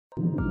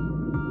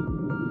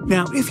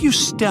Now, if you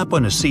step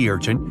on a sea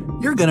urchin,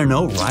 you're gonna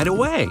know right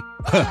away.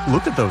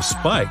 Look at those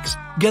spikes.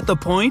 Get the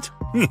point?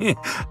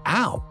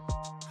 Ow!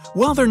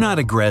 While they're not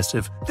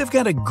aggressive, they've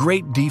got a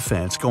great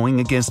defense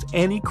going against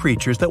any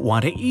creatures that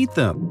want to eat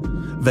them.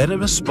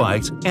 Venomous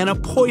spikes and a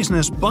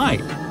poisonous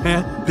bite.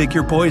 Pick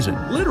your poison,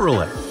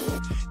 literally.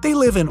 They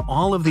live in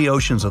all of the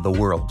oceans of the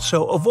world,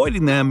 so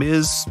avoiding them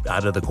is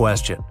out of the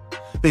question.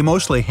 They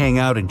mostly hang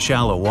out in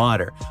shallow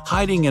water,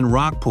 hiding in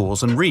rock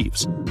pools and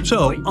reefs,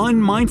 so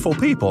unmindful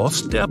people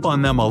step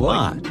on them a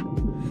lot.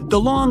 The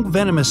long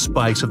venomous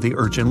spikes of the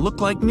urchin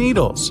look like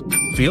needles.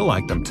 Feel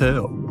like them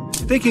too.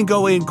 They can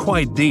go in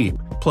quite deep,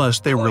 plus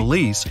they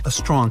release a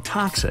strong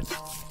toxin.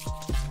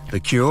 The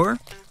cure?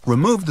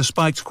 Remove the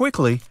spikes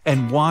quickly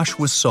and wash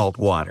with salt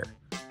water.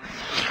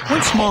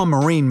 One small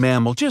marine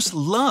mammal just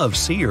loves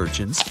sea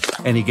urchins.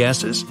 Any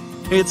guesses?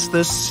 It's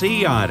the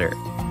sea otter.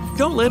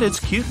 Don't let its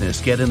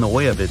cuteness get in the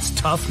way of its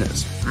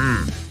toughness.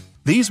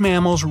 These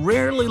mammals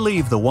rarely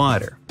leave the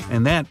water,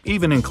 and that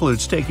even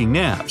includes taking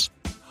naps.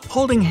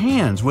 Holding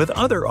hands with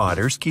other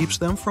otters keeps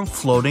them from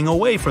floating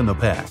away from the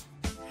pack.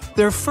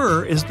 Their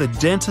fur is the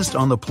densest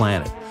on the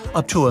planet,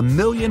 up to 1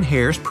 million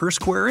hairs per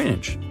square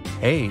inch.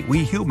 Hey,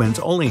 we humans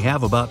only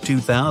have about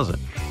 2,000.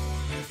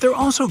 They're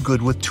also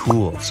good with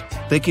tools.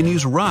 They can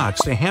use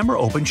rocks to hammer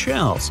open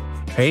shells.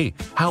 Hey,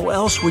 how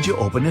else would you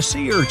open a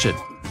sea urchin?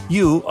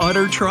 You ought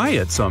to try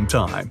it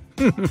sometime.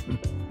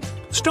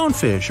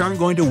 Stonefish aren't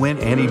going to win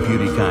any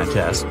beauty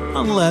contest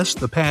unless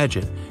the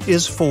pageant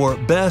is for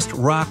Best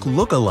Rock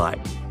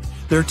Look-alike.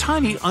 Their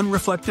tiny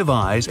unreflective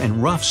eyes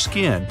and rough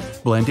skin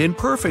blend in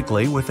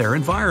perfectly with their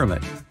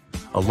environment.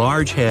 A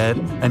large head,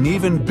 an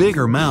even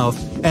bigger mouth,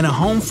 and a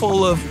home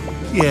full of,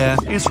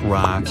 it's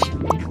rocks.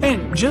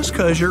 And just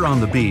cause you're on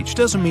the beach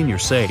doesn't mean you're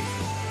safe.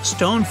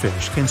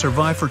 Stonefish can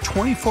survive for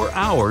 24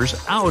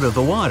 hours out of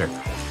the water.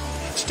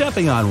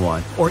 Stepping on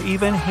one or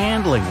even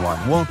handling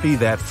one won't be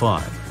that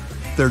fun.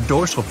 Their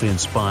dorsal fin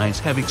spines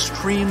have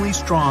extremely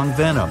strong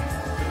venom.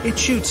 It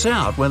shoots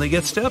out when they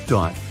get stepped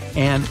on,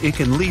 and it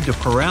can lead to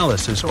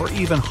paralysis or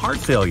even heart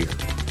failure.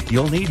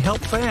 You'll need help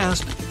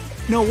fast.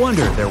 No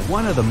wonder they're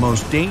one of the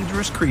most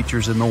dangerous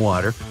creatures in the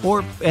water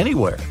or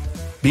anywhere.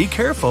 Be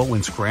careful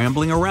when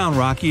scrambling around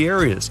rocky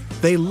areas.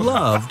 They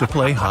love to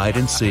play hide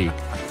and seek.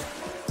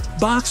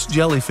 Box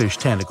jellyfish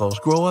tentacles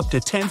grow up to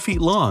 10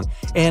 feet long,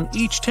 and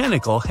each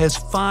tentacle has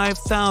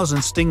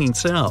 5,000 stinging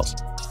cells.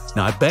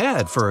 Not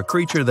bad for a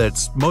creature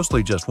that's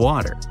mostly just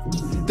water.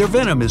 Their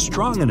venom is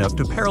strong enough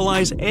to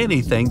paralyze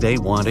anything they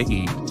want to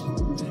eat.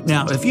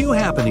 Now, if you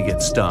happen to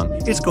get stung,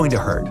 it's going to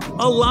hurt.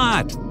 A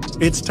lot!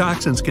 Its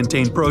toxins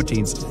contain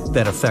proteins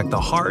that affect the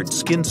heart,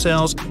 skin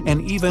cells,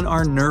 and even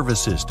our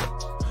nervous system.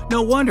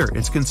 No wonder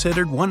it's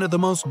considered one of the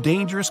most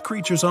dangerous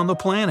creatures on the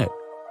planet.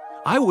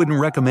 I wouldn't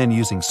recommend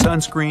using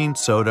sunscreen,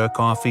 soda,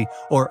 coffee,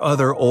 or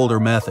other older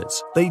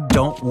methods. They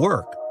don't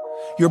work.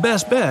 Your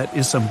best bet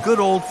is some good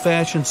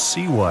old-fashioned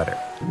seawater.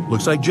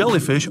 Looks like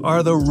jellyfish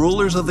are the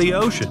rulers of the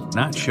ocean,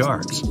 not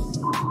sharks.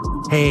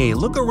 Hey,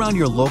 look around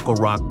your local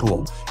rock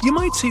pool. You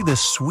might see this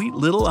sweet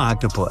little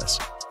octopus.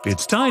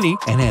 It's tiny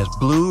and has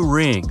blue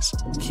rings.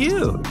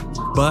 Cute!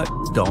 But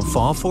don't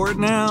fall for it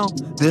now.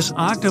 This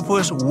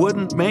octopus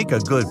wouldn't make a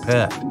good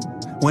pet.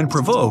 When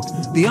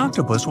provoked, the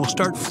octopus will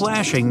start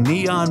flashing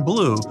neon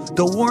blue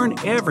to warn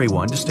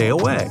everyone to stay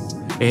away.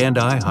 And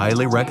I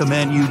highly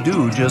recommend you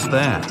do just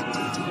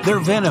that. Their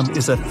venom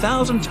is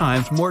 1,000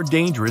 times more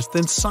dangerous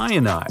than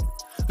cyanide.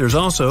 There's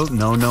also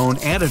no known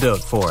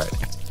antidote for it.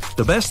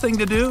 The best thing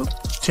to do?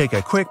 Take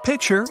a quick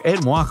picture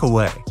and walk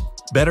away.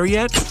 Better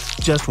yet,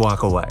 just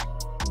walk away.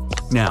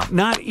 Now,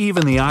 not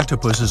even the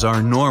octopuses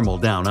are normal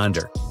down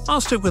under. I'll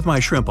stick with my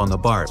shrimp on the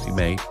barbie,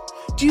 mate.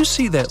 Do you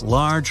see that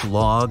large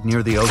log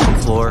near the ocean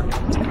floor?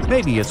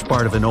 Maybe it's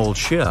part of an old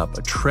ship,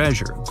 a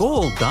treasure,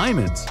 gold,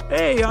 diamonds.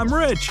 Hey, I'm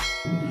rich!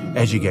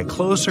 As you get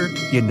closer,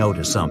 you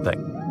notice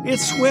something.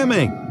 It's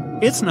swimming.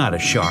 It's not a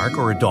shark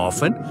or a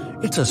dolphin.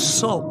 It's a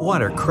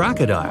saltwater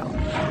crocodile.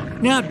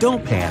 Now,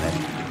 don't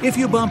panic. If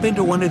you bump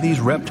into one of these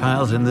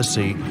reptiles in the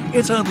sea,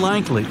 it's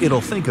unlikely it'll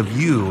think of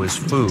you as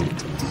food.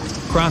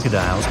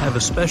 Crocodiles have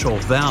a special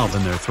valve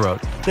in their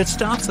throat that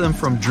stops them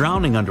from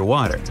drowning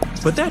underwater,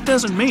 but that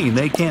doesn't mean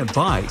they can't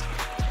bite.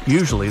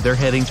 Usually they're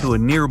heading to a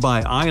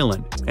nearby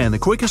island, and the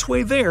quickest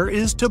way there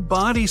is to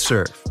body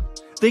surf.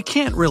 They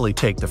can't really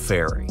take the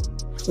ferry.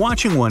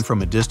 Watching one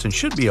from a distance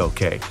should be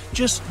okay,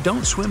 just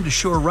don't swim to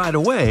shore right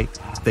away.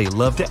 They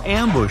love to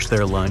ambush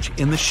their lunch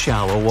in the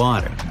shallow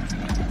water.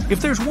 If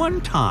there's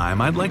one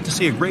time I'd like to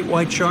see a great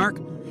white shark,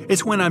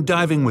 it's when I'm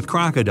diving with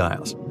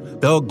crocodiles.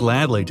 They'll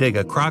gladly take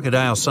a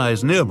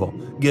crocodile-sized nibble,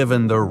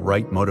 given the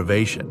right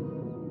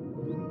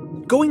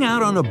motivation. Going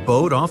out on a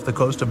boat off the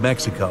coast of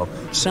Mexico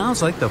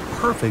sounds like the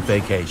perfect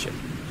vacation.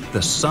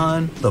 The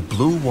sun, the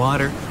blue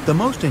water, the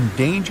most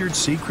endangered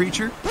sea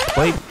creature?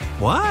 Wait,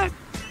 what?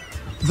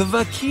 The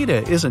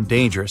vaquita isn't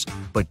dangerous,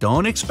 but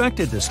don't expect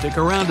it to stick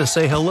around to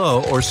say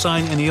hello or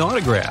sign any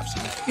autographs.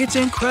 It's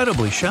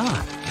incredibly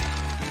shy.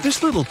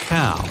 This little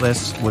cow,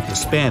 that's what the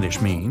Spanish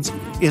means,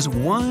 is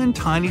one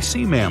tiny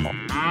sea mammal.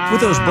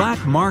 With those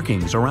black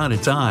markings around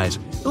its eyes,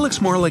 it looks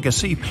more like a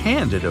sea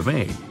panda to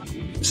me.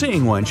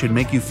 Seeing one should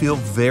make you feel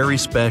very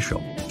special.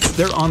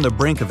 They're on the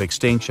brink of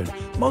extinction,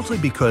 mostly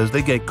because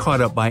they get caught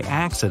up by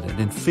accident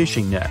in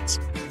fishing nets.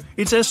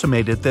 It's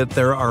estimated that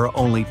there are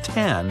only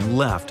 10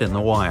 left in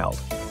the wild.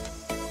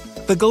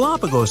 The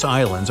Galapagos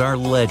Islands are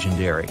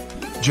legendary.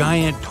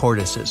 Giant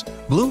tortoises,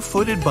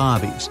 blue-footed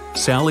bobbies,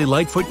 Sally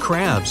Lightfoot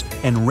crabs,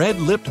 and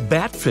red-lipped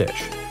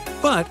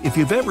batfish. But if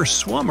you've ever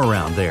swum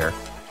around there,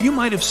 you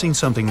might have seen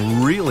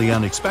something really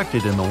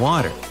unexpected in the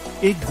water.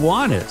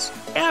 Iguanas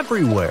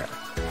everywhere!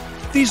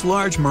 These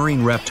large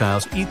marine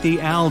reptiles eat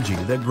the algae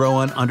that grow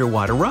on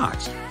underwater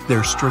rocks.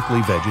 They're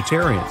strictly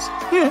vegetarians.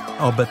 Yeah,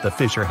 I'll bet the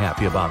fish are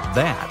happy about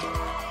that.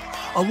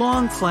 A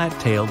long, flat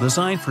tail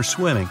designed for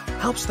swimming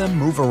helps them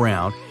move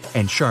around,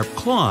 and sharp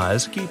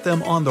claws keep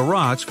them on the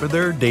rocks for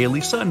their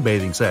daily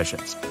sunbathing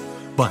sessions.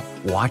 But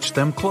watch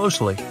them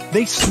closely.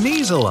 They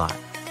sneeze a lot.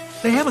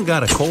 They haven't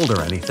got a cold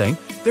or anything.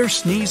 They're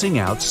sneezing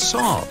out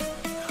salt.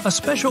 A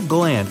special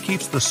gland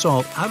keeps the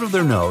salt out of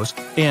their nose,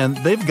 and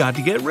they've got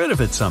to get rid of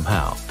it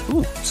somehow.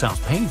 Ooh, sounds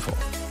painful.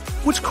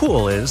 What's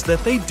cool is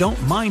that they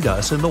don't mind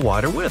us in the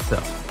water with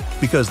them.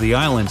 Because the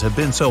islands have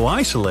been so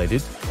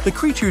isolated, the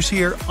creatures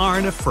here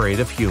aren't afraid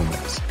of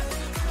humans.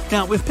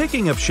 Now, if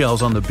picking up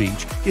shells on the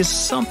beach is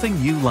something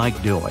you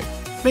like doing,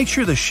 make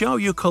sure the shell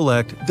you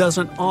collect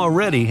doesn't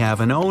already have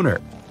an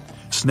owner.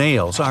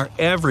 Snails are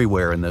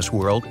everywhere in this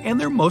world, and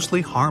they're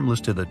mostly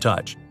harmless to the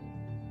touch.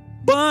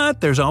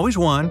 But there's always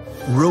one,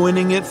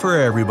 ruining it for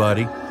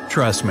everybody.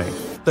 Trust me,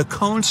 the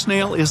cone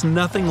snail is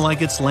nothing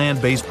like its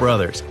land-based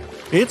brothers.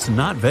 It's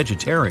not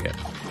vegetarian.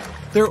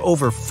 There are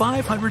over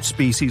 500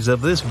 species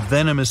of this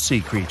venomous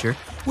sea creature,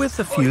 with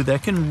a few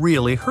that can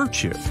really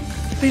hurt you.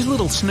 These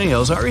little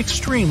snails are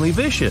extremely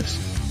vicious.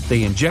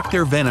 They inject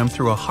their venom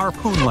through a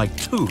harpoon-like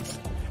tooth,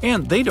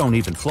 and they don't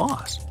even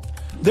floss.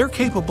 They're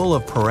capable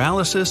of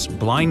paralysis,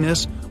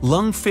 blindness,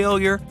 lung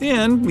failure,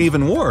 and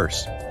even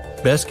worse.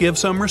 Best give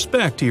some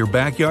respect to your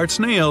backyard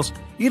snails.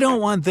 You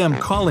don't want them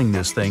calling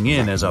this thing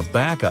in as a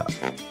backup.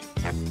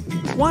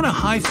 Want to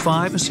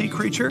high-five a sea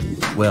creature?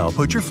 Well,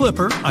 put your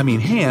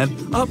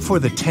hand, up for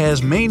the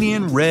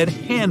Tasmanian red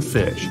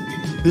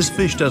handfish. This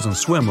fish doesn't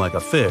swim like a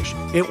fish,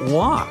 it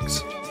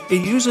walks.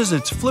 It uses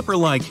its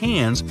flipper-like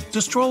hands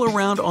to stroll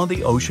around on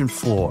the ocean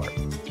floor.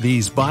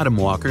 These bottom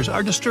walkers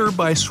are disturbed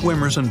by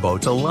swimmers and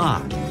boats a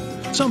lot.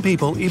 Some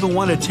people even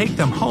want to take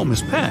them home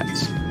as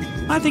pets.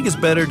 I think it's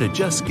better to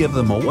just give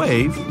them a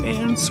wave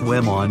and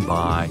swim on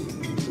by.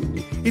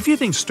 If you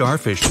think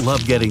starfish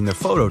love getting their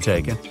photo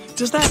taken,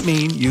 does that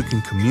mean you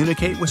can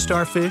communicate with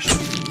starfish?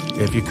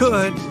 If you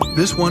could,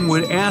 this one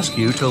would ask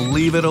you to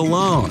leave it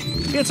alone.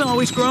 It's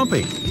always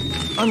grumpy.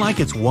 Unlike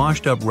its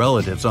washed-up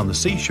relatives on the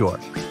seashore,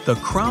 the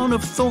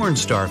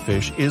crown-of-thorns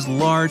starfish is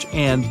large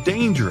and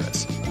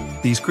dangerous.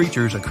 These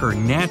creatures occur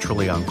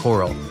naturally on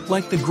coral,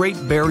 like the Great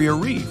Barrier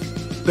Reef.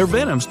 Their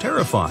venom's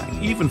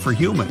terrifying, even for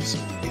humans.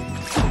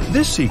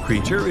 This sea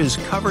creature is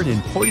covered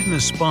in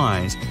poisonous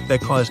spines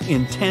that cause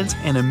intense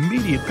and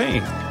immediate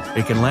pain.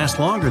 It can last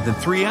longer than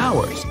 3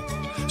 hours.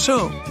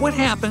 So, what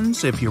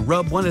happens if you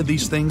rub one of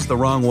these things the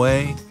wrong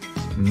way?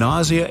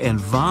 Nausea and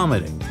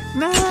vomiting.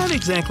 Not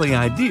exactly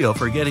ideal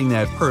for getting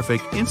that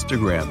perfect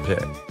Instagram pic.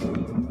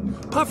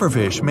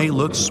 Pufferfish may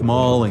look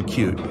small and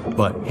cute,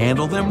 but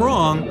handle them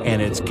wrong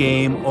and it's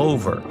game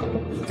over.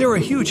 They're a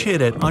huge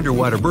hit at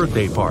underwater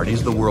birthday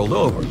parties the world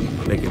over.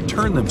 They can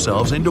turn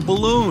themselves into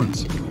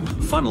balloons.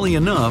 Funnily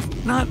enough,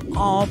 not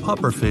all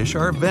pufferfish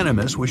are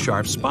venomous with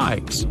sharp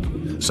spikes.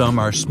 Some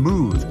are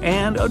smooth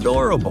and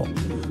adorable.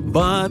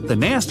 But the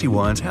nasty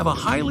ones have a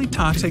highly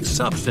toxic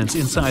substance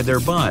inside their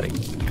body.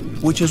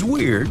 Which is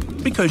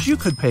weird, because you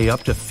could pay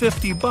up to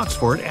 $50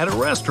 for it at a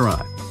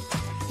restaurant.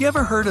 You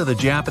ever heard of the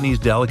Japanese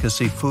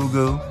delicacy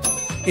fugu?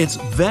 It's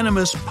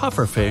venomous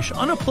pufferfish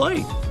on a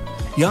plate.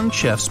 Young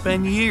chefs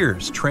spend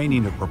years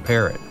training to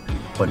prepare it.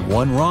 But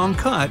one wrong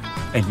cut,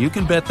 and you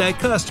can bet that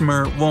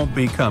customer won't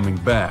be coming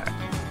back.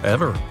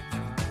 Ever.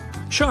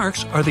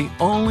 Sharks are the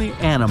only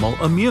animal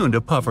immune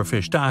to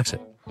pufferfish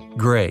toxin.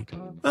 Great.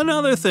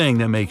 Another thing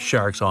that makes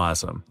sharks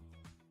awesome.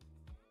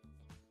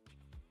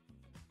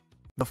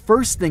 The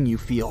first thing you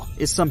feel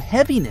is some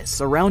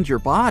heaviness around your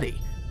body,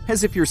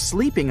 as if you're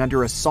sleeping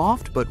under a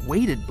soft but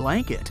weighted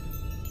blanket.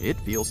 It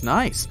feels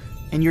nice,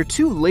 and you're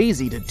too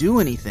lazy to do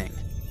anything.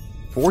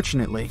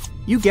 Fortunately,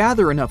 you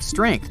gather enough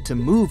strength to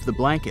move the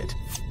blanket.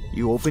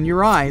 You open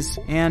your eyes,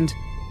 and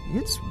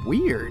it's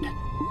weird.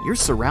 You're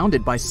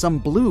surrounded by some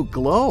blue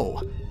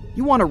glow.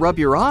 You want to rub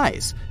your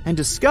eyes and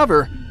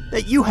discover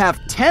that you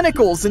have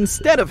tentacles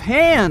instead of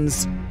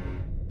hands.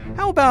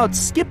 How about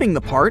skipping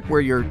the part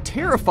where you're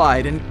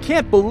terrified and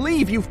can't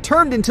believe you've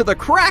turned into the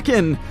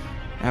Kraken?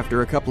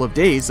 After a couple of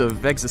days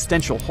of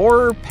existential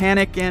horror,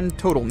 panic, and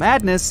total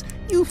madness,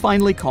 you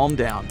finally calm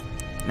down.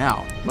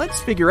 Now,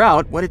 let's figure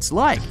out what it's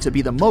like to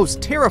be the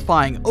most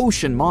terrifying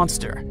ocean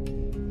monster.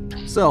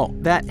 So,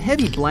 that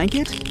heavy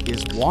blanket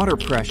is water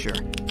pressure.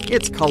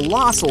 It's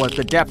colossal at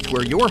the depth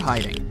where you're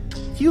hiding.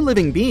 few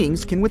living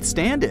beings can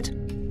withstand it.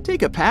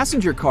 Take a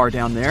passenger car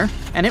down there,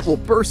 and it will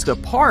burst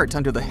apart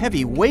under the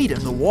heavy weight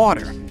of the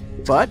water.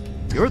 But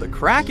you're the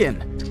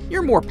Kraken.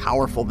 You're more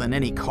powerful than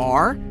any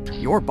car.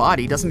 Your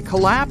body doesn't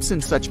collapse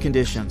in such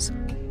conditions.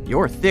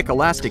 Your thick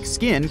elastic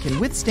skin can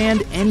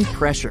withstand any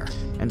pressure,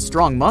 and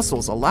strong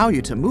muscles allow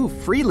you to move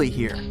freely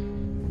here.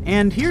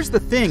 And here's the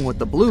thing with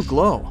the blue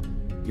glow.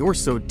 You're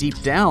so deep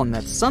down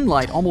that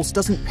sunlight almost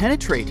doesn't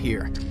penetrate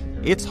here.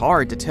 It's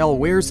hard to tell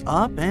where's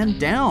up and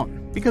down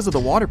because of the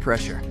water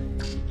pressure.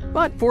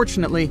 But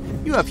fortunately,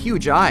 you have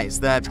huge eyes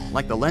that,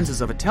 like the lenses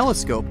of a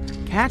telescope,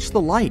 catch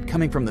the light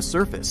coming from the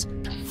surface.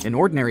 An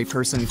ordinary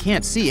person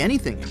can't see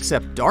anything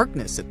except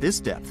darkness at this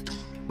depth.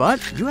 But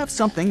you have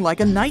something like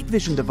a night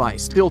vision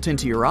device built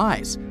into your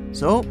eyes,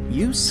 so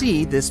you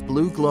see this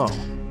blue glow.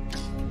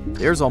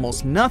 There's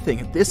almost nothing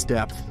at this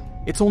depth.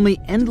 It's only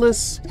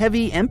endless,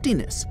 heavy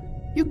emptiness.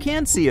 You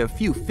can see a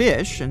few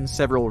fish and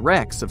several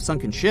wrecks of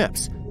sunken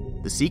ships.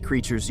 The sea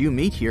creatures you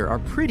meet here are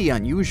pretty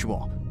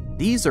unusual.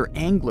 These are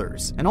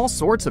anglers and all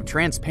sorts of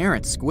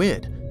transparent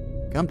squid.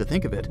 Come to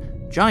think of it,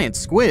 giant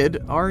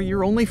squid are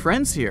your only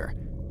friends here,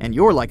 and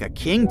you're like a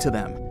king to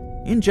them.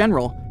 In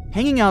general,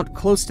 hanging out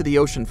close to the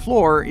ocean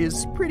floor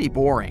is pretty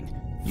boring.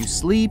 You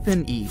sleep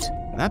and eat,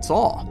 that's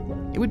all.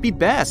 It would be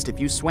best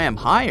if you swam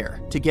higher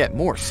to get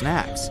more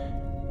snacks.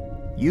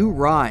 You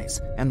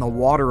rise, and the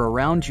water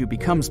around you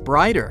becomes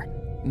brighter.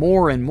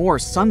 More and more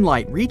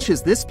sunlight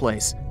reaches this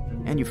place,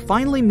 and you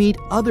finally meet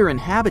other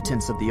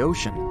inhabitants of the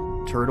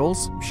ocean.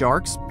 Turtles,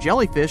 sharks,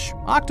 jellyfish,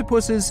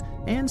 octopuses,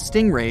 and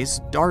stingrays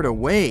dart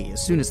away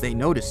as soon as they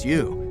notice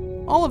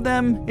you. All of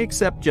them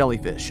except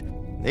jellyfish.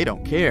 They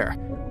don't care.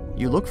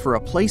 You look for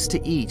a place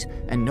to eat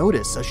and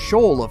notice a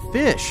shoal of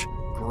fish.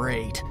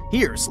 Great,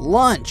 here's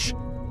lunch.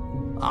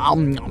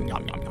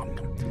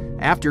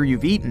 After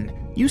you've eaten,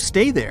 you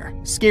stay there,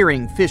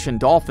 scaring fish and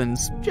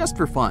dolphins just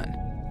for fun.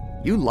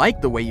 You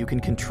like the way you can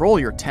control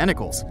your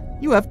tentacles.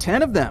 You have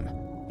 10 of them.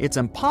 It's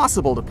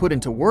impossible to put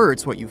into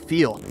words what you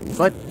feel,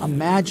 but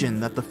imagine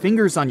that the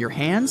fingers on your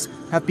hands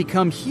have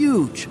become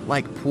huge,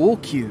 like pool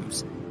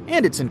cues.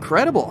 And it's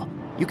incredible.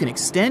 You can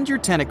extend your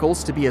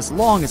tentacles to be as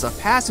long as a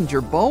passenger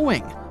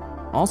Boeing.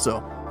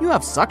 Also, you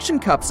have suction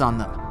cups on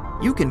them.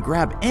 You can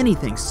grab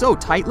anything so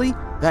tightly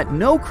that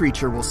no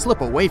creature will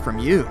slip away from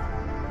you.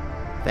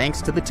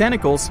 Thanks to the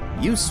tentacles,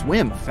 you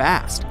swim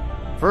fast.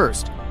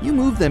 First, you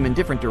move them in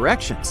different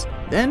directions,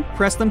 then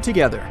press them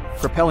together,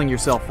 propelling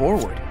yourself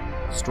forward.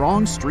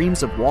 Strong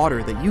streams of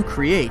water that you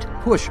create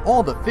push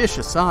all the fish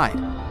aside.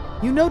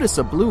 You notice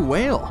a blue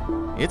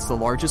whale. It's the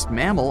largest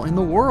mammal in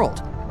the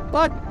world.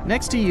 But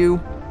next to you,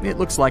 it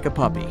looks like a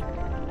puppy.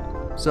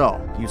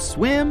 So, you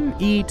swim,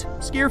 eat,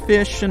 scare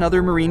fish and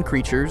other marine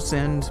creatures,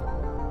 and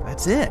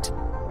that's it.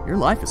 Your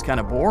life is kind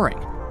of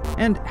boring.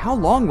 And how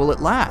long will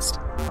it last?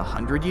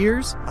 100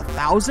 years?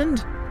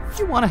 1,000?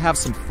 You want to have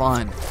some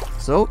fun.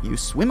 So you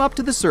swim up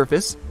to the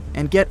surface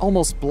and get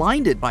almost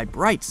blinded by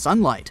bright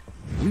sunlight.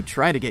 You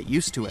try to get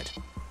used to it.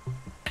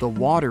 The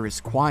water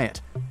is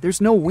quiet.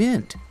 There's no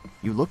wind.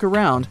 You look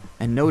around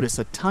and notice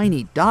a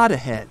tiny dot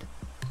ahead.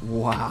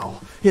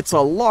 Wow, it's a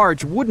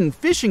large wooden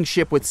fishing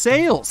ship with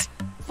sails.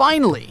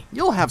 Finally,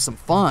 you'll have some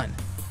fun.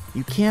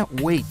 You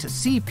can't wait to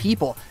see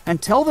people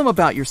and tell them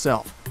about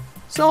yourself.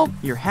 So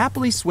you're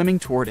happily swimming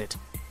toward it.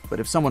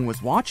 But if someone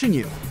was watching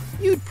you,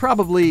 you'd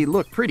probably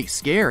look pretty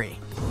scary.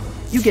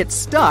 You get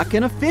stuck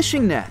in a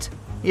fishing net.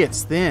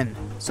 It's thin,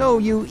 so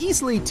you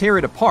easily tear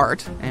it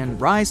apart and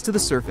rise to the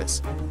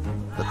surface.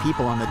 The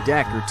people on the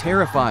deck are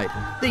terrified.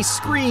 They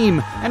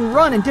scream and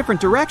run in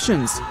different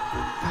directions.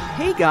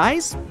 Hey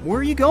guys, where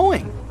are you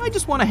going? I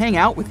just want to hang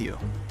out with you.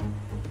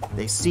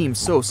 They seem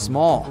so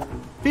small.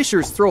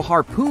 Fishers throw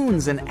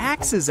harpoons and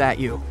axes at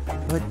you,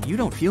 but you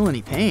don't feel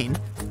any pain.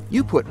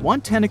 You put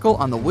one tentacle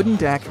on the wooden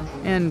deck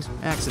and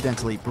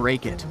accidentally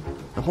break it.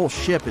 The whole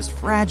ship is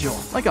fragile,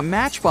 like a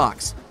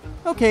matchbox.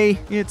 Okay,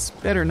 it's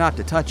better not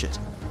to touch it.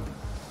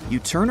 You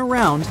turn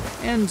around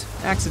and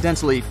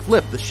accidentally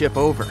flip the ship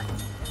over.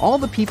 All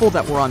the people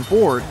that were on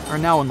board are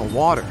now in the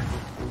water.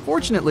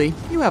 Fortunately,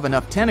 you have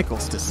enough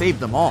tentacles to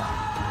save them all.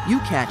 You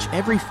catch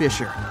every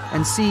fisher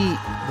and see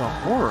the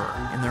horror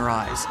in their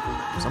eyes.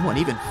 Someone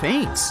even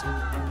faints.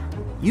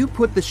 You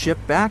put the ship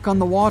back on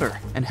the water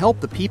and help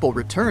the people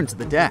return to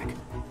the deck.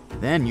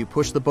 Then you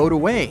push the boat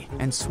away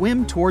and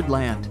swim toward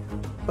land.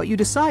 But you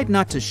decide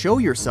not to show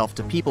yourself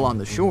to people on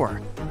the shore.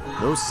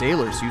 Those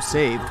sailors you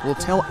saved will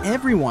tell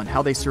everyone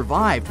how they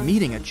survived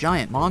meeting a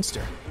giant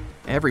monster.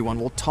 Everyone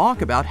will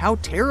talk about how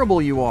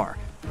terrible you are,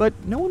 but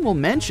no one will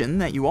mention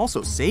that you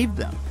also saved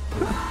them.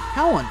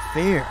 How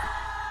unfair.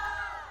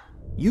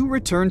 You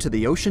return to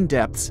the ocean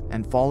depths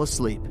and fall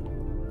asleep.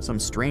 Some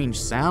strange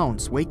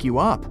sounds wake you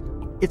up.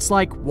 It's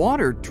like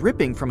water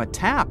dripping from a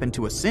tap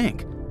into a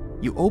sink.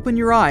 You open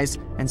your eyes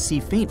and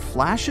see faint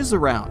flashes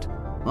around.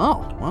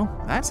 Oh,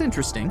 well, that's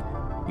interesting.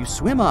 You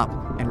swim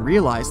up and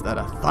realize that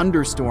a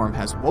thunderstorm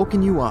has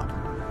woken you up.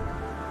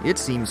 It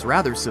seems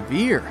rather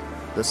severe.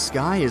 The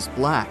sky is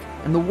black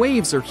and the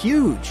waves are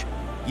huge.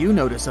 You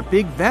notice a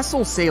big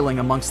vessel sailing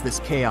amongst this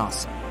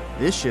chaos.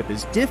 This ship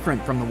is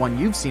different from the one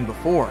you've seen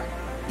before.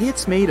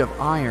 It's made of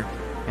iron,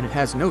 and it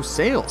has no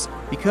sails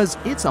because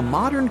it's a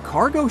modern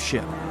cargo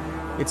ship.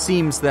 It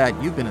seems that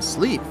you've been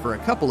asleep for a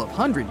couple of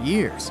 100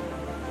 years.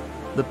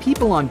 The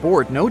people on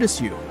board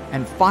notice you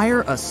and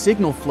fire a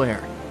signal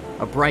flare.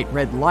 A bright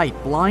red light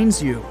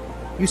blinds you.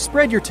 You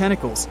spread your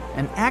tentacles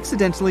and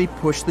accidentally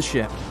push the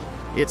ship.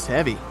 It's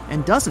heavy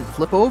and doesn't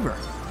flip over.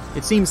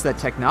 It seems that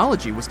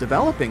technology was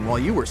developing while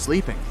you were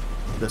sleeping.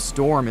 The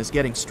storm is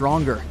getting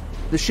stronger.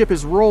 The ship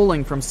is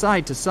rolling from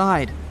side to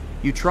side.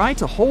 You try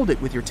to hold it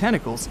with your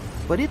tentacles,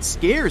 but it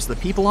scares the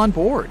people on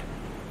board.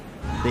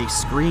 They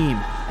scream,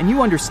 and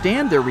you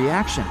understand their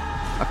reaction.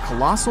 A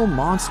colossal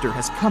monster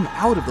has come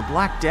out of the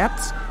black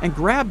depths and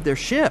grabbed their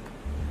ship.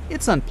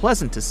 It's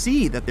unpleasant to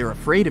see that they're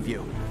afraid of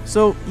you,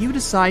 so you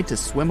decide to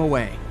swim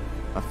away.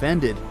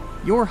 Offended,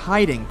 you're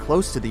hiding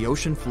close to the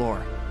ocean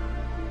floor.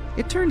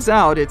 It turns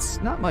out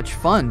it's not much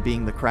fun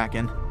being the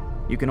Kraken.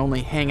 You can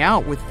only hang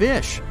out with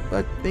fish,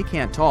 but they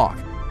can't talk.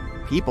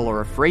 People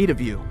are afraid of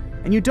you,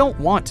 and you don't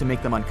want to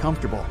make them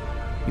uncomfortable.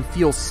 You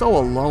feel so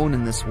alone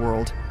in this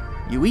world.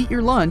 You eat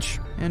your lunch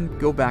and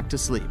go back to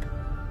sleep.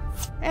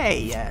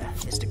 Hey,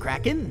 Mr.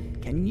 Kraken,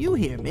 can you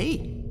hear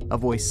me? A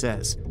voice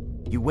says.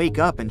 You wake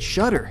up and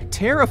shudder,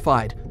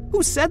 terrified.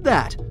 Who said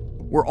that?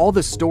 Were all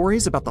the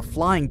stories about the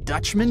Flying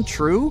Dutchman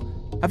true?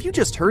 Have you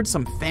just heard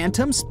some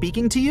phantom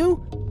speaking to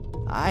you?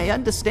 I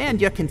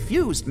understand you're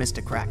confused,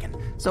 Mr.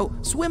 Kraken, so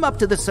swim up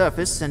to the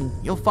surface and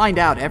you'll find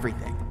out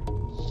everything.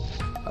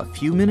 A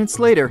few minutes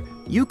later,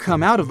 you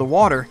come out of the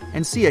water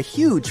and see a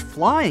huge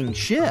flying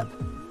ship.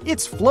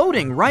 It's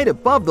floating right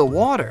above the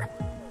water.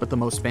 But the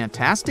most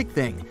fantastic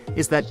thing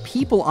is that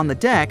people on the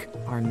deck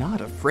are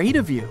not afraid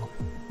of you.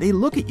 They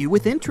look at you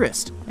with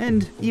interest,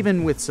 and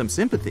even with some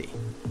sympathy.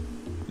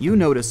 You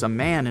notice a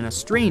man in a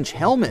strange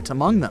helmet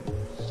among them.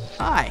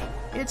 Hi,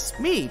 it's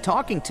me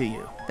talking to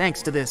you,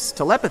 thanks to this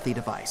telepathy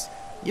device.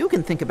 You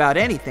can think about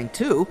anything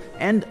too,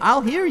 and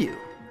I'll hear you.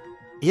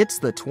 It's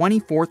the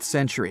 24th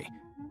century.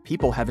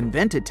 People have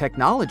invented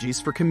technologies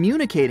for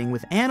communicating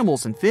with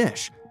animals and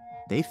fish.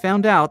 They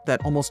found out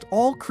that almost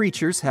all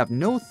creatures have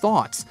no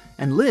thoughts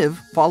and live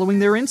following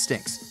their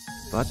instincts.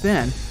 But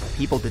then,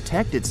 people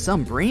detected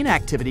some brain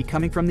activity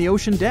coming from the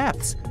ocean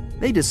depths.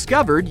 They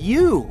discovered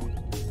you.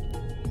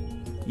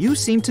 You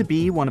seem to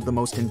be one of the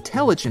most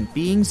intelligent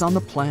beings on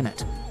the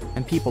planet,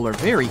 and people are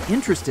very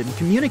interested in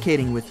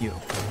communicating with you.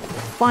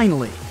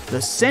 Finally,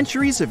 the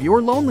centuries of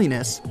your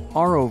loneliness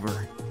are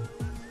over.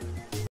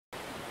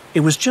 It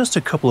was just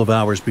a couple of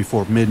hours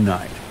before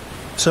midnight.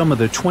 Some of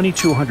the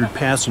 2,200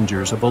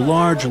 passengers of a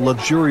large,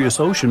 luxurious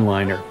ocean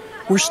liner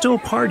were still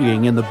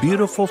partying in the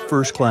beautiful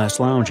first-class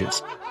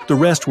lounges. The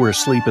rest were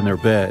asleep in their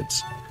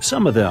beds,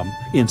 some of them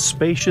in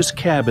spacious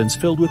cabins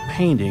filled with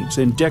paintings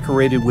and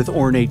decorated with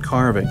ornate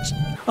carvings,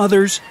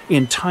 others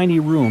in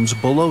tiny rooms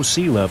below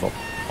sea level.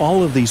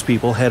 All of these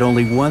people had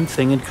only one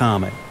thing in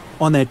common.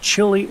 On that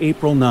chilly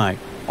April night,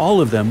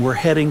 all of them were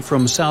heading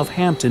from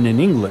Southampton in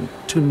England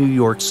to New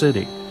York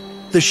City.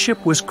 The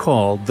ship was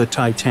called the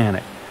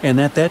Titanic,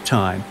 and at that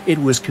time, it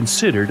was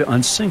considered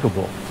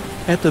unsinkable.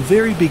 At the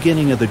very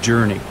beginning of the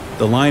journey,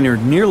 the liner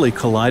nearly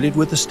collided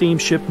with the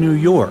steamship New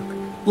York.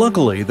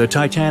 Luckily, the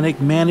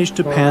Titanic managed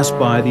to pass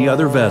by the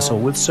other vessel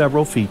with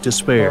several feet to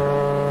spare.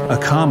 A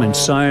common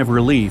sigh of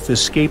relief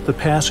escaped the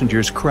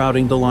passengers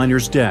crowding the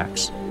liner's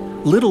decks.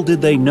 Little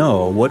did they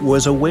know what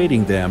was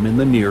awaiting them in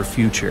the near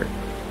future.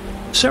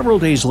 Several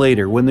days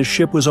later, when the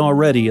ship was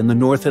already in the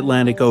North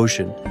Atlantic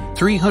Ocean,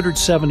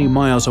 370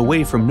 miles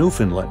away from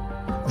Newfoundland,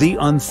 the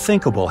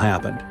unthinkable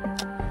happened.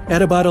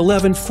 At about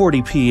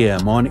 11:40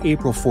 p.m. on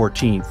April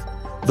 14th,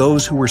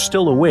 those who were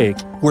still awake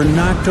were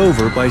knocked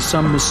over by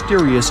some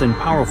mysterious and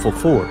powerful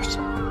force.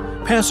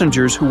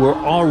 Passengers who were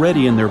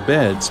already in their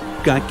beds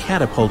got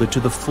catapulted to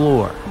the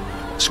floor.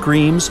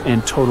 Screams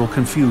and total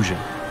confusion.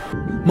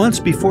 Months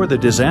before the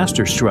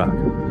disaster struck,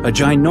 a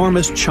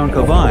ginormous chunk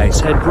of ice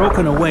had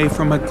broken away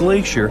from a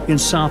glacier in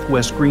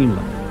southwest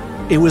Greenland.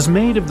 It was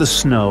made of the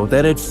snow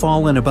that had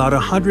fallen about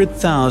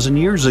 100,000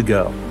 years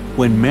ago,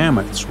 when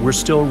mammoths were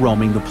still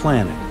roaming the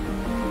planet.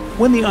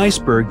 When the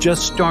iceberg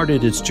just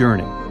started its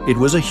journey, it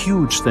was a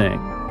huge thing,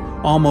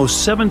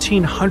 almost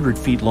 1,700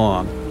 feet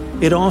long.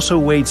 It also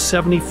weighed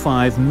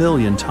 75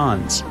 million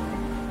tons.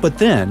 But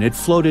then it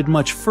floated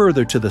much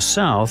further to the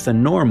south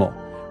than normal,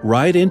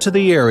 right into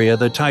the area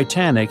the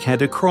Titanic had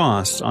to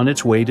cross on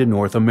its way to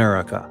North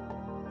America.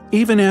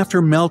 Even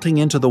after melting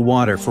into the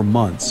water for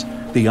months,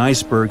 the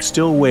iceberg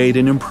still weighed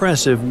an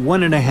impressive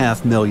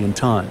 1.5 million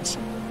tons.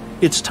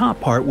 Its top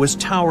part was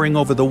towering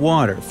over the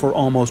water for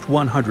almost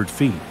 100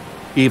 feet.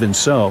 Even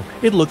so,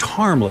 it looked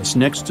harmless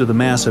next to the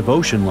massive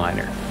ocean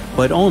liner,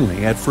 but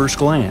only at first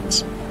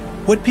glance.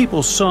 What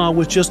people saw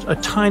was just a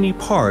tiny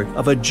part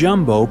of a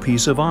jumbo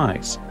piece of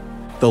ice.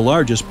 The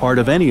largest part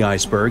of any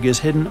iceberg is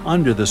hidden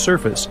under the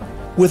surface,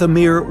 with a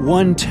mere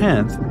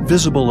 1/10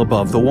 visible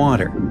above the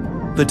water.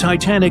 The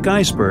Titanic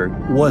iceberg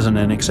wasn't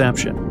an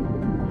exception.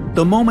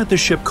 The moment the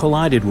ship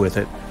collided with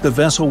it, the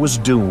vessel was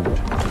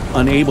doomed.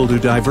 Unable to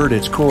divert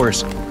its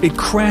course, it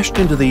crashed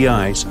into the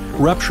ice,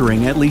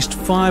 rupturing at least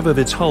 5 of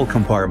its hull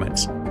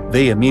compartments.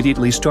 They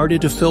immediately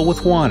started to fill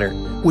with water,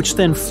 which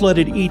then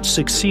flooded each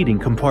succeeding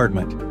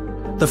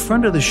compartment. The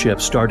front of the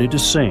ship started to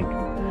sink.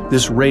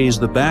 This raised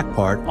the back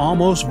part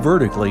almost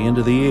vertically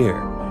into the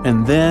air,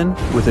 and then,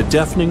 with a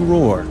deafening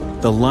roar,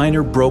 the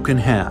liner broke in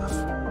half.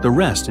 The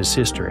rest is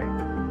history.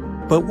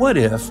 But what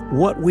if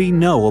what we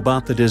know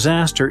about the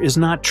disaster is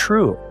not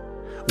true?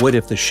 What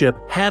if the ship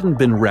hadn't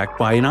been wrecked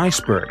by an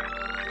iceberg?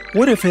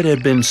 What if it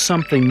had been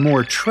something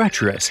more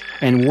treacherous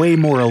and way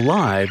more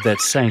alive that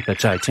sank the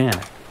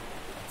Titanic?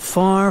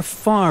 Far,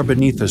 far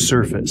beneath the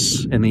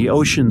surface, in the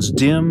ocean's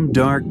dim,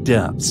 dark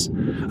depths,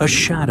 a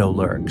shadow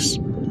lurks.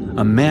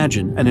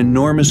 Imagine an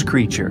enormous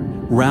creature,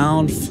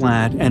 round,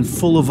 flat, and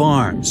full of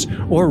arms,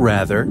 or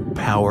rather,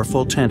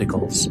 powerful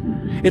tentacles.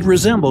 It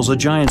resembles a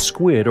giant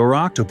squid or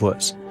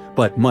octopus,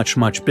 but much,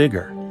 much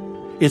bigger.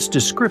 Its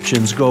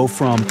descriptions go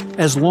from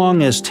as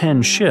long as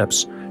 10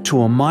 ships to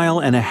 1.5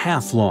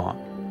 miles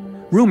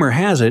long. Rumor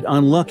has it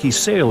unlucky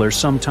sailors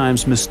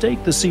sometimes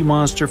mistake the sea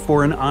monster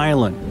for an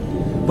island,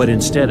 but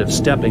instead of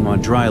stepping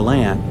on dry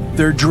land,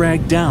 they're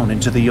dragged down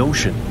into the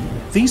ocean.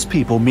 These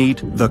people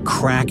meet the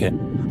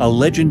Kraken, a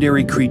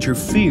legendary creature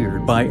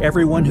feared by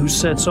everyone who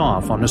sets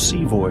off on a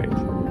sea voyage.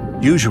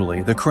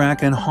 Usually, the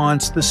Kraken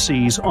haunts the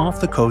seas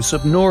off the coast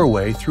of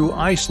Norway through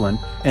Iceland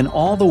and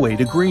all the way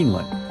to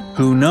Greenland.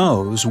 Who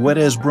knows what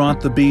has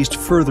brought the beast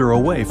further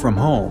away from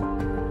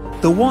home?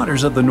 The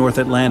waters of the North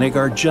Atlantic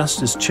are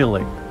just as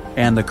chilly,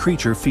 and the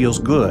creature feels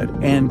good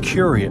and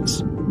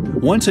curious.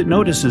 Once it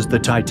notices the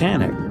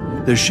Titanic,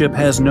 the ship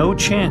has no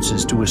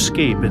chances to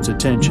escape its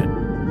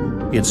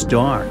attention. It's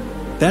dark.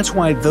 That's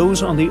why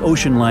those on the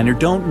ocean liner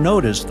don't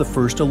notice the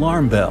first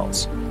alarm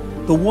bells.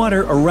 The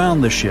water around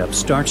the ship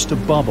starts to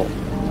bubble.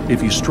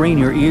 If you strain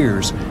your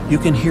ears, you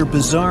can hear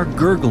bizarre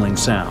gurgling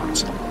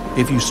sounds.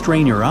 If you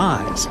strain your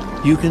eyes,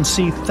 you can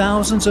see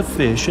thousands of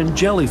fish and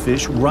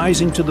jellyfish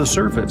rising to the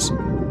surface.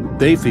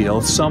 They feel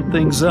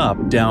something's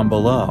up down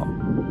below.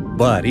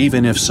 But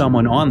even if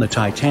someone on the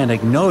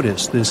Titanic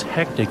noticed this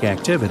hectic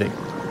activity,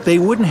 they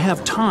wouldn't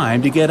have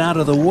time to get out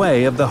of the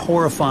way of the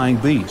horrifying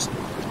beast.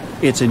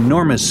 Its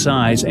enormous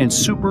size and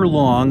super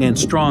long and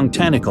strong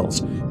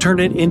tentacles turn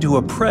it into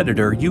a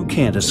predator you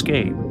can't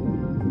escape.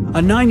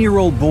 A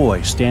 9-year-old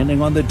boy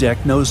standing on the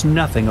deck knows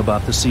nothing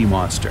about the sea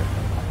monster.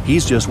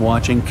 He's just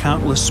watching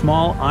countless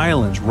small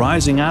islands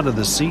rising out of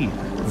the sea,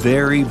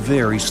 very,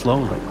 very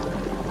slowly.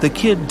 The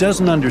kid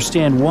doesn't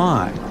understand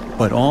why,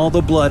 but all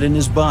the blood in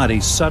his body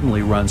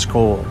suddenly runs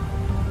cold.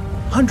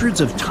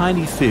 Hundreds of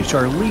tiny fish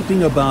are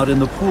leaping about in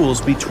the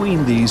pools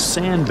between these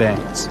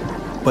sandbanks,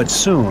 but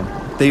soon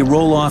they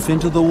roll off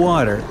into the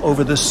water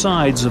over the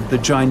sides of the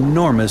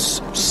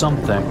ginormous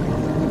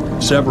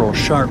something. Several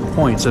sharp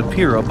points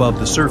appear above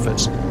the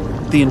surface.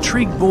 The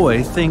intrigued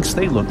boy thinks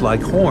they look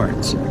like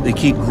horns. They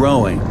keep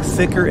growing,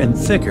 thicker and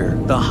thicker,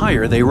 the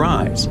higher they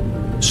rise.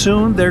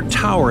 Soon they're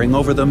towering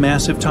over the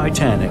massive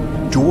Titanic,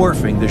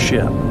 dwarfing the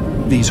ship.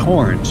 These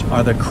horns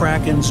are the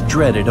Kraken's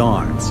dreaded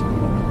arms.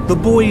 The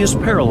boy is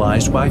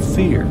paralyzed by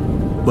fear,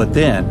 but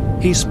then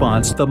he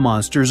spots the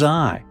monster's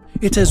eye.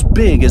 It's as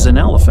big as an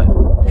elephant.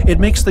 It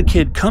makes the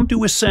kid come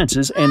to his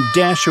senses and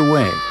dash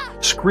away,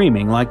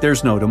 screaming like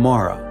there's no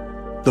tomorrow.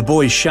 The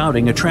boy's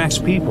shouting attracts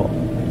people.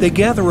 They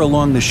gather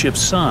along the ship's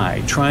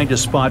side, trying to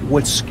spot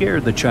what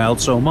scared the child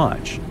so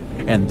much.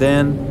 And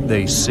then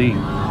they see.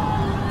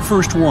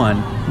 First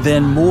one,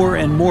 then more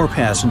and more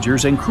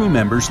passengers and crew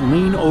members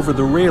lean over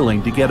the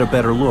railing to get a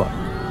better look.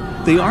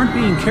 They aren't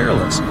being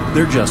careless,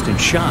 they're just in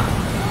shock.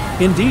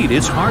 Indeed,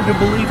 it's hard to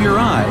believe your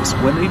eyes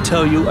when they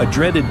tell you a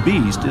dreaded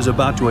beast is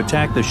about to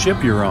attack the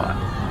ship you're on.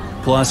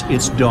 Plus,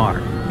 it's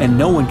dark, and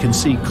no one can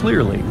see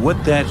clearly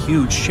what that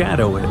huge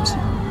shadow is.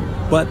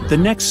 But the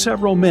next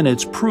several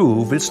minutes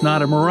prove it's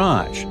not a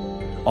mirage.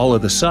 All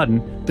of a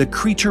sudden, the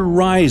creature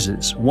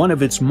rises one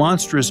of its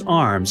monstrous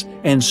arms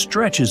and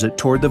stretches it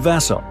toward the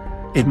vessel.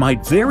 It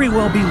might very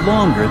well be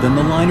longer than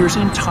the liner's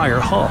entire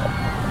hull.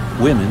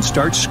 Women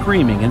start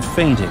screaming and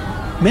fainting.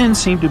 Men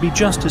seem to be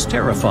just as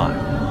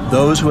terrified.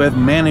 Those who have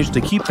managed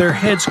to keep their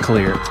heads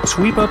clear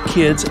sweep up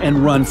kids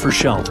and run for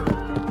shelter.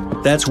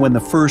 That's when the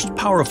first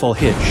powerful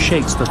hit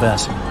shakes the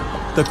vessel.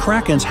 The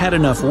Kraken's had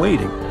enough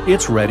waiting.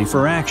 It's ready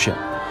for action.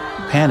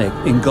 Panic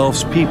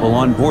engulfs people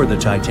on board the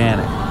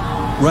Titanic.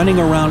 Running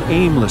around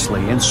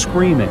aimlessly and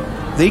screaming,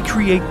 they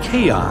create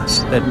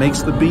chaos that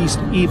makes the beast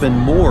even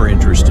more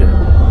interested.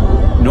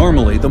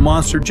 Normally, the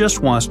monster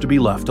just wants to be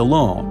left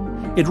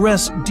alone. It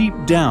rests deep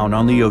down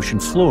on the ocean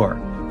floor,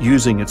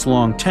 using its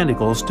long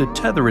tentacles to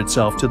tether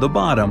itself to the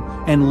bottom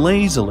and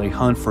lazily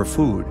hunt for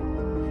food.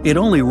 It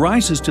only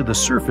rises to the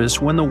surface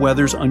when the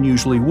weather's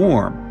unusually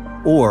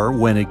warm, or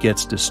when it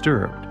gets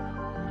disturbed.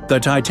 The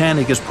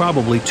Titanic is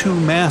probably too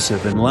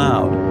massive and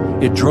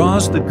loud. It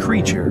draws the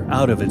creature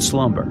out of its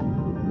slumber.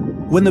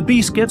 When the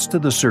beast gets to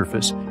the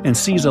surface and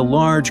sees a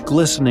large,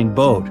 glistening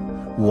boat,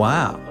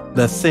 wow,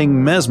 the thing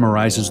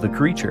mesmerizes the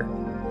creature.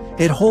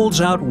 It holds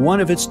out one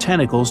of its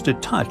tentacles to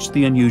touch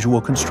the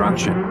unusual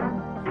construction.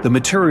 The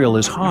material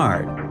is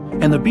hard,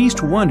 and the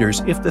beast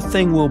wonders if the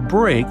thing will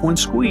break when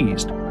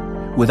squeezed.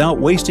 Without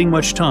wasting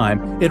much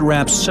time, it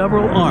wraps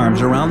several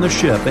arms around the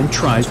ship and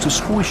tries to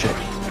squish it.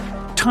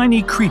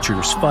 Tiny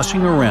creatures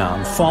fussing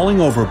around,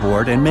 falling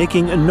overboard, and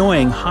making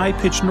annoying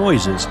high-pitched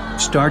noises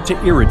start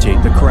to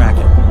irritate the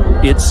Kraken.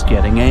 It's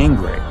getting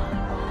angry.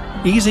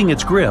 Easing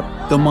its grip,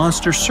 the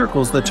monster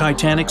circles the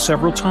Titanic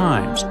several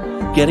times,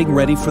 getting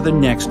ready for the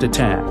next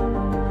attack.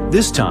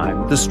 This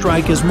time, the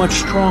strike is much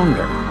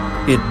stronger.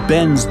 It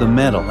bends the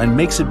metal and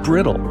makes it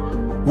brittle.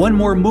 One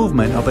more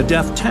movement of a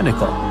deft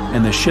tentacle,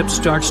 and the ship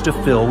starts to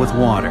fill with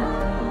water.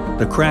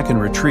 The Kraken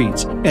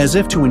retreats, as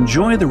if to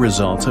enjoy the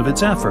results of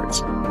its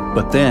efforts.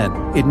 But then,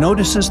 it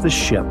notices the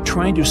ship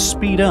trying to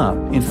speed up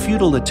in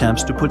futile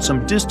attempts to put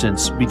some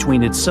distance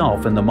between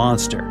itself and the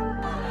monster.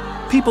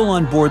 People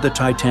on board the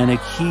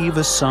Titanic heave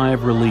a sigh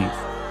of relief.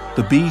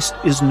 The beast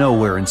is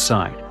nowhere in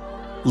sight.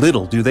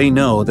 Little do they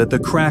know that the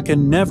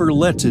Kraken never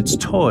lets its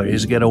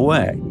toys get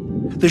away.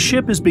 The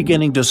ship is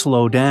beginning to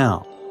slow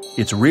down.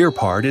 Its rear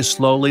part is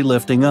slowly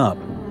lifting up,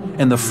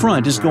 and the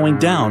front is going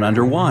down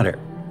underwater.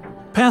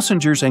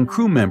 Passengers and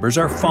crew members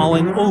are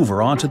falling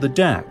over onto the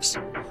decks.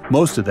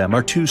 Most of them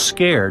are too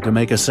scared to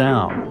make a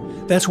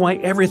sound. That's why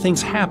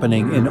everything's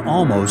happening in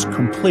almost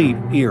complete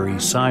eerie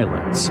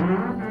silence.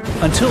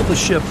 Until the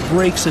ship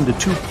breaks into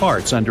two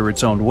parts under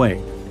its own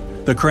weight.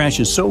 The crash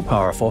is so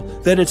powerful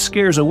that it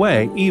scares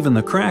away even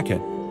the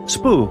Kraken.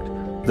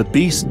 Spooked, the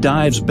beast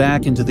dives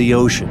back into the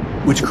ocean,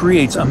 which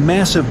creates a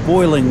massive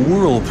boiling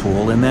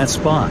whirlpool in that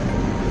spot.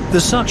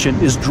 The suction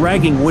is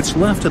dragging what's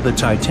left of the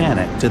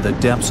Titanic to the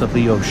depths of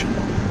the ocean.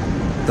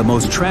 The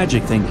most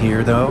tragic thing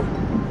here, though,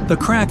 the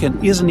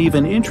Kraken isn't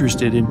even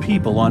interested in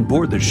people on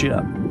board the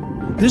ship.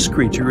 This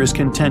creature is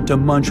content to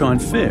munch on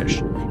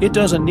fish. It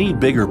doesn't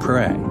need bigger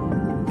prey.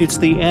 It's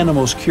the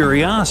animal's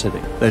curiosity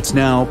that's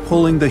now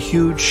pulling the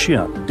huge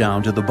ship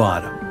down to the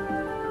bottom.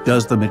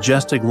 Does the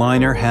majestic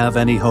liner have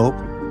any hope?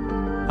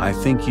 I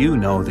think you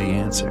know the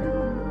answer.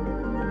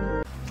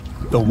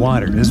 The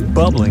water is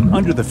bubbling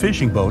under the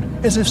fishing boat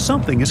as if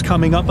something is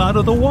coming up out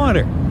of the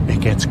water.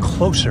 It gets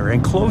closer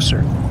and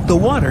closer. The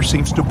water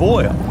seems to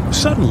boil.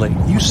 Suddenly,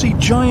 you see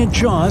giant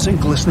jaws and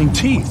glistening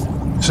teeth.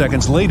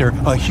 Seconds later,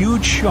 a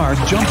huge shark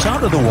jumps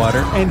out of the water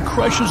and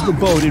crushes the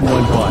boat in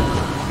one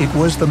bite. It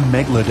was the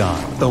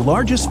Megalodon, the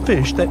largest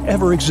fish that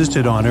ever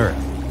existed on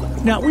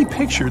Earth. Now, we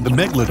pictured the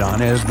Megalodon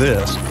as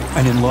this,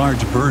 an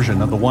enlarged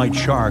version of the white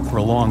shark for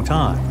a long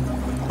time.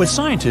 But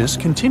scientists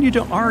continue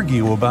to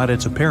argue about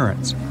its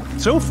appearance.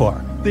 So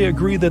far, they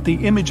agree that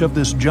the image of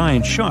this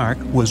giant shark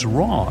was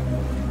wrong.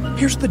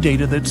 Here's the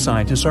data that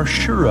scientists are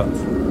sure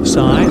of.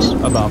 Size,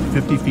 about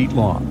 50 feet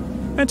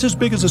long. That's as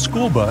big as a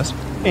school bus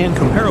and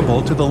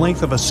comparable to the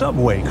length of a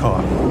subway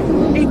car.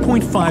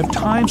 8.5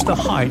 times the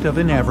height of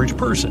an average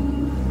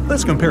person.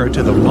 Let's compare it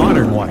to the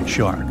modern white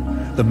shark.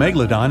 The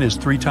Megalodon is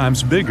 3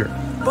 times bigger,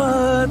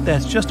 but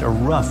that's just a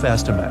rough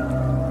estimate.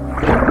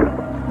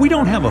 We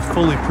don't have a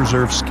fully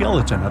preserved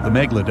skeleton of the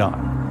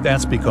Megalodon.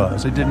 That's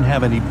because it didn't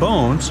have any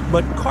bones,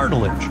 but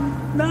cartilage.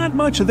 Not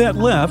much of that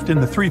left in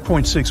the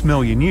 3.6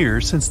 million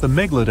years since the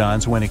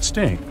Megalodons went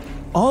extinct.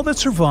 All that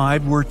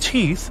survived were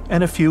teeth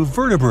and a few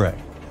vertebrae.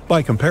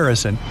 By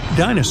comparison,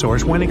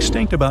 dinosaurs went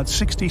extinct about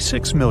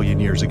 66 million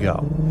years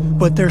ago.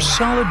 But their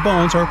solid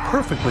bones are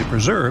perfectly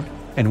preserved,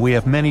 and we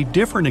have many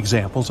different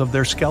examples of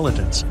their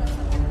skeletons.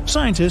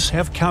 Scientists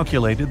have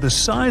calculated the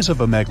size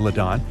of a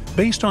Megalodon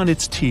based on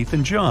its teeth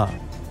and jaw.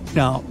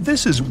 Now,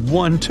 this is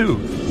one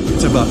tooth.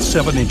 It's about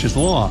 7 inches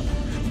long,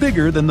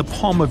 bigger than the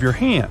palm of your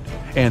hand,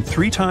 and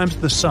 3 times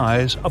the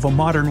size of a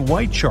modern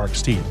white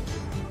shark's teeth.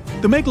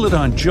 The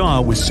Megalodon jaw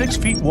was 6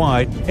 feet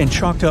wide and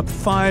chalked up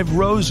 5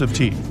 rows of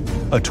teeth,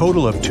 a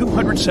total of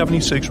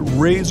 276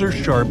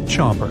 razor-sharp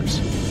chompers.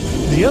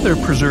 The other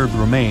preserved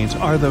remains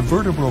are the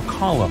vertebral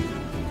column.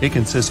 It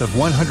consists of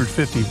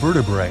 150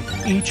 vertebrae,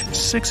 each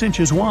 6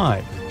 inches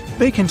wide.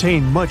 They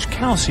contain much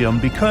calcium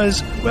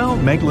because, well,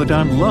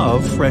 Megalodon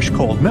love fresh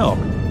cold milk.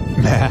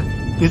 Nah,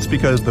 it's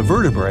because the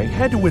vertebrae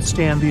had to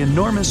withstand the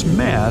enormous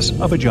mass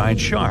of a giant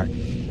shark.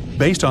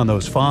 Based on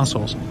those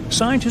fossils,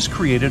 scientists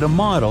created a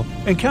model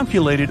and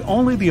calculated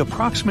only the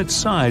approximate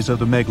size of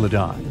the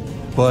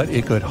Megalodon. But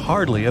it could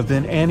hardly have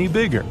been any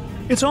bigger.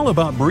 It's all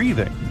about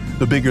breathing.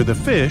 The bigger the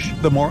fish,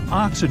 the more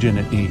oxygen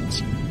it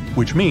needs,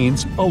 which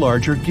means a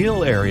larger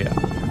gill area.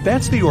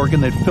 That's the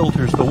organ that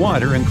filters the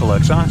water and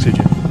collects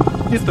oxygen.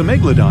 If the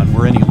Megalodon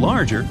were any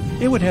larger,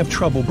 it would have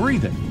trouble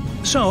breathing.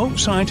 So,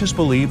 scientists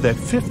believe that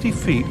 50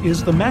 feet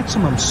is the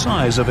maximum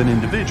size of an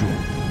individual.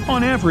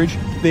 On average,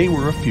 they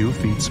were a few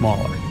feet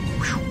smaller.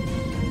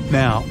 Whew.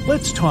 Now,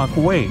 let's talk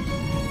weight.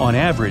 On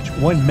average,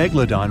 one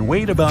Megalodon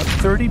weighed about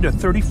 30 to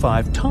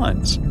 35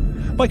 tons.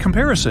 By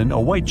comparison, a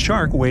white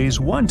shark weighs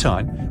 1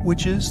 ton,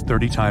 which is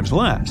 30 times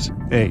less.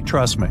 Hey,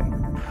 trust me.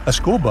 A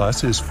school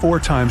bus is 4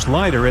 times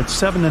lighter at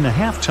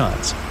 7.5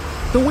 tons.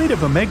 The weight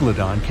of a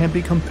Megalodon can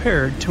be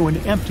compared to an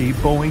empty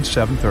Boeing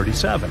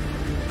 737.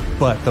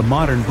 But the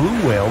modern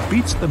blue whale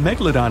beats the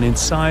Megalodon in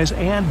size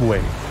and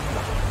weight.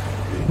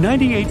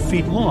 98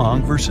 feet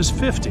long versus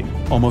 50,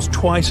 almost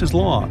twice as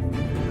long.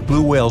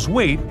 blue whale's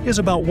weight is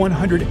about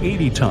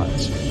 180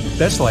 tons.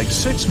 That's like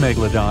 6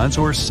 megalodons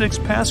or 6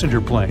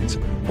 passenger planes,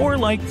 or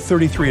like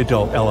 33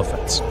 adult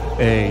elephants.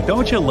 Hey,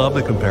 don't you love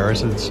the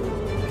comparisons?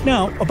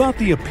 Now, about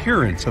the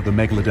appearance of the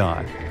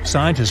megalodon.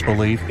 Scientists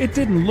believe it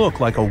didn't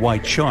look like a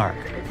white shark.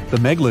 The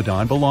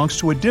megalodon belongs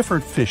to a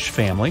different fish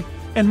family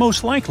and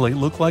most likely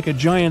looked like a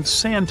giant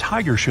sand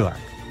tiger shark.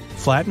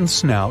 Flattened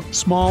snout,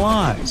 small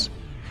eyes.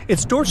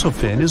 Its dorsal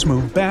fin is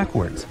moved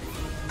backwards.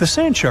 The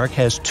sand shark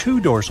has 2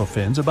 dorsal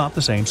fins about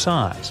the same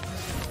size.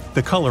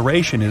 The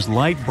coloration is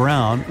light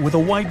brown with a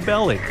white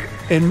belly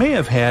and may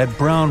have had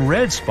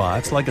brown-red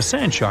spots like a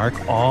sand shark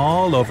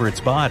all over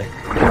its body.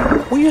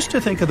 We used to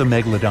think of the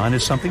megalodon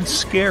as something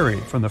scary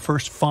from the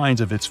first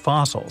finds of its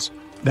fossils.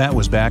 That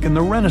was back in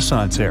the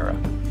Renaissance era.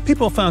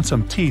 People found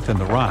some teeth in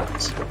the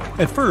rocks.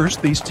 At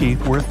first, these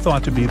teeth were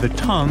thought to be the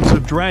tongues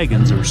of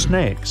dragons or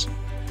snakes.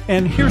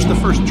 And here's the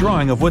first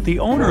drawing of what the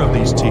owner of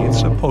these teeth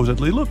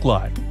supposedly looked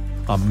like.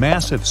 A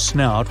massive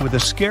snout with a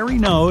scary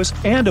nose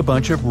and a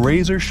bunch of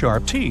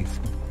razor-sharp teeth.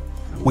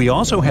 We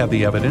also have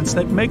the evidence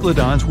that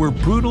megalodons were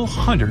brutal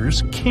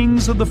hunters,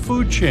 kings of the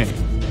food chain.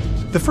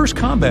 The first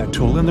combat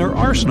tool in their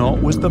arsenal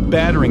was the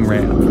battering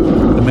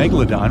ram. The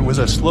megalodon was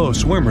a slow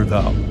swimmer,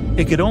 though.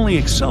 It could only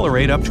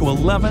accelerate up to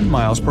 11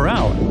 miles per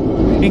hour.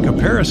 In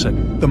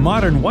comparison, the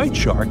modern white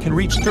shark can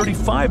reach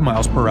 35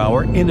 miles per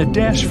hour in a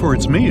dash for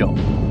its meal.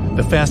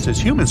 The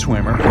fastest human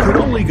swimmer could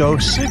only go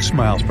 6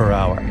 miles per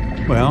hour.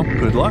 Well,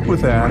 good luck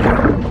with that.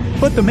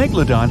 But the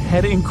megalodon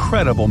had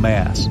incredible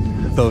mass.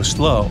 Though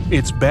slow,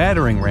 its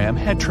battering ram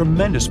had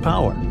tremendous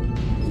power.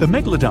 The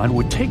megalodon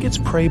would take its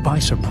prey by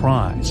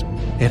surprise.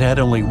 It had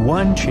only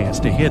one chance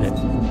to hit it.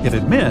 If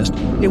it missed,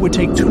 it would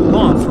take too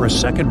long for a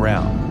second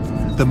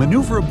round. The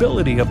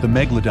maneuverability of the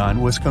megalodon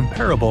was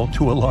comparable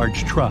to a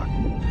large truck.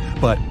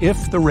 But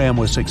if the ram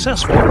was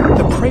successful,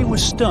 the prey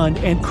was stunned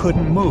and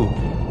couldn't move.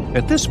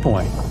 At this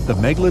point, the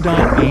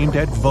megalodon aimed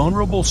at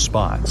vulnerable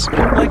spots,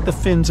 like the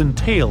fins and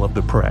tail of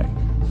the prey.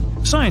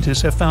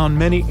 Scientists have found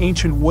many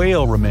ancient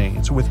whale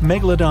remains with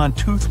megalodon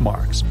tooth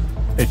marks.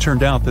 It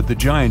turned out that the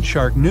giant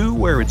shark knew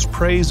where its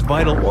prey's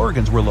vital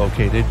organs were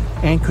located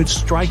and could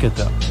strike at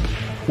them.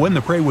 When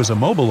the prey was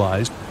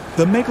immobilized,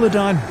 the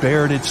megalodon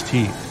bared its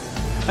teeth.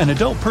 An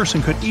adult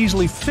person could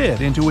easily fit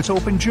into its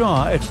open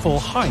jaw at full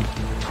height.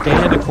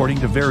 And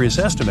according to various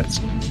estimates,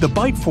 the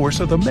bite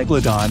force of the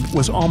megalodon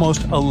was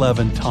almost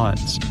 11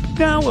 tons.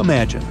 Now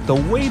imagine the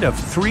weight of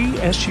 3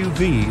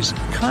 SUVs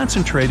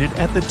concentrated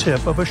at the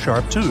tip of a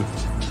sharp tooth.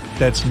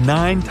 That's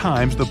 9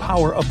 times the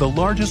power of the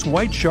largest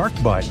white shark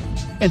bite,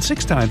 and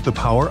 6 times the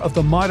power of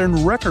the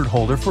modern record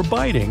holder for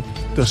biting,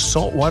 the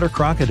saltwater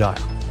crocodile.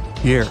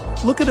 Here,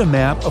 look at a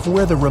map of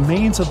where the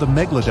remains of the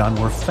megalodon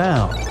were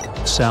found.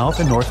 South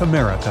and North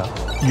America,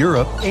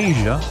 Europe,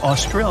 Asia,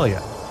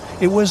 Australia.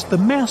 It was the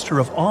master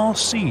of all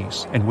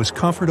seas and was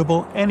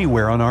comfortable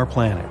anywhere on our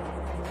planet.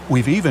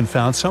 We've even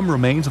found some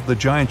remains of the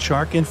giant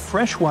shark in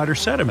freshwater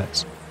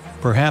sediments.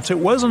 Perhaps it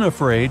wasn't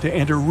afraid to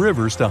enter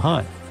rivers to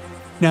hunt.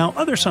 Now,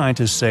 other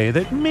scientists say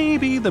that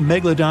maybe the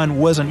megalodon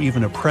wasn't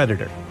even a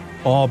predator,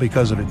 all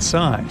because of its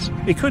size.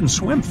 It couldn't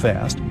swim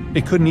fast.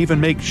 It couldn't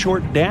even make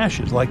short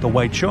dashes like the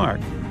white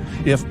shark.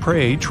 If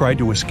prey tried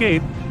to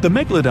escape, the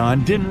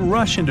megalodon didn't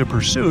rush into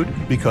pursuit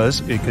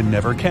because it could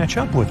never catch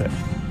up with it.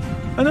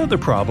 Another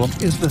problem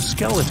is the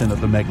skeleton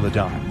of the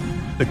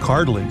megalodon. The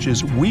cartilage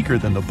is weaker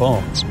than the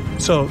bones,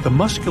 so the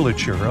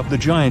musculature of the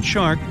giant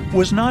shark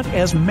was not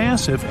as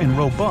massive and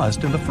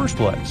robust in the first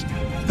place.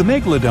 The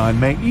megalodon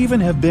may even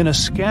have been a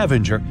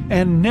scavenger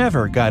and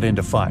never got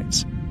into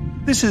fights.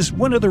 This is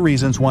one of the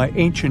reasons why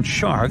ancient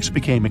sharks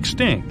became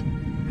extinct.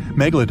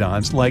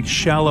 Megalodons like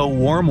shallow,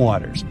 warm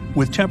waters,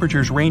 with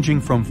temperatures ranging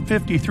from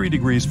 53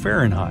 degrees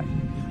Fahrenheit.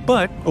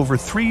 But over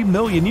 3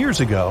 million years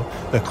ago,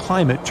 the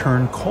climate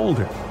turned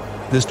colder.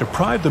 This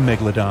deprived the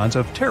megalodons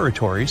of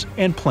territories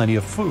and plenty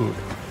of food.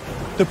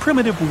 The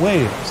primitive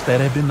whales that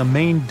had been the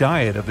main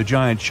diet of the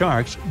giant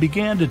sharks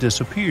began to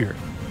disappear.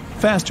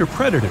 Faster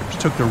predators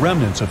took the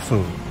remnants of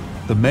food.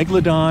 The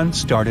megalodon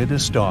started to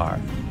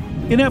starve.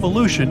 In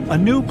evolution, a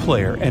new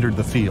player entered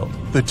the field,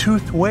 the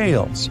toothed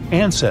whales,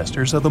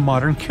 ancestors of the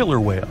modern killer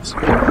whales.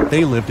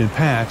 They lived in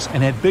packs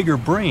and had bigger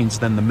brains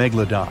than the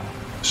megalodon.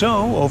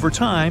 So, over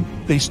time,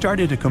 they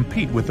started to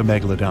compete with the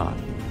megalodon.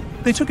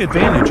 They took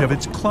advantage of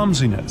its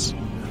clumsiness.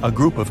 A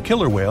group of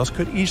killer whales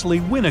could easily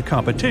win a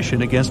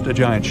competition against a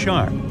giant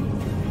shark.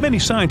 Many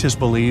scientists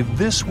believe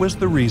this was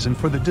the reason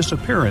for the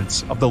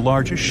disappearance of the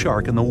largest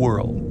shark in the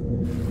world.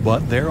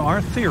 But there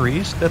are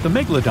theories that the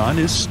megalodon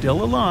is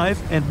still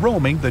alive and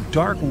roaming the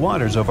dark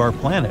waters of our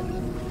planet.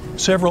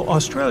 Several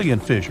Australian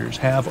fishers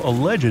have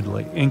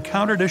allegedly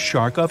encountered a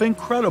shark of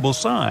incredible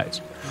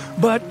size,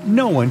 but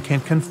no one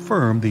can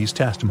confirm these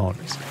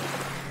testimonies.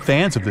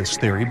 Fans of this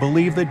theory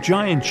believe that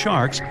giant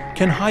sharks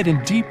can hide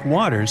in deep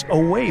waters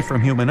away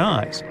from human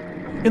eyes.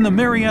 In the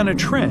Mariana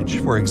Trench,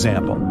 for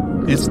example,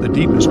 it's the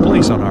deepest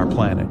place on our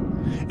planet.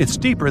 It's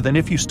deeper than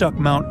if you stuck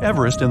Mount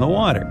Everest in the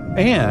water,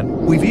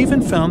 and we've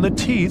even found the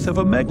teeth of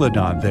a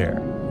megalodon there.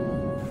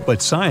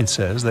 But science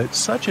says that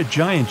such a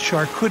giant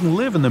shark couldn't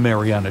live in the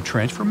Mariana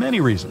Trench for many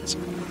reasons.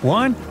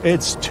 One,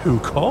 it's too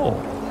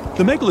cold.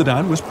 The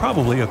megalodon was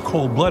probably a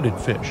cold-blooded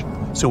fish,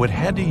 so it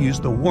had to use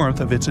the warmth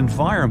of its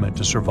environment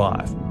to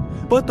survive.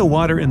 But the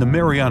water in the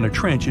Mariana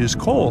Trench is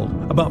cold,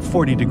 about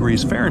 40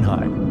 degrees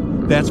Fahrenheit.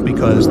 That's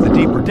because the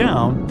deeper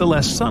down, the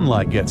less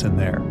sunlight gets in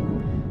there.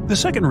 The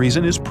second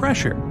reason is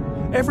pressure.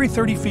 Every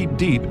 30 feet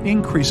deep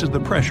increases the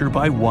pressure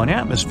by 1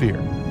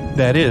 atmosphere.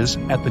 That is,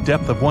 at the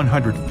depth of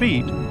 100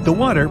 feet, the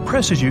water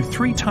presses you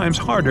 3 times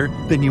harder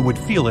than you would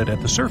feel it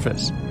at the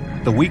surface.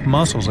 The weak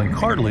muscles and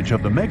cartilage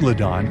of the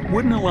megalodon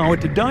wouldn't allow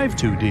it to dive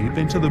too deep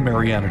into the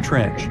Mariana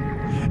Trench.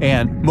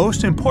 And,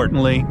 most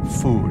importantly,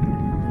 food.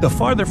 The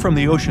farther from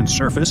the ocean's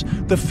surface,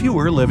 the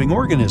fewer living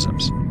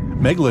organisms.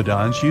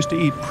 Megalodons used to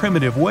eat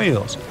primitive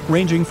whales,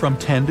 ranging from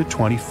 10 to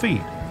 20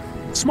 feet.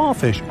 Small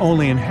fish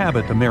only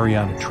inhabit the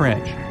Mariana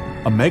Trench.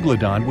 A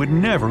megalodon would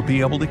never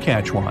be able to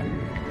catch one.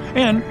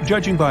 And,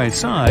 judging by its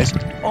size,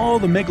 all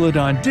the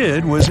megalodon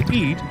did was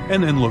eat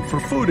and then look for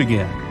food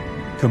again.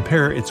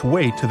 Compare its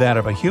weight to that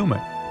of a human.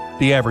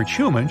 The average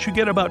human should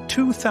get about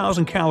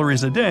 2,000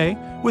 calories a day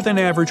with an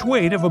average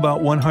weight of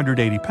about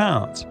 180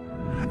 pounds.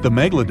 The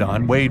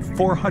megalodon weighed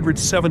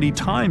 470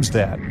 times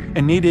that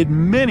and needed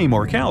many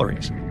more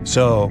calories.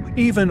 So,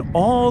 even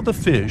all the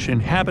fish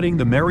inhabiting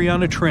the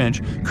Mariana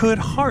Trench could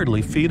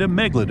hardly feed a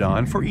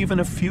megalodon for even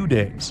a few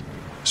days.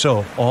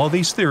 So, all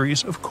these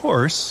theories, of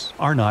course,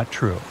 are not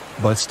true.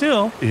 But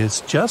still,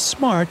 it's just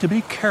smart to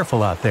be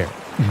careful out there.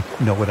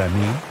 Know what I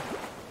mean?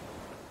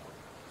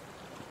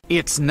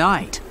 It's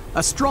night.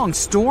 A strong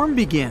storm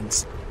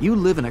begins. You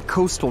live in a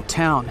coastal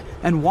town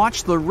and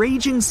watch the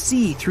raging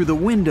sea through the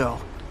window.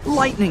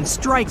 Lightning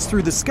strikes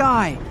through the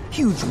sky,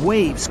 huge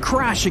waves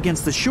crash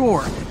against the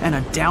shore, and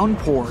a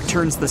downpour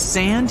turns the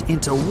sand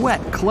into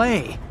wet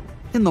clay.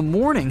 In the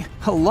morning,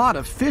 a lot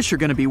of fish are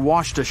going to be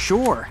washed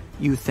ashore,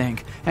 you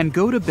think, and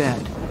go to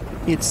bed.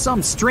 It's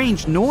some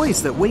strange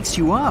noise that wakes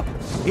you up.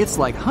 It's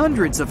like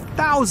hundreds of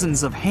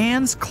thousands of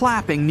hands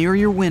clapping near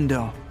your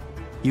window.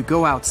 You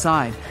go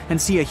outside and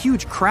see a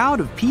huge crowd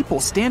of people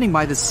standing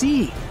by the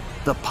sea.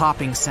 The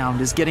popping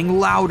sound is getting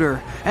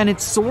louder, and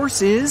its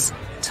source is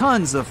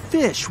tons of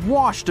fish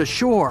washed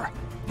ashore.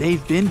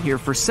 They've been here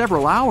for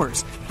several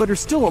hours, but are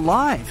still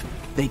alive.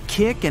 They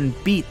kick and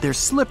beat their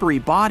slippery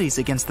bodies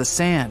against the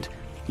sand.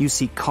 You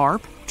see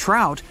carp,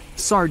 trout,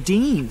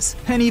 sardines,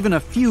 and even a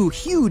few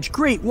huge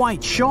great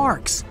white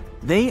sharks.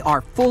 They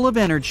are full of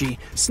energy,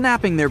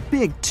 snapping their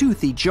big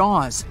toothy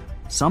jaws.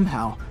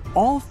 Somehow,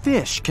 all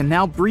fish can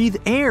now breathe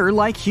air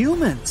like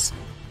humans.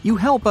 You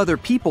help other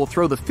people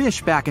throw the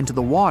fish back into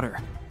the water.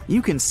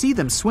 You can see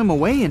them swim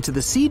away into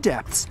the sea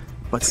depths,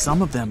 but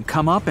some of them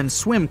come up and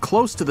swim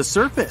close to the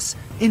surface,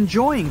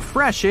 enjoying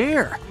fresh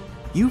air.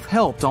 You've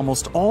helped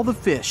almost all the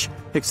fish,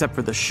 except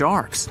for the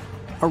sharks.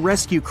 A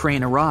rescue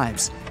crane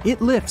arrives.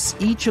 It lifts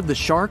each of the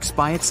sharks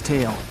by its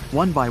tail,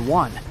 one by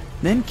one,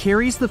 then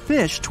carries the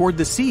fish toward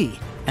the sea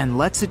and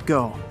lets it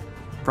go.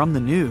 From the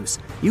news,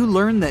 you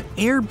learn that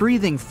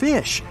air-breathing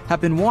fish have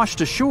been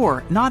washed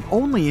ashore not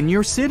only in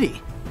your city.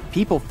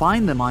 People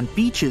find them on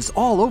beaches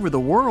all over the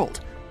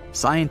world.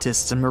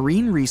 Scientists and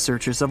marine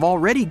researchers have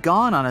already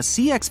gone on a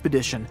sea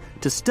expedition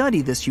to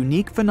study this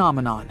unique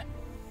phenomenon.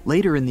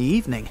 Later in the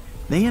evening,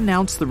 they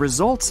announce the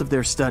results of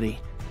their study.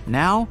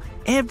 Now,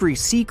 every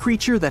sea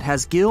creature that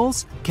has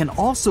gills can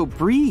also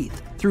breathe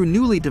through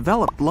newly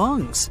developed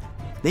lungs.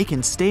 They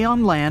can stay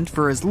on land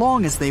for as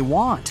long as they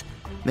want.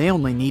 They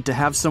only need to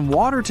have some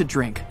water to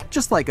drink,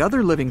 just like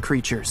other living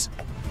creatures.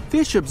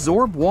 Fish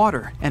absorb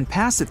water and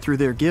pass it through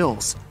their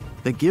gills.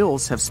 The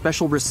gills have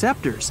special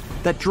receptors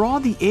that draw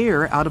the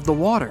air out of the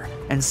water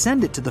and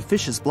send it to the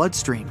fish's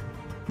bloodstream.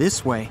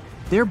 This way,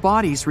 their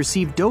bodies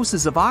receive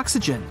doses of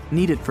oxygen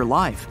needed for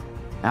life.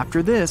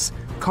 After this,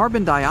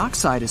 carbon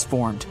dioxide is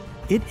formed.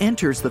 It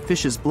enters the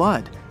fish's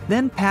blood,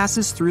 then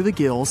passes through the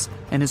gills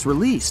and is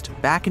released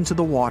back into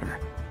the water.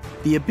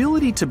 The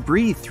ability to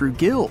breathe through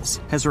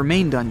gills has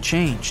remained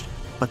unchanged,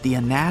 but the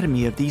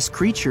anatomy of these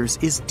creatures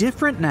is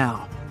different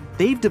now.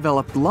 They've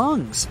developed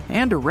lungs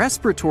and a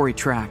respiratory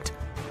tract.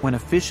 When a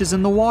fish is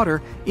in the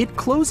water, it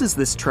closes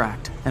this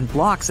tract and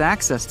blocks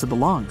access to the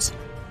lungs.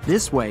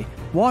 This way,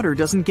 water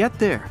doesn't get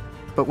there.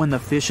 But when the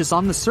fish is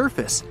on the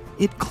surface,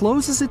 it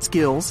closes its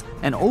gills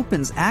and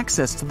opens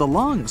access to the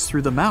lungs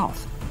through the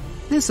mouth.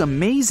 This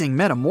amazing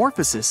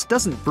metamorphosis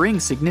doesn't bring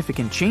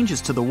significant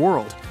changes to the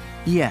world,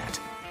 yet.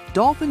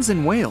 Dolphins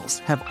and whales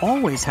have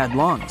always had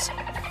lungs.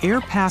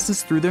 Air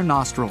passes through their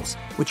nostrils,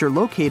 which are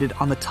located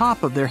on the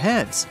top of their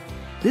heads.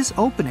 This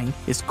opening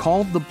is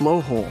called the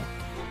blowhole.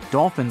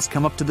 Dolphins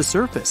come up to the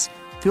surface,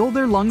 fill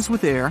their lungs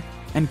with air,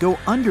 and go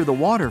under the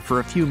water for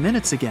a few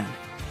minutes again.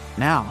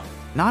 Now,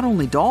 not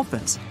only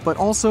dolphins, but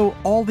also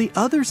all the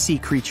other sea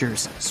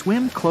creatures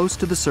swim close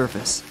to the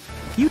surface.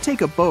 You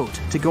take a boat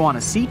to go on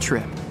a sea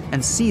trip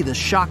and see the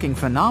shocking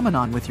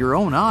phenomenon with your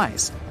own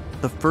eyes.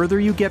 The further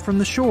you get from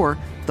the shore,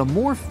 the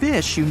more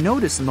fish you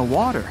notice in the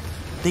water.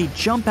 They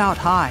jump out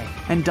high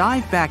and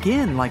dive back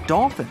in like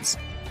dolphins.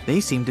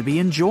 They seem to be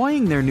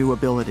enjoying their new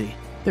ability.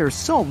 There are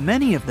so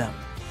many of them.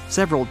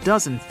 Several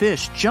dozen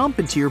fish jump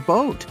into your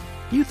boat.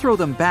 You throw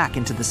them back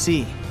into the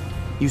sea.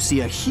 You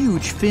see a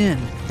huge fin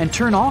and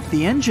turn off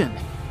the engine.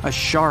 A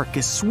shark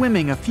is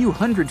swimming a few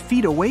hundred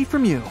feet away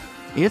from you.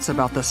 It's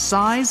about the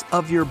size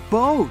of your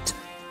boat.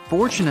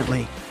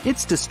 Fortunately,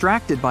 it's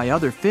distracted by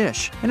other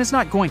fish and is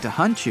not going to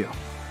hunt you.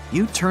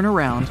 You turn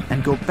around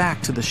and go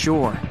back to the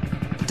shore.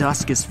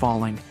 Dusk is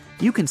falling.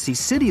 You can see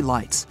city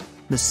lights.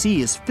 The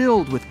sea is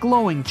filled with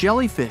glowing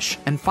jellyfish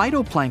and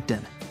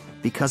phytoplankton.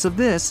 Because of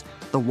this,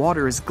 the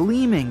water is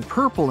gleaming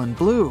purple and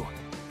blue.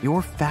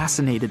 You're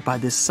fascinated by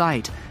this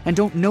sight and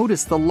don't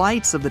notice the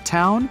lights of the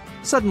town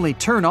suddenly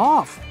turn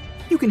off.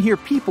 You can hear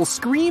people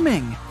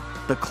screaming.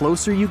 The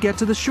closer you get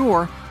to the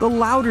shore, the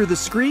louder the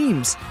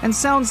screams and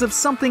sounds of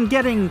something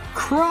getting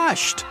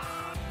crushed.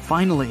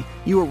 Finally,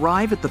 you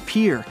arrive at the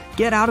pier,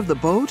 get out of the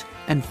boat,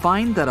 and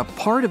find that a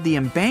part of the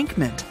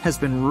embankment has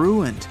been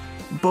ruined.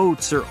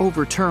 Boats are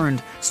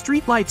overturned,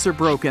 streetlights are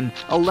broken,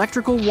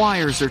 electrical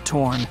wires are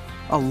torn.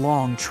 A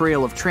long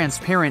trail of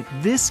transparent,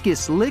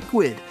 viscous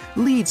liquid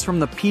leads from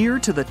the pier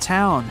to the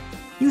town.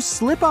 You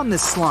slip on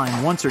this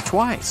slime once or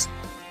twice.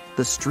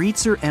 The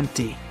streets are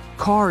empty.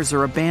 Cars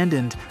are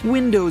abandoned.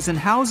 Windows and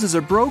houses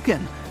are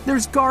broken.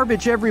 There's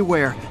garbage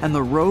everywhere, and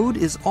the road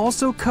is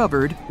also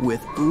covered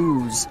with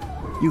ooze.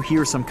 You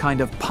hear some kind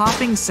of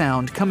popping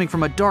sound coming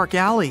from a dark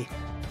alley.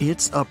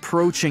 It's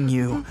approaching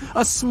you.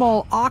 A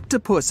small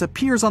octopus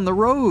appears on the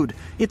road.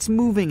 It's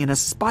moving in a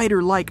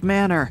spider-like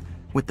manner.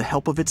 With the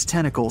help of its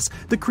tentacles,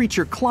 the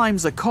creature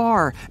climbs a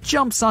car,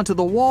 jumps onto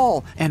the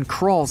wall, and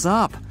crawls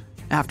up.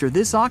 After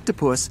this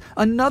octopus,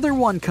 another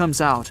one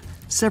comes out.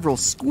 Several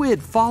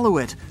squid follow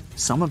it.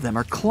 Some of them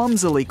are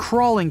clumsily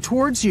crawling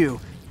towards you.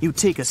 You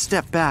take a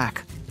step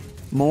back.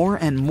 More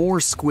and more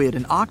squid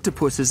and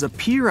octopuses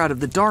appear out of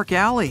the dark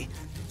alley.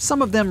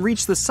 Some of them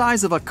reach the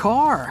size of a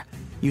car.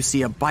 You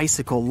see a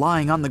bicycle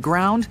lying on the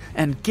ground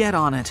and get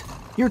on it.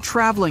 You're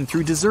traveling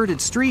through deserted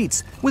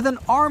streets with an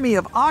army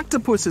of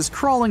octopuses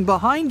crawling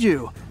behind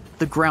you.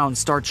 The ground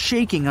starts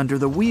shaking under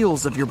the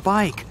wheels of your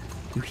bike.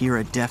 You hear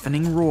a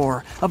deafening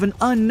roar of an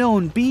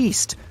unknown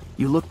beast.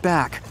 You look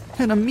back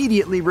and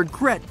immediately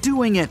regret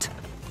doing it.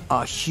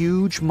 A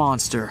huge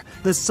monster,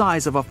 the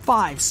size of a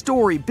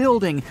 5-story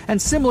building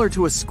and similar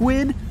to a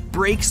squid,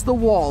 breaks the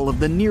wall of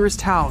the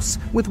nearest house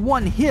with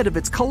one hit of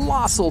its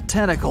colossal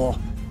tentacle.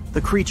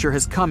 The creature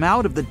has come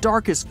out of the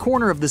darkest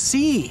corner of the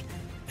sea.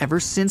 Ever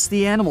since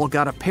the animal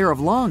got a pair of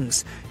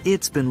lungs,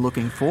 it's been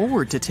looking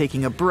forward to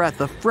taking a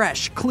breath of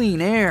fresh, clean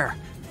air.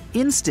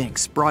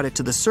 Instincts brought it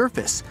to the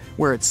surface,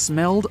 where it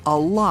smelled a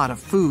lot of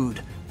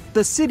food.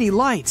 The city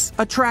lights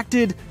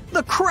attracted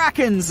the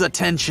Kraken's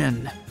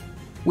attention.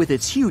 With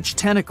its huge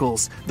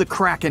tentacles, the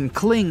Kraken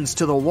clings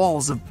to the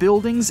walls of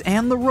buildings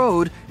and the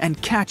road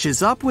and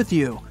catches up with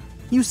you.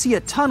 You see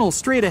a tunnel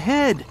straight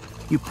ahead.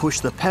 You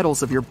push the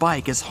pedals of your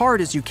bike as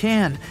hard as you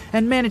can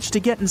and manage to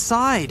get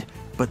inside.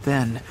 But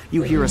then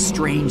you hear a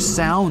strange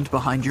sound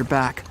behind your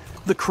back.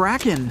 The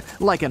Kraken,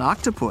 like an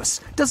octopus,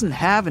 doesn't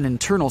have an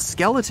internal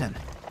skeleton.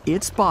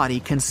 Its body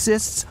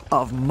consists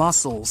of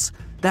muscles.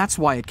 That's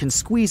why it can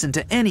squeeze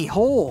into any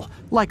hole,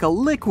 like a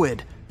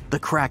liquid. The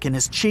Kraken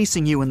is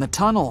chasing you in the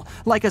tunnel,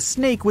 like a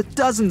snake with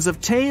dozens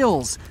of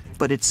tails,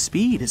 but its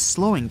speed is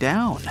slowing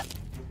down.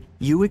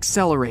 You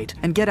accelerate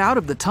and get out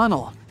of the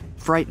tunnel.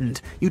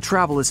 Frightened, you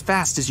travel as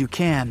fast as you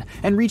can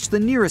and reach the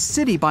nearest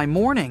city by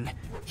morning.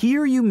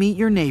 Here you meet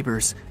your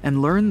neighbors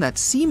and learn that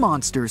sea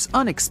monsters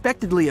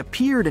unexpectedly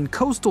appeared in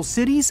coastal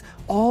cities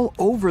all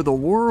over the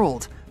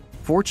world.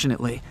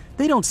 Fortunately,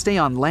 they don't stay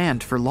on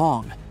land for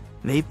long.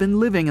 They've been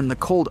living in the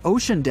cold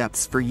ocean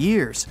depths for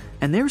years,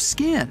 and their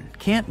skin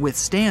can't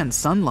withstand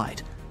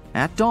sunlight.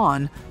 At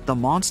dawn, the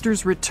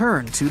monsters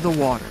return to the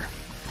water.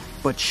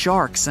 But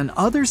sharks and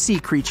other sea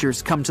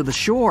creatures come to the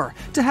shore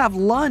to have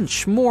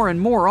lunch more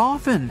and more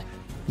often.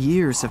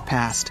 Years have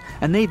passed,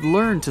 and they've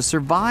learned to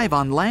survive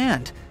on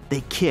land.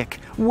 They kick,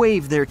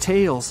 wave their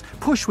tails,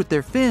 push with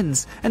their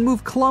fins, and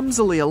move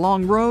clumsily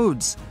along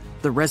roads.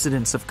 The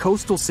residents of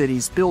coastal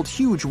cities build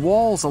huge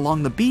walls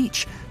along the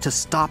beach to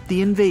stop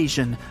the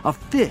invasion of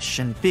fish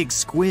and big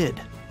squid.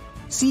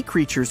 Sea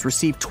creatures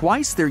receive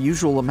twice their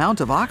usual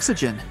amount of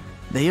oxygen.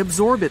 They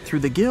absorb it through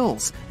the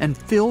gills and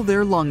fill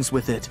their lungs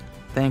with it.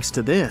 Thanks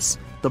to this,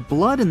 the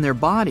blood in their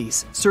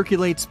bodies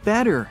circulates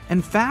better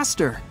and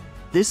faster.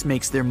 This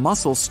makes their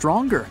muscles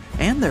stronger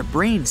and their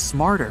brains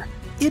smarter.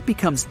 It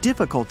becomes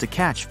difficult to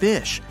catch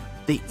fish.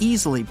 They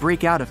easily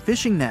break out of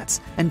fishing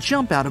nets and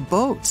jump out of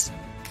boats.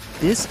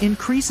 This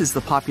increases the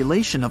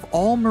population of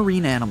all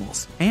marine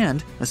animals,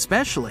 and,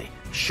 especially,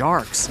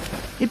 sharks.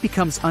 It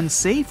becomes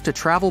unsafe to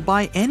travel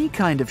by any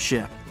kind of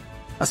ship.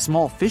 A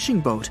small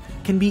fishing boat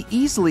can be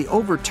easily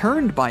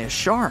overturned by a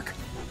shark.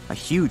 A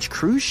huge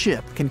cruise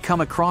ship can come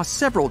across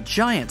several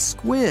giant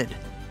squid.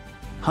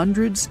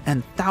 Hundreds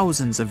and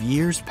thousands of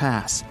years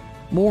pass.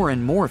 More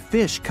and more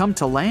fish come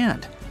to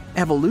land.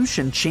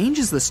 Evolution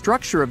changes the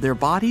structure of their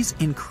bodies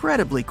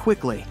incredibly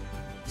quickly.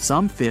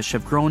 Some fish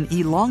have grown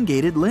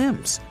elongated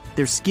limbs.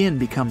 Their skin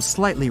becomes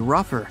slightly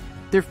rougher.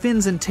 Their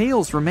fins and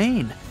tails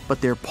remain,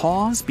 but their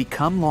paws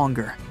become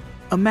longer.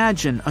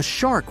 Imagine a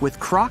shark with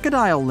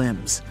crocodile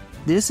limbs.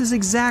 This is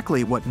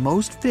exactly what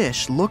most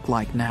fish look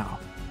like now.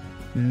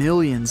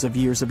 Millions of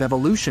years of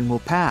evolution will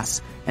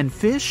pass, and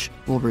fish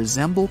will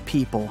resemble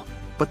people.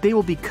 But they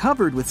will be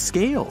covered with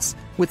scales,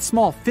 with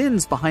small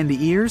fins behind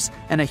the ears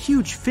and a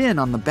huge fin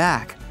on the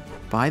back.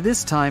 By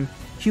this time,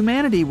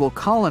 humanity will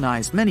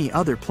colonize many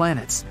other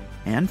planets,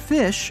 and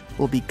fish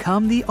will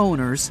become the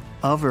owners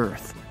of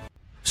Earth.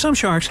 Some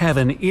sharks have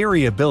an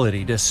eerie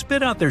ability to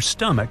spit out their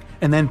stomach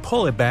and then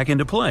pull it back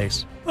into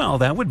place. Well,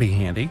 that would be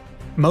handy.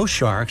 Most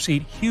sharks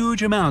eat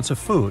huge amounts of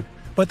food,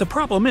 but the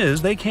problem is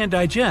they can't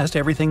digest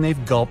everything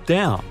they've gulped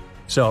down.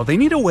 So they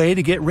need a way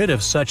to get rid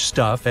of such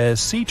stuff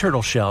as sea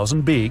turtle shells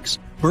and beaks,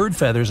 bird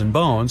feathers and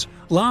bones,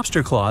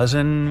 lobster claws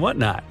and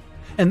whatnot.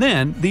 And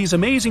then these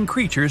amazing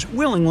creatures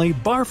willingly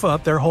barf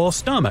up their whole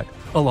stomach,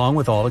 along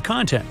with all the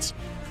contents.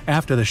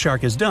 After the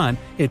shark is done,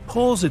 it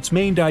pulls its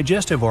main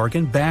digestive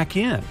organ back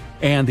in,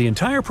 and the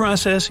entire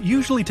process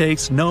usually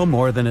takes no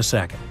more than a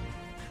second.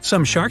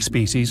 Some shark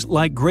species,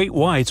 like great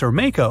whites or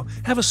mako,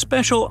 have a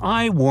special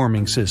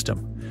eye-warming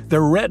system.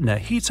 Their retina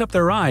heats up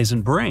their eyes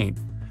and brain.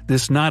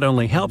 This not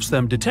only helps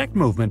them detect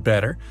movement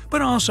better,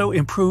 but also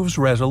improves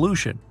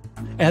resolution.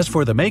 As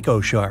for the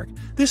mako shark,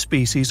 this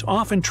species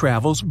often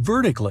travels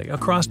vertically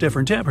across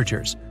different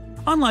temperatures.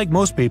 Unlike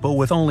most people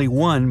with only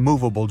one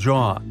movable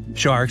jaw,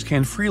 sharks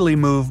can freely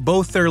move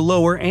both their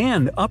lower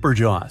and upper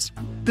jaws.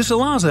 This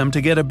allows them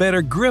to get a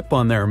better grip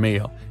on their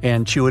meal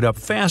and chew it up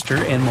faster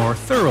and more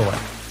thoroughly.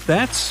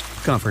 That's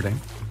comforting.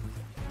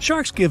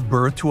 Sharks give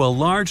birth to a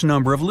large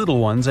number of little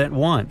ones at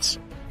once.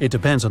 It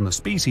depends on the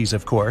species,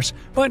 of course,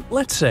 but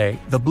let's say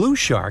the blue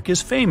shark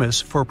is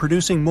famous for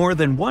producing more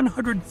than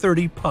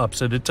 130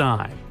 pups at a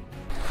time.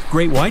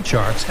 Great white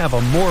sharks have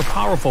a more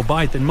powerful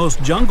bite than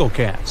most jungle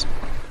cats.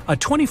 A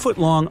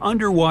 20-foot-long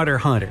underwater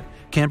hunter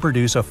can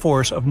produce a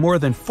force of more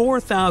than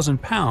 4,000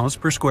 pounds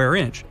per square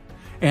inch,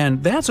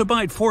 and that's a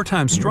bite 4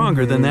 times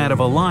stronger than that of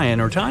a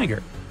lion or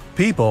tiger.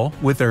 People,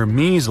 with their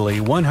measly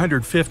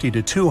 150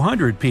 to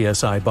 200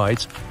 psi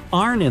bites,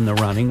 aren't in the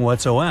running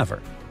whatsoever.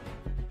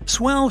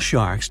 Swell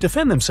sharks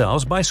defend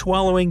themselves by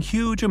swallowing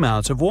huge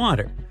amounts of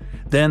water.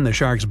 Then the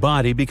shark's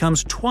body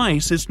becomes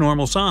twice its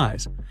normal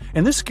size,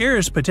 and this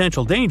scares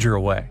potential danger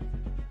away.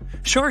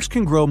 Sharks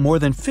can grow more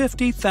than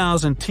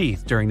 50,000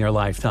 teeth during their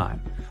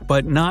lifetime,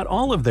 but not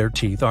all of their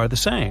teeth are the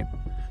same.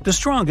 The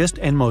strongest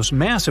and most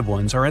massive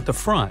ones are at the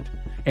front,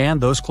 and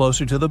those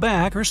closer to the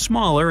back are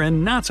smaller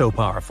and not so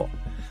powerful.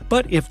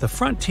 But if the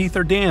front teeth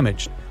are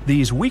damaged,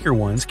 these weaker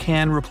ones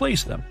can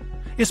replace them.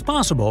 It's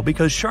possible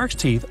because sharks'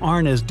 teeth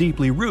aren't as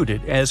deeply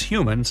rooted as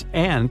humans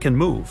and can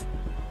move.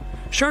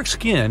 Shark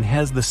skin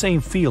has the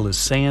same feel as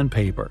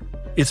sandpaper.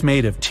 It's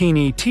made of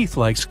teeny,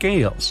 teeth-like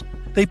scales.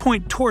 They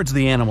point towards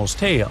the animal's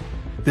tail.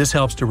 This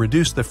helps to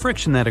reduce the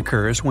friction that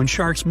occurs when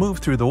sharks move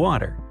through the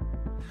water.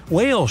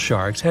 Whale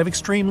sharks have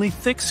extremely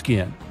thick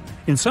skin.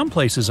 In some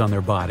places on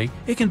their body,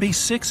 it can be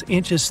 6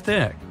 inches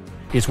thick.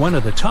 It's one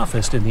of the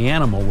toughest in the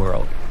animal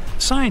world.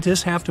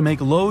 Scientists have to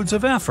make loads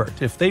of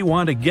effort if they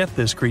want to get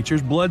this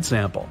creature's blood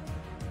sample.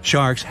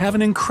 Sharks have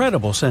an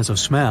incredible sense of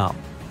smell,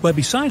 but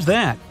besides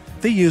that,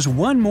 they use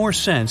one more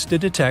sense to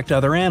detect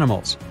other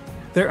animals.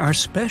 There are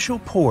special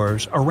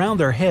pores around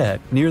their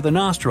head, near the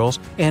nostrils,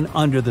 and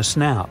under the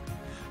snout.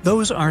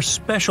 Those are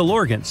special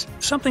organs,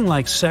 something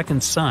like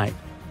second sight.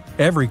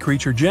 Every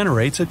creature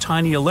generates a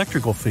tiny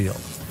electrical field.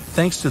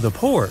 Thanks to the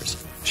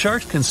pores,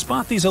 sharks can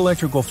spot these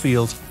electrical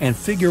fields and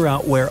figure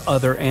out where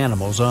other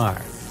animals are.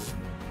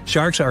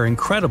 Sharks are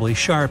incredibly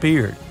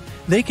sharp-eared.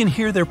 They can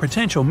hear their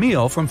potential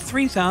meal from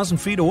 3,000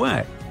 feet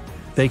away.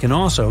 They can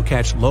also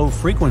catch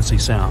low-frequency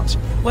sounds,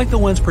 like the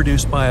ones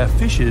produced by a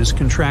fish's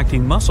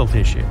contracting muscle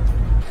tissue.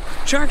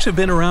 Sharks have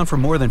been around for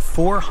more than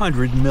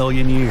 400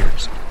 million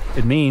years.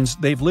 It means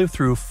they've lived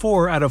through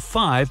 4 out of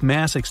 5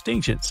 mass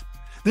extinctions.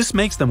 This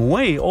makes them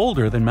way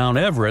older than Mount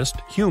Everest,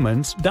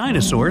 humans,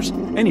 dinosaurs,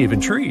 and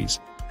even trees.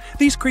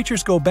 These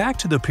creatures go back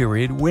to the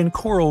period when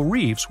coral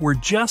reefs were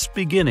just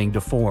beginning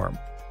to form.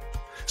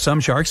 Some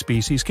shark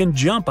species can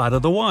jump out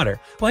of the water,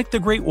 like the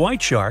great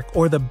white shark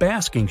or the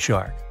basking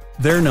shark.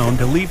 They're known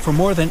to leap for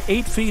more than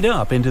 8 feet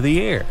up into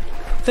the air.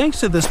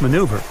 Thanks to this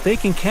maneuver, they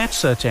can catch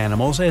such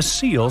animals as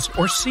seals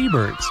or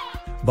seabirds.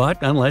 But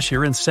unless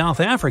you're in South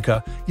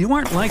Africa, you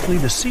aren't likely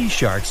to see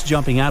sharks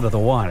jumping out of the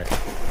water.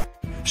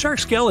 Shark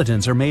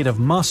skeletons are made of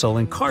muscle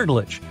and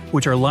cartilage,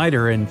 which are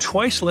lighter and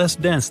twice less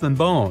dense than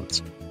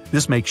bones.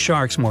 This makes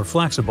sharks more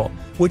flexible,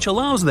 which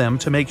allows them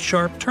to make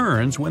sharp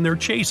turns when they're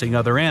chasing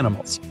other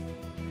animals.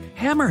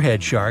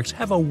 Hammerhead sharks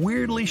have a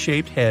weirdly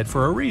shaped head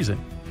for a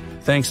reason.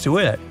 Thanks to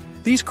it,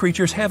 these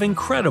creatures have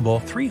incredible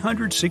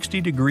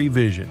 360-degree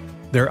vision.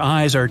 Their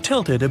eyes are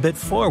tilted a bit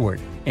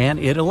forward, and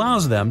it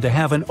allows them to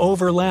have an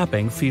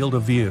overlapping field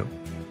of view.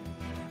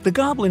 The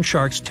goblin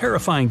shark's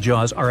terrifying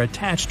jaws are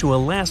attached to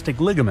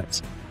elastic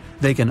ligaments.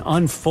 They can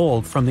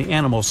unfold from the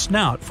animal's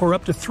snout for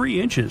up to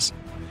 3 inches.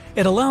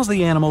 It allows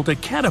the animal to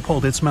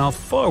catapult its mouth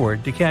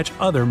forward to catch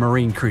other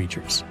marine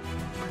creatures.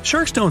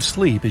 Sharks don't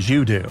sleep as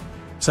you do.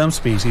 Some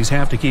species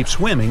have to keep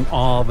swimming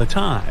all the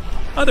time.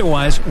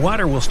 Otherwise,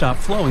 water will stop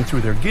flowing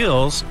through their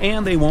gills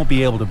and they won't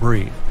be able to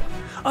breathe.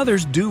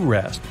 Others do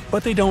rest,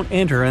 but they don't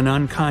enter an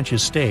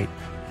unconscious state.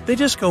 They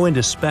just go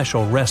into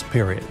special rest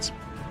periods.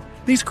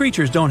 These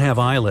creatures don't have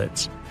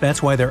eyelids.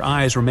 That's why their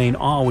eyes remain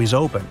always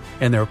open,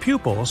 and their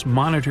pupils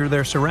monitor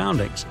their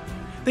surroundings.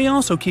 They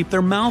also keep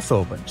their mouth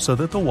open so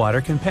that the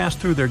water can pass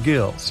through their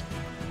gills.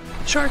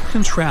 Sharks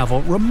can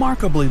travel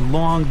remarkably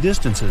long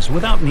distances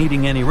without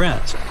needing any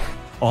rest,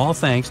 all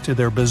thanks to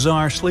their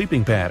bizarre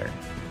sleeping pattern.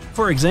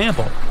 For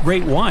example,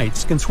 great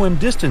whites can swim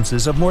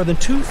distances of more than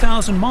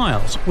 2,000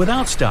 miles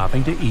without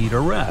stopping to eat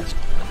or rest.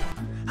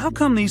 How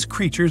come these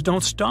creatures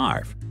don't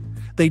starve?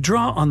 They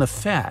draw on the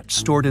fat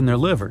stored in their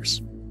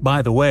livers.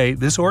 By the way,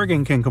 this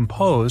organ can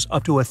compose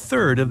up to a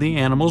third of the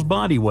animal's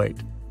body weight.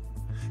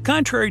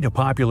 Contrary to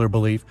popular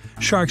belief,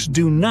 sharks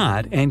do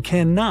not and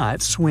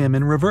cannot swim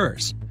in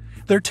reverse.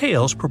 Their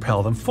tails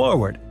propel them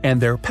forward,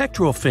 and their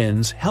pectoral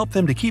fins help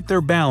them to keep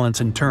their balance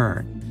and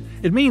turn.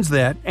 It means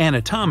that,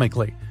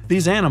 anatomically,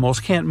 these animals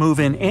can't move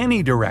in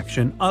any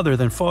direction other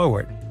than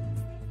forward.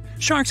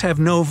 Sharks have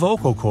no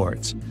vocal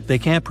cords. They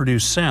can't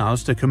produce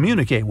sounds to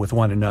communicate with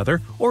one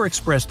another or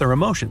express their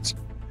emotions.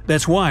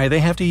 That's why they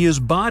have to use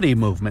body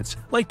movements,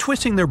 like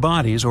twisting their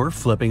bodies or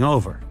flipping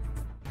over.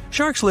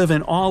 Sharks live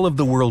in all of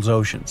the world's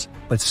oceans,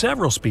 but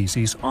several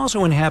species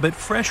also inhabit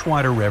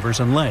freshwater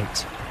rivers and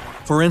lakes.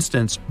 For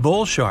instance,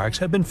 bull sharks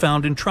have been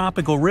found in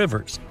tropical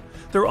rivers.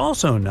 They're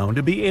also known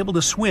to be able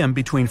to swim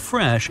between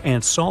fresh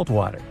and salt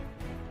water.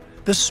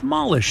 The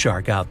smallest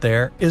shark out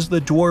there is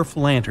the dwarf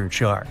lantern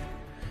shark.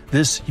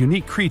 This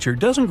unique creature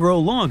doesn't grow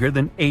longer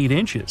than 8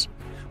 inches,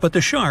 but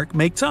the shark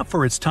makes up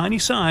for its tiny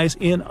size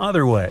in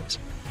other ways.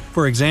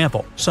 For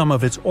example, some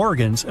of its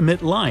organs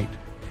emit light,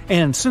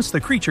 and since the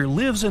creature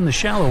lives in the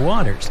shallow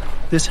waters,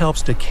 this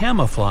helps to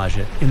camouflage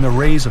it in the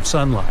rays of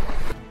sunlight.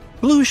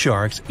 Blue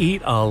sharks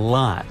eat a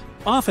lot,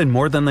 often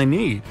more than they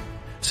need.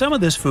 Some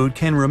of this food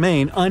can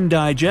remain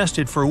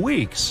undigested for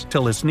weeks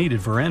till it's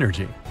needed for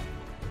energy.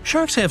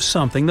 Sharks have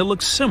something that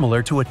looks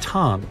similar to a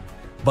tongue,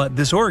 but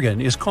this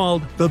organ is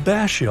called the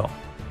basial.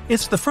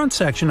 It's the front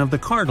section of the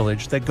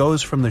cartilage that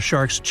goes from the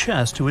shark's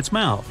chest to its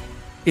mouth.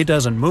 It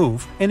doesn't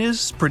move and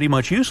is pretty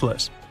much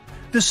useless.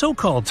 The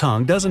so-called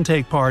tongue doesn't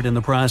take part in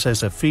the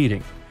process of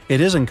feeding. It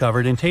isn't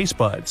covered in taste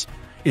buds.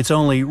 Its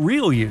only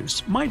real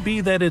use might be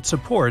that it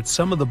supports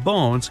some of the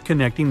bones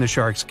connecting the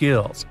shark's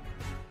gills.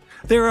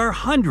 There are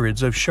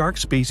hundreds of shark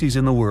species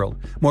in the world,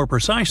 more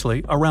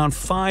precisely around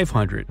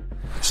 500.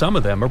 Some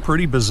of them are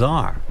pretty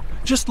bizarre.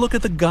 Just look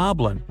at the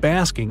goblin,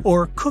 basking,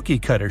 or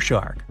cookie-cutter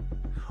shark.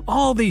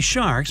 All these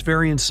sharks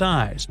vary in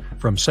size,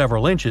 from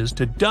several inches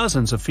to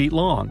dozens of feet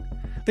long.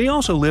 They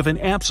also live in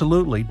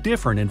absolutely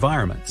different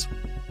environments.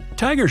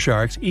 Tiger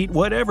sharks eat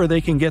whatever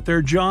they can get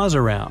their jaws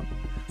around.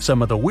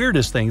 Some of the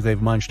weirdest things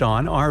they've munched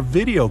on are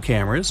video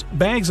cameras,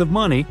 bags of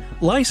money,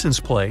 license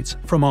plates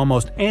from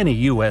almost any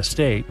U.S.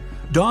 state,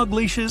 dog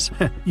leashes,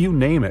 you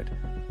name it.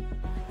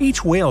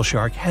 Each whale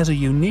shark has a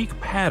unique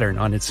pattern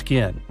on its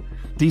skin.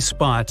 These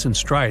spots and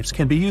stripes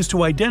can be used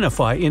to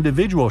identify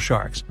individual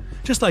sharks,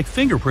 just like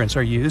fingerprints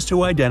are used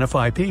to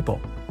identify people.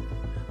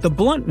 The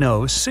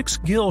blunt-nosed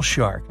six-gill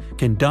shark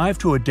can dive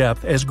to a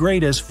depth as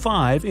great as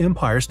 5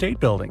 Empire State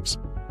Buildings.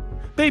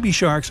 Baby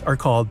sharks are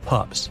called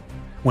pups.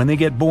 When they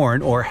get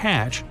born or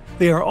hatch,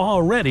 they are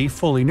already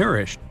fully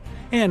nourished,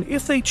 and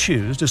if they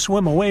choose to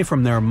swim away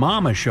from their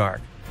mama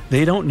shark,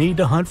 they don't need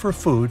to hunt for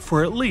food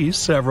for at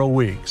least several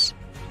weeks.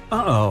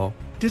 Uh-oh,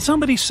 did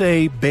somebody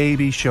say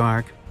baby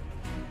shark?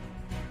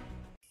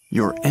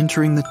 You're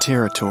entering the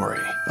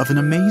territory of an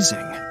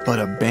amazing but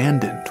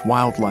abandoned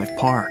wildlife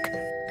park.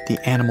 The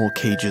animal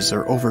cages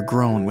are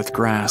overgrown with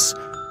grass.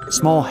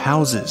 Small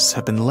houses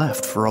have been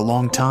left for a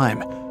long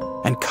time,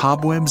 and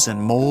cobwebs and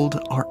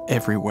mold are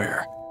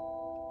everywhere.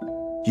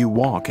 You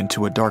walk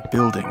into a dark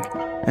building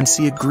and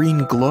see a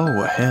green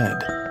glow ahead.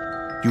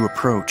 You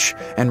approach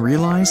and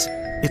realize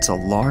it's a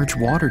large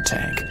water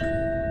tank.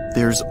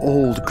 There's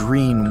old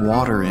green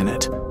water in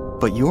it,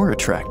 but you're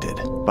attracted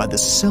by the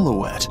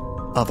silhouette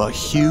of a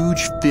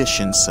huge fish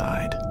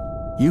inside.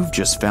 You've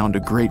just found a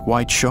great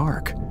white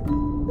shark.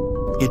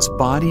 Its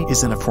body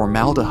is in a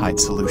formaldehyde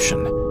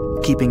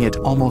solution, keeping it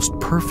almost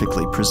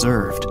perfectly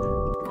preserved.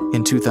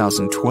 In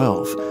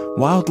 2012,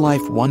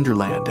 Wildlife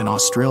Wonderland in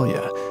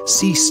Australia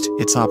ceased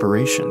its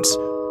operations.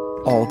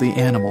 All the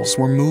animals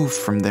were moved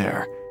from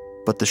there,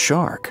 but the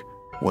shark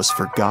was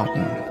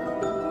forgotten.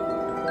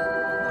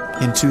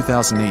 In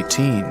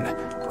 2018,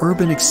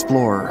 urban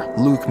explorer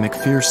Luke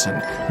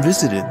McPherson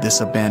visited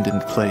this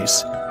abandoned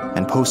place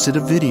and posted a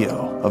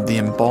video of the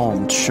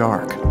embalmed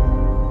shark.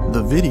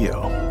 The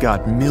video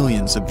got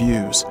millions of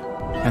views,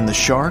 and the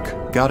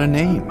shark got a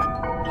name: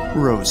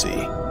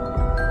 Rosie.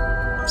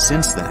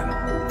 Since then,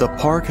 the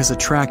park has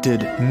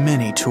attracted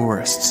many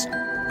tourists.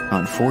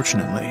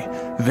 Unfortunately,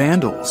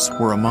 vandals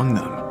were among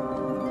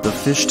them. The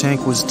fish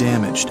tank was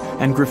damaged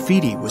and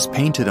graffiti was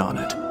painted on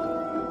it.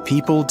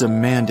 People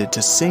demanded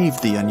to save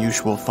the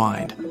unusual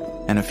find,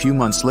 and a few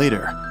months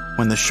later,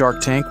 when the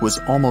shark tank was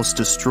almost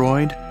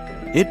destroyed,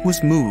 it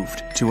was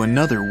moved to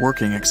another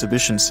working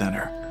exhibition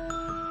center.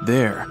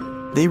 There,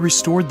 they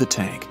restored the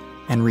tank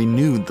and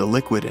renewed the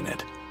liquid in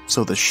it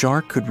so the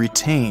shark could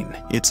retain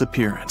its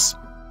appearance.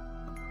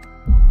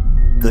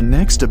 The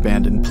next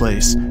abandoned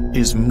place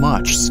is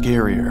much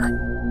scarier.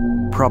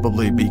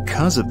 Probably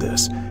because of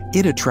this,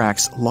 it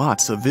attracts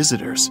lots of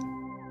visitors.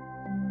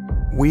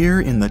 We're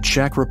in the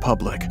Czech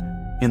Republic,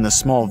 in the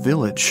small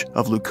village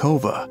of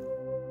Lukova.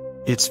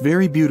 It's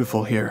very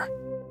beautiful here,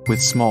 with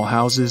small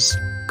houses,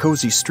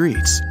 cozy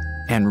streets,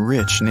 and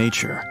rich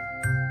nature.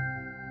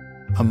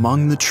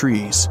 Among the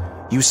trees,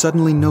 you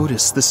suddenly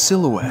notice the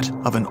silhouette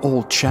of an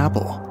old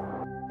chapel.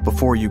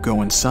 Before you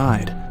go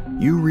inside,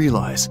 you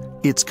realize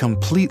it's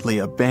completely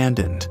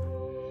abandoned.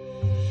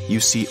 You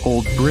see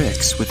old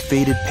bricks with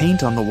faded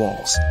paint on the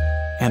walls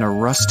and a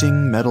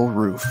rusting metal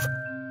roof.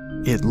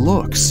 It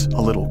looks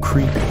a little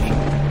creepy.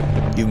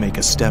 You make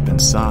a step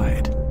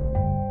inside.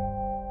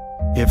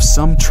 If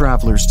some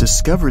travelers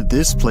discovered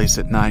this place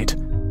at night,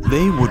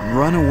 they would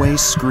run away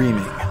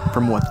screaming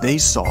from what they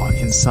saw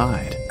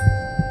inside.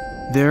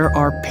 There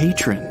are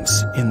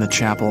patrons in the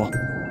chapel.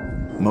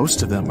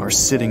 Most of them are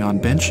sitting on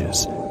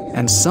benches,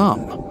 and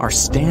some are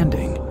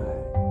standing.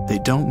 They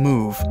don't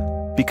move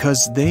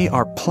because they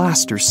are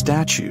plaster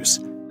statues.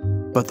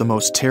 But the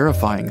most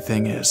terrifying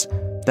thing is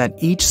that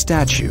each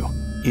statue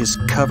is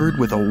covered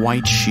with a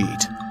white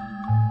sheet.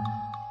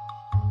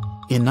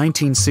 In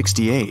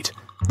 1968,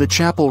 the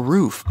chapel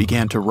roof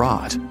began to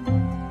rot.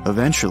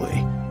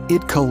 Eventually,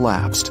 it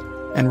collapsed,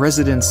 and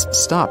residents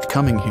stopped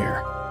coming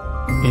here.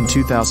 In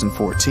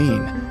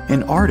 2014,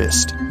 an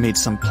artist made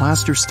some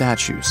plaster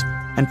statues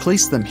and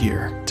placed them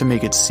here to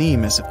make it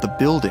seem as if the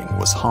building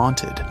was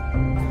haunted.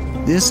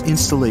 This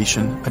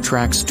installation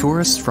attracts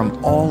tourists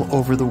from all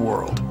over the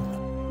world,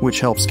 which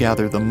helps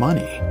gather the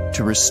money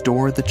to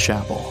restore the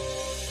chapel.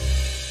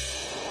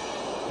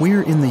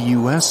 We're in the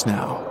US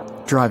now,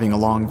 driving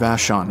along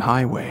Vashon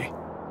Highway.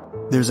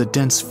 There's a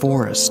dense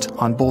forest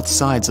on both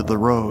sides of the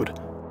road.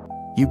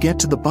 You get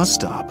to the bus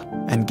stop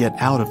and get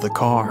out of the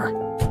car.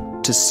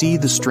 To see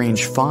the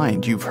strange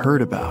find you've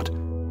heard about,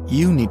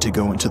 you need to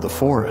go into the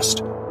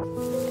forest.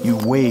 You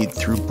wade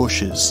through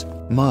bushes,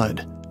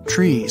 mud,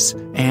 trees,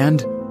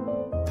 and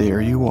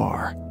there you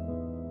are.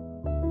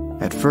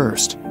 At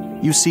first,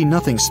 you see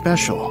nothing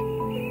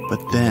special,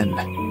 but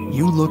then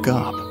you look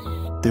up.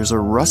 There's a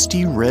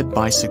rusty red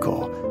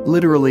bicycle,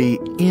 literally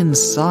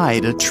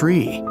inside a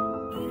tree.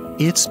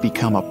 It's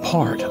become a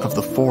part of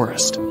the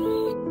forest.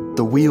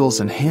 The wheels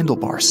and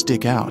handlebars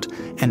stick out,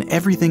 and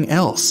everything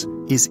else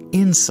is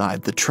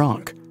inside the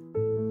trunk.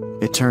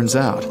 It turns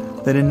out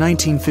that in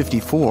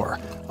 1954,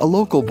 a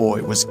local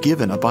boy was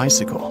given a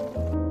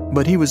bicycle,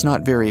 but he was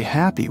not very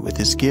happy with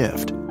his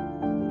gift.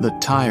 The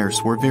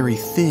tires were very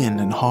thin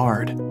and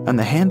hard, and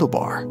the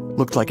handlebar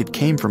looked like it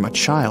came from a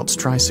child's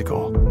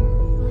tricycle.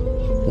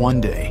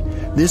 One day,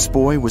 this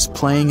boy was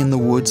playing in the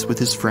woods with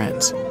his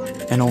friends,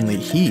 and only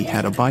he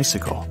had a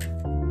bicycle.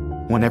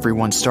 When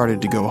everyone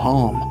started to go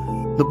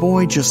home, the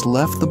boy just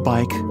left the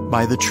bike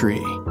by the tree.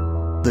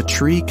 The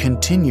tree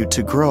continued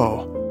to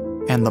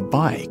grow, and the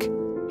bike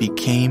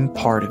became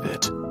part of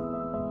it.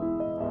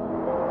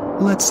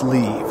 Let's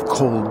leave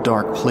cold,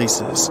 dark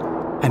places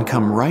and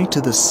come right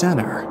to the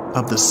center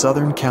of the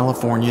Southern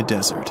California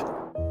desert.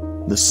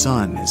 The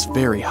sun is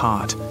very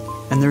hot,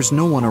 and there's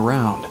no one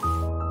around.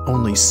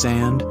 Only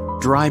sand,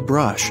 dry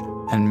brush,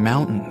 and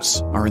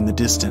mountains are in the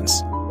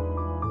distance.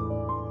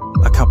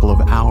 A couple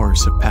of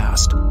hours have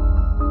passed.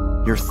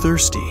 You're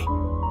thirsty.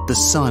 The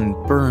sun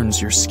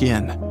burns your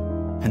skin,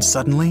 and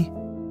suddenly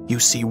you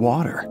see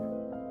water.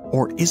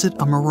 Or is it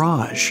a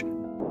mirage?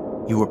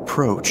 You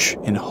approach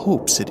in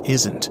hopes it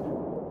isn't.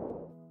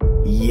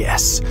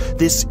 Yes,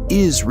 this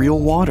is real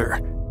water,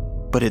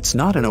 but it's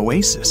not an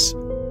oasis.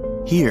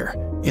 Here,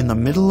 in the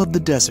middle of the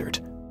desert,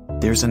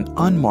 there's an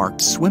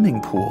unmarked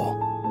swimming pool.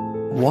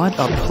 What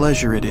a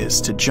pleasure it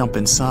is to jump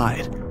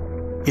inside.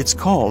 It's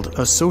called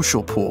a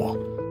social pool.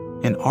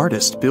 An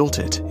artist built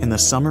it in the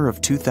summer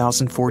of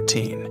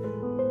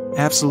 2014.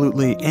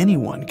 Absolutely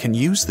anyone can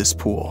use this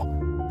pool,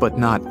 but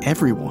not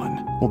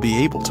everyone will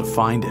be able to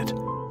find it.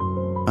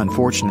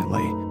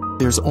 Unfortunately,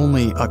 there's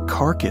only a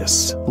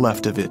carcass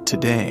left of it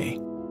today.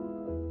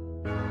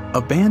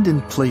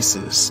 Abandoned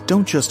places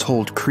don't just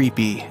hold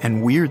creepy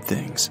and weird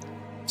things.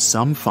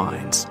 Some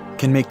finds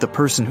can make the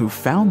person who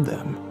found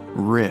them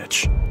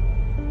rich.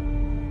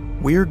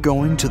 We're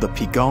going to the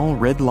Pigalle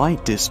Red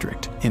Light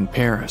District in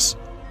Paris.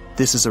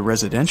 This is a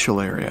residential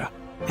area,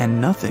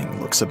 and nothing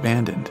looks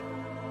abandoned.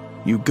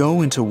 You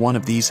go into one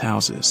of these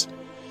houses.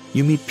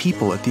 You meet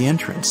people at the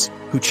entrance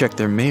who check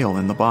their mail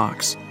in the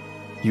box.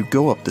 You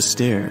go up the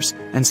stairs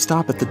and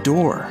stop at the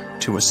door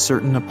to a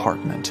certain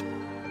apartment.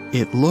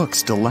 It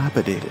looks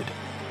dilapidated.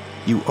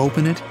 You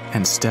open it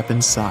and step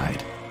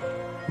inside.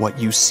 What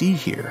you see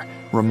here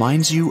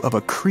reminds you of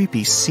a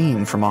creepy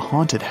scene from a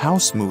haunted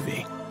house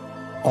movie.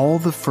 All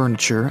the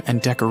furniture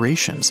and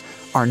decorations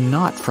are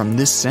not from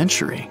this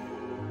century.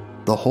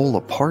 The whole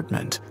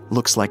apartment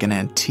looks like an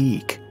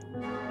antique.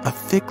 A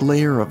thick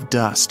layer of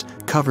dust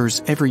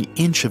covers every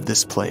inch of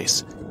this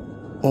place.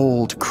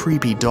 Old,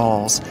 creepy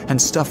dolls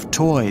and stuffed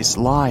toys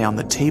lie on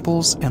the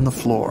tables and the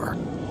floor.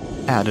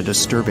 Add a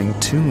disturbing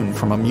tune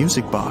from a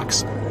music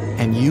box,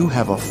 and you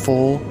have a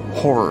full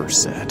horror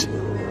set.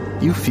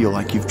 You feel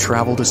like you've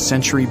traveled a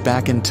century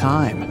back in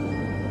time.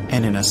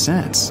 And in a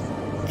sense,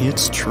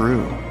 it's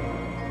true.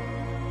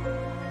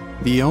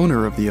 The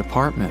owner of the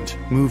apartment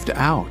moved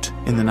out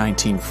in the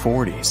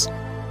 1940s.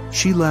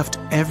 She left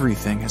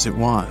everything as it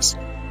was.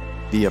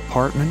 The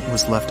apartment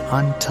was left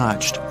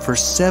untouched for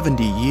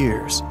 70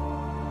 years.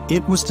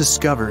 It was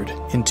discovered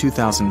in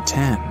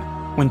 2010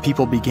 when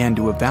people began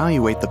to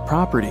evaluate the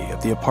property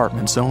of the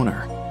apartment's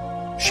owner.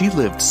 She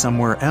lived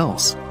somewhere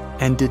else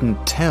and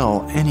didn't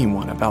tell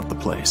anyone about the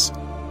place.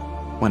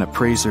 When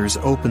appraisers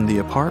opened the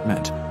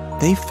apartment,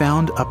 they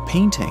found a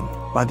painting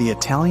by the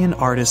Italian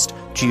artist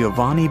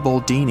Giovanni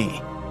Boldini,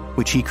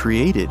 which he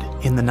created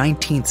in the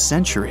 19th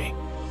century.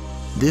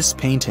 This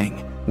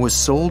painting was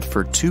sold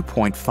for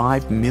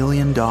 $2.5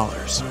 million.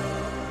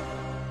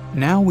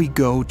 Now we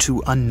go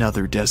to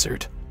another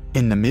desert,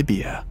 in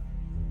Namibia.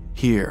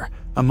 Here,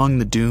 among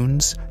the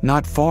dunes,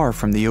 not far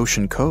from the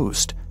ocean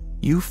coast,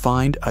 you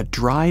find a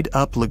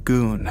dried-up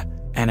lagoon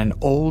and an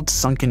old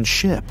sunken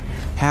ship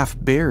half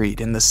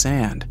buried in the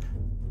sand,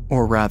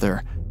 or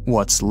rather,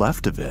 what's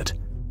left of it.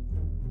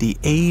 The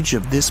age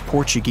of this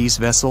Portuguese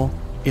vessel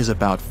is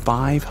about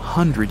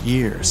 500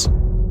 years.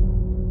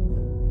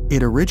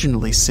 It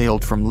originally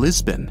sailed from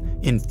Lisbon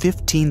in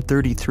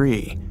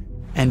 1533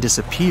 and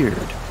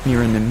disappeared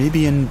near a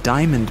Namibian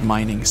diamond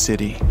mining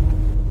city.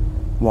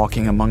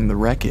 Walking among the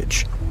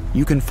wreckage,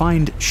 you can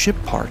find ship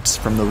parts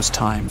from those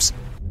times,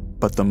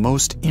 but the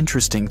most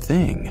interesting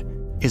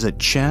thing is a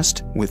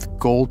chest with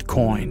gold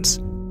coins.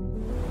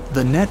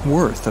 The net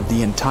worth of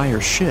the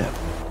entire ship,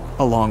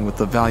 along with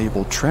the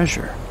valuable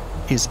treasure,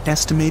 is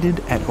estimated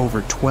at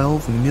over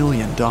 $12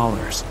 million.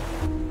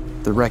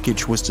 The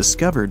wreckage was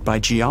discovered by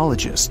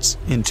geologists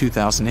in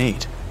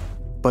 2008,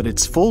 but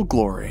its full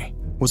glory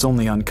was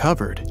only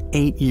uncovered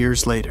 8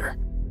 years later.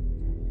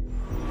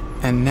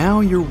 And now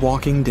you're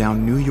walking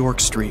down New York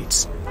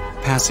streets,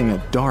 passing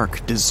a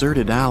dark,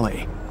 deserted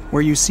alley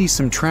where you see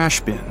some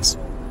trash bins.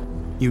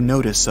 You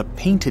notice a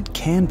painted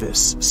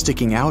canvas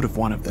sticking out of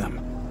one of them.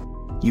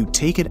 You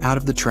take it out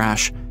of the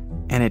trash,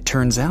 and it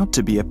turns out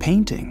to be a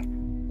painting.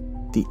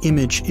 The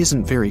image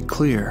isn't very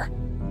clear,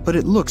 but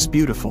it looks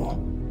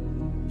beautiful.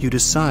 You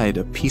decide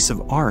a piece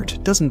of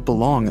art doesn't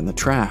belong in the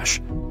trash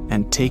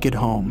and take it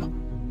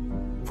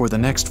home. For the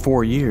next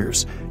 4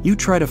 years, you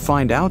try to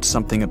find out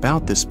something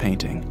about this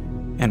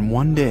painting, and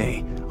one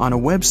day, on a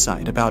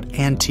website about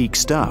antique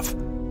stuff,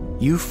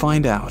 you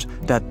find out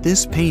that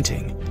this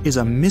painting is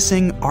a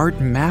missing art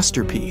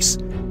masterpiece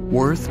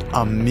worth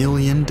 $1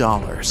 million.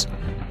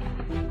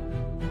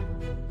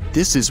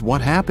 This is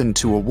what happened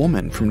to a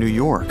woman from New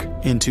York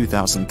in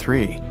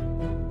 2003.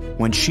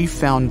 When she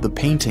found the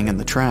painting in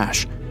the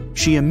trash,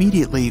 she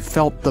immediately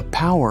felt the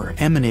power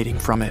emanating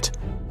from it.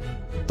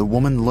 The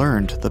woman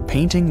learned the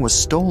painting was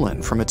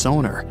stolen from its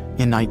owner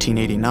in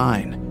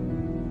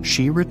 1989.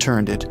 She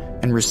returned it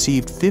and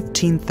received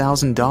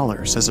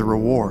 $15,000 as a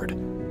reward.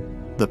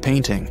 The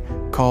painting,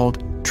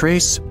 called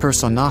Tres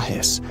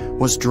Personajes,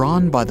 was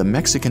drawn by the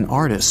Mexican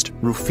artist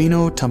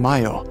Rufino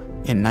Tamayo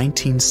in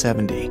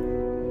 1970.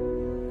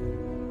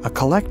 A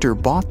collector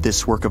bought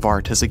this work of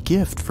art as a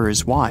gift for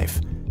his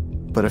wife,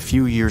 but a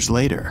few years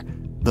later,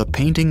 the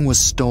painting was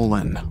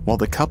stolen while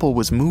the couple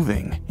was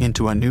moving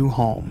into a new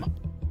home.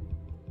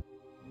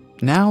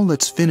 Now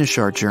let's finish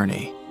our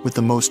journey with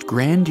the most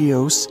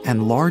grandiose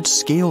and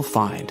large-scale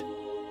find.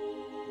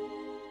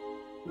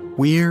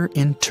 We're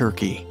in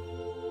Turkey.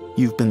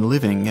 You've been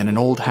living in an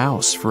old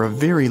house for a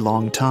very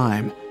long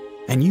time,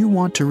 and you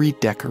want to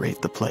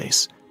redecorate the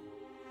place.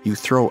 You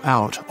throw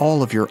out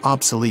all of your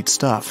obsolete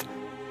stuff,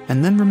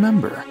 and then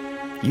remember,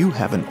 you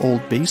have an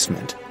old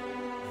basement.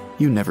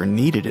 You never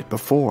needed it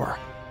before,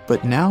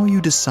 but now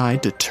you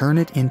decide to turn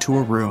it into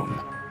a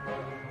room.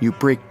 You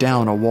break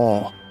down a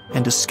wall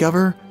and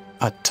discover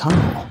a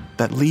tunnel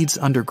that leads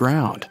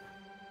underground.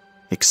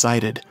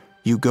 Excited,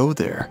 you go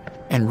there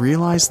and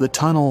realize the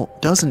tunnel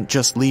doesn't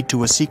just lead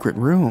to a secret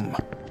room.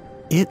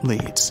 It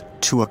leads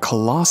to a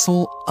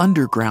colossal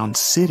underground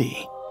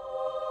city.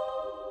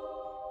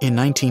 In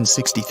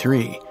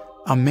 1963,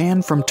 a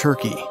man from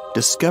Turkey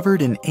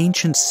discovered an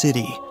ancient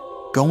city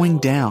going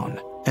down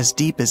as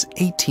deep as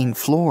 18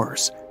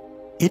 floors.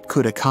 It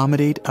could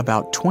accommodate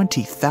about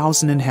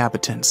 20,000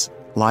 inhabitants,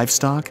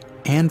 livestock,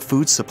 and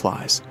food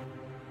supplies.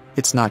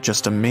 It's not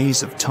just a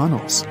maze of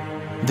tunnels.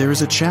 There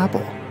is a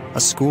chapel,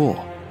 a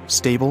school,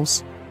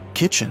 stables,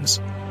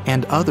 kitchens,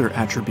 and other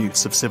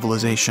attributes of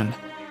civilization.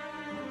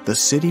 The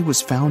city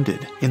was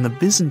founded in the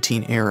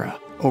Byzantine era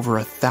over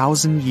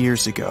 1,000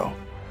 years ago.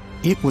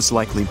 It was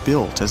likely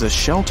built as a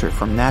shelter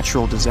from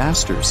natural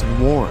disasters and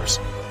wars.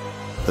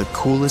 The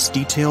coolest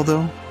detail,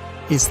 though,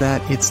 is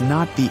that it's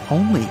not the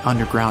only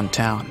underground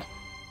town.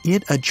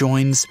 It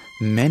adjoins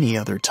many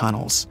other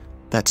tunnels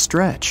that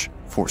stretch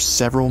for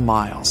several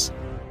miles.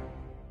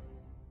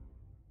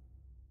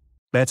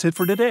 That's it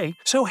for today.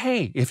 So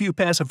hey, if you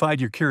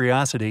pacified your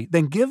curiosity,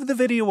 then give the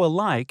video a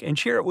like and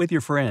share it with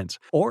your friends.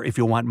 Or if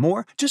you want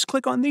more, just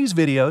click on these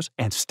videos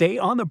and stay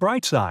on the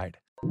bright side.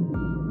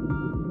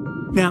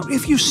 Now,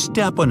 if you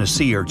step on a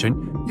sea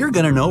urchin, you're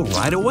gonna know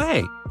right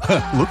away.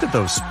 Look at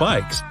those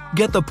spikes.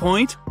 Get the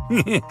point?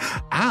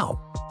 Ow!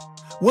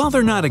 While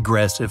they're not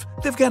aggressive,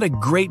 they've got a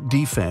great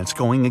defense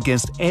going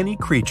against any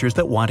creatures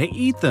that want to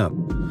eat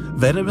them.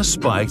 Venomous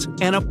spikes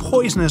and a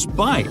poisonous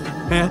bite.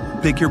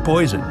 Pick your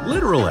poison,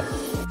 literally.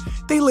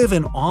 They live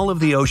in all of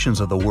the oceans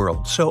of the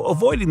world, so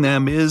avoiding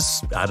them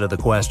is out of the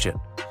question.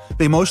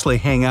 They mostly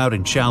hang out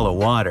in shallow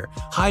water,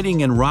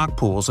 hiding in rock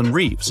pools and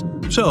reefs,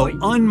 so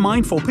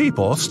unmindful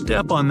people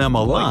step on them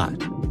a lot.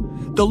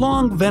 The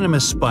long,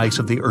 venomous spikes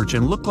of the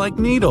urchin look like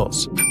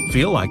needles.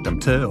 Feel like them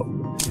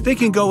too. They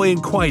can go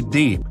in quite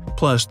deep,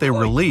 plus they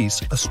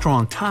release a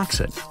strong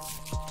toxin.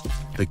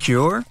 The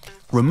cure?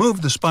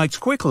 Remove the spikes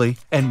quickly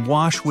and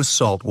wash with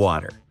salt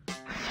water.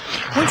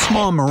 One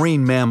small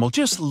marine mammal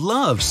just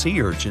loves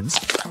sea urchins.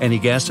 Any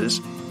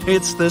guesses?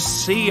 It's the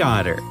sea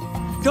otter.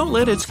 Don't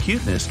let its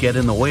cuteness get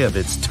in the way of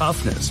its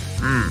toughness.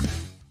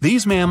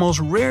 These mammals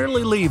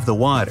rarely leave the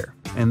water,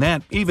 and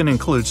that even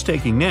includes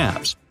taking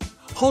naps.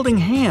 Holding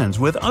hands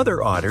with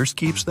other otters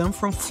keeps them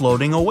from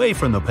floating away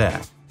from the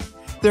pack.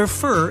 Their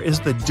fur is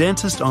the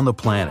densest on the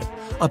planet,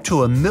 up to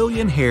 1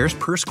 million hairs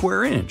per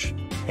square inch.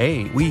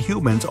 Hey, we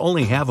humans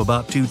only have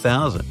about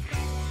 2,000.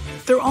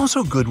 They're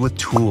also good with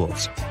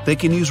tools. They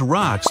can use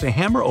rocks to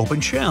hammer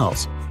open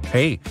shells.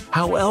 Hey,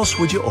 how else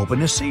would you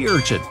open a sea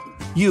urchin?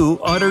 You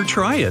ought to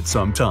try it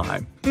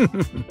sometime.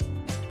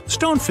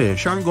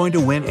 Stonefish aren't going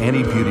to win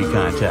any beauty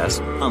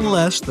contest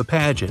unless the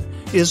pageant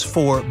is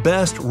for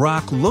Best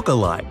Rock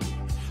Look-alike.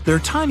 Their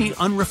tiny,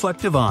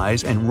 unreflective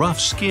eyes and rough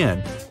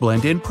skin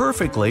blend in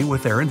perfectly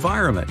with their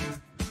environment.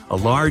 A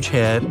large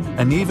head,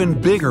 an even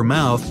bigger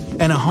mouth,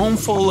 and a home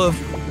full of,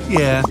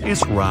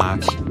 it's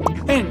rocks.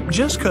 And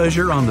just because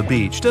you're on the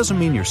beach doesn't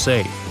mean you're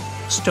safe.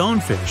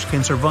 Stonefish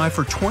can survive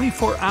for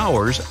 24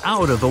 hours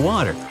out of the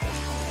water.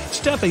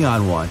 Stepping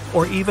on one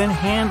or even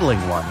handling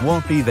one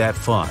won't be that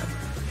fun.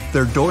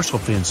 Their dorsal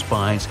fin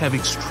spines have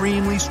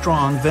extremely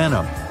strong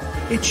venom.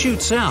 It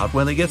shoots out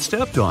when they get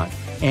stepped on,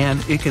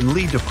 and it can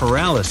lead to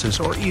paralysis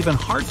or even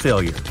heart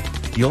failure.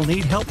 You'll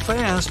need help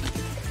fast.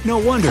 No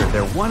wonder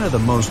they're one of the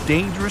most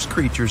dangerous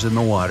creatures in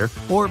the water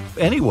or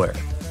anywhere.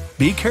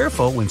 Be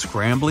careful when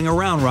scrambling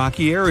around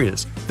rocky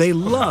areas. They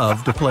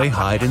love to play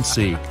hide and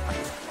seek.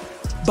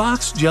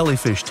 Box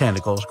jellyfish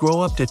tentacles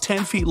grow up to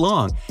 10 feet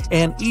long,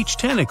 and each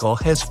tentacle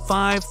has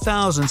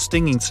 5,000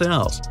 stinging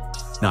cells.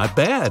 Not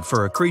bad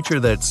for a creature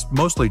that's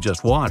mostly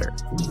just water.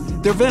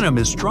 Their venom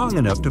is strong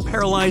enough to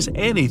paralyze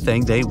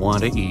anything they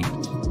want to eat.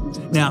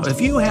 Now, if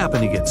you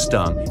happen to get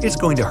stung, it's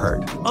going to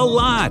hurt a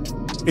lot.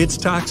 Its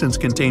toxins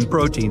contain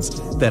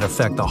proteins that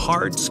affect the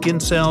heart, skin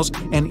cells,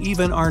 and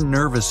even our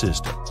nervous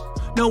system.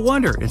 No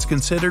wonder it's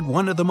considered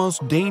one of the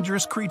most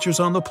dangerous creatures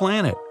on the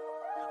planet.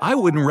 I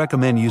wouldn't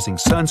recommend using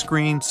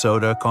sunscreen,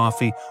 soda,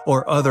 coffee,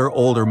 or other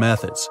older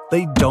methods.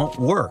 They don't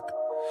work.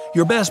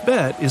 Your best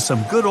bet is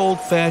some good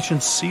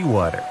old-fashioned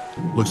seawater.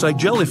 Looks like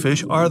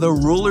jellyfish are the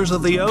rulers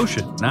of the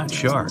ocean, not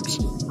sharks.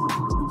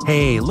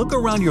 Hey, look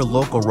around your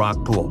local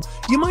rock pool.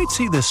 You might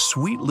see this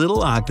sweet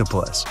little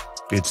octopus.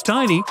 It's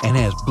tiny and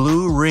has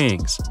blue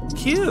rings.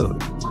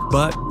 Cute.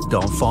 But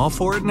don't fall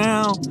for it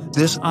now.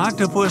 This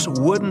octopus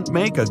wouldn't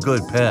make a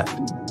good pet.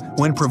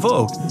 When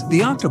provoked,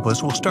 the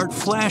octopus will start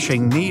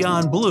flashing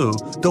neon blue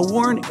to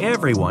warn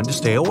everyone to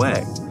stay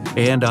away.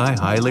 And I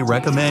highly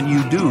recommend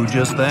you do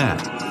just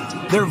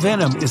that. Their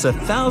venom is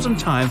 1,000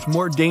 times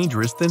more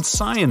dangerous than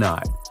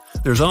cyanide.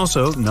 There's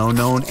also no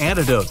known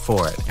antidote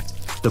for it.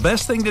 The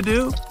best thing to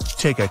do?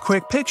 Take a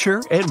quick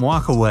picture and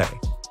walk away.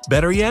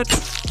 Better yet,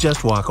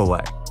 just walk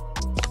away.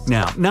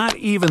 Now, not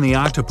even the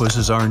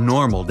octopuses are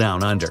normal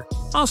down under.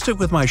 I'll stick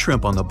with my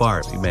shrimp on the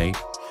Barbie, mate.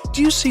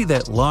 Do you see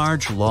that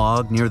large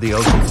log near the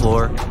ocean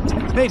floor?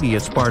 Maybe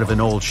it's part of an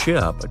old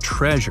ship, a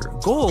treasure,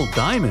 gold,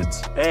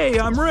 diamonds. Hey,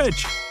 I'm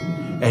rich!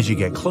 As you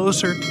get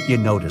closer, you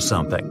notice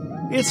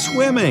something. It's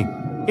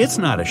swimming. It's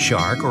not a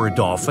shark or a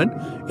dolphin.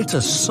 It's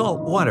a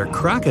saltwater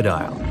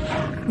crocodile.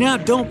 Now,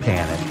 don't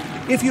panic.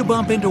 If you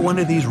bump into one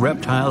of these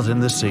reptiles in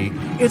the sea,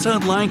 it's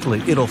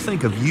unlikely it'll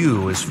think of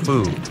you as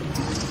food.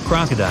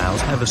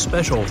 Crocodiles have a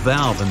special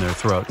valve in their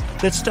throat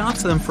that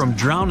stops them from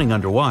drowning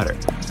underwater,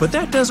 but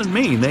that doesn't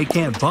mean they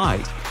can't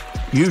bite.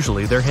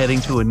 Usually they're heading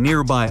to a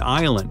nearby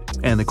island,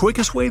 and the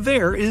quickest way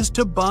there is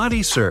to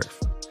body surf.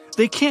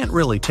 They can't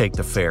really take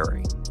the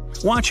ferry.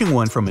 Watching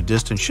one from a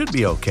distance should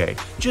be okay,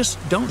 just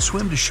don't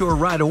swim to shore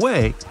right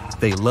away.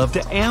 They love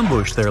to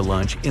ambush their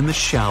lunch in the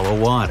shallow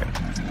water.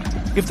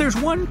 If there's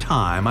one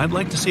time I'd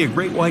like to see a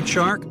great white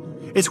shark,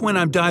 it's when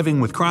I'm diving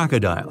with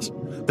crocodiles.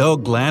 They'll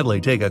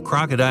gladly take a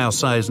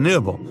crocodile-sized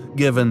nibble,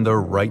 given the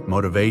right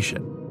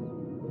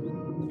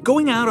motivation.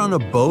 Going out on a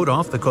boat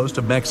off the coast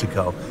of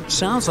Mexico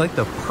sounds like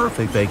the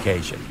perfect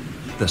vacation.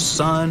 The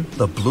sun,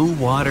 the blue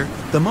water,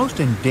 the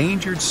most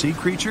endangered sea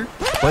creature?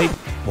 Wait,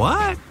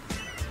 what?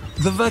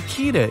 The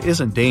vaquita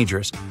isn't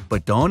dangerous,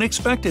 but don't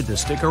expect it to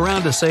stick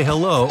around to say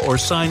hello or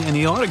sign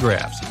any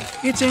autographs.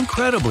 It's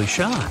incredibly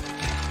shy.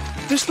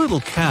 This little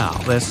cow,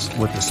 that's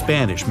what the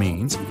Spanish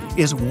means,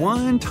 is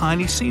one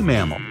tiny sea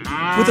mammal.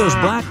 With those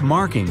black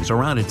markings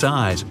around its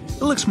eyes,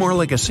 it looks more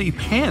like a sea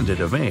panda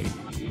to me.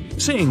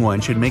 Seeing one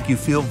should make you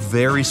feel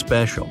very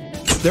special.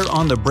 They're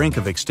on the brink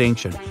of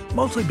extinction,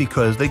 mostly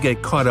because they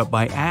get caught up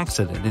by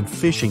accident in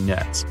fishing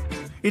nets.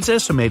 It's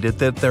estimated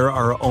that there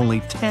are only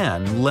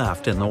 10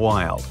 left in the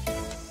wild.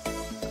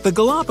 The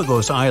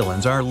Galapagos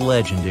Islands are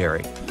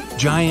legendary.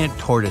 Giant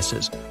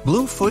tortoises,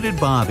 blue-footed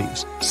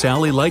bobbies,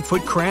 Sally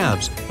Lightfoot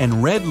crabs,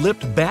 and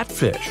red-lipped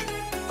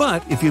batfish.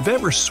 But if you've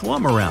ever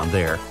swum around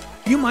there,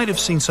 you might have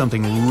seen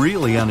something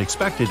really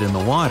unexpected in the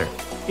water.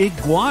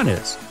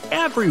 Iguanas,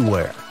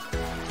 everywhere.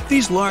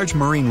 These large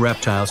marine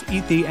reptiles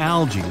eat the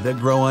algae that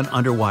grow on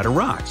underwater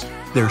rocks.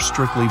 They're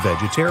strictly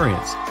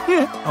vegetarians.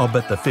 Yeah, I'll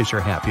bet the fish are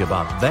happy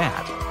about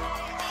that.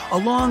 A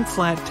long,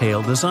 flat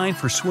tail designed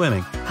for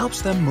swimming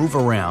helps them move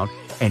around,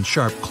 and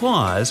sharp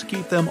claws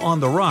keep them on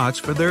the rocks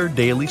for their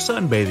daily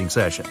sunbathing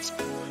sessions.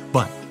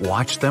 But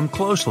watch them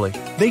closely.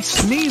 They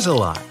sneeze a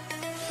lot.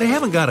 They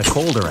haven't got a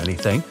cold or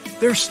anything.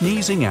 They're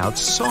sneezing out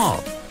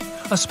salt.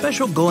 A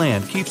special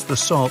gland keeps the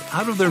salt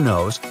out of their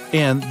nose,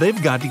 and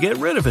they've got to get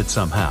rid of it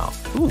somehow.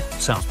 Ooh,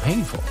 sounds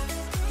painful.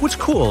 What's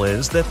cool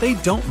is that they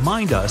don't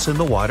mind us in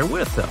the water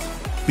with them.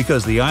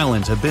 Because the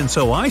islands have been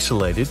so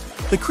isolated,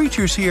 the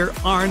creatures here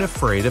aren't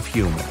afraid of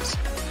humans.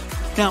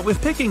 Now,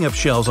 if picking up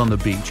shells on the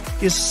beach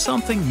is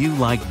something you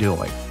like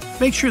doing,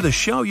 make sure the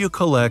shell you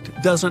collect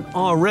doesn't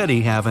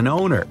already have an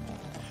owner.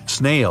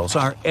 Snails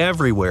are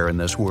everywhere in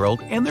this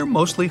world, and they're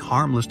mostly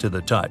harmless to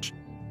the touch.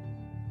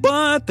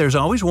 But there's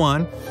always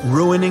one,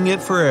 ruining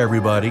it for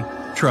everybody.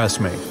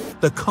 Trust me,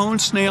 the cone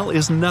snail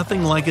is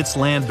nothing like its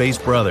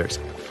land-based brothers.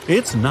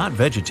 It's not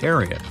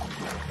vegetarian.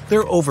 There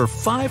are over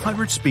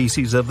 500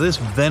 species of this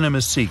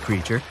venomous sea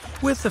creature,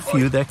 with a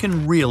few that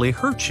can really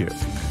hurt you.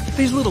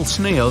 These little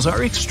snails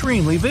are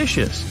extremely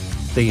vicious.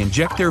 They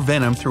inject their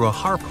venom through a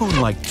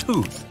harpoon-like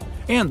tooth,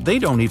 and they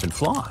don't even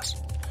floss.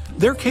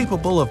 They're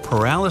capable of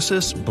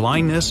paralysis,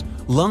 blindness,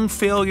 lung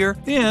failure,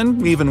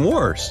 and even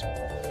worse.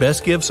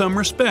 Best give some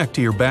respect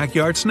to your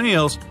backyard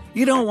snails.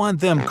 You don't want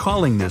them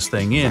calling this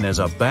thing in as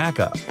a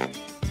backup.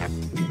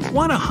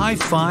 Want to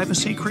high-five a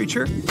sea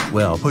creature?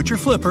 Well, put your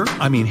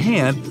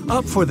hand,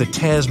 up for the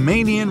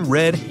Tasmanian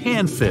red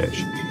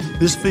handfish.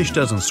 This fish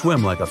doesn't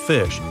swim like a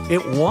fish,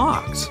 it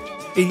walks.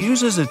 It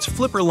uses its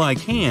flipper-like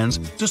hands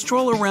to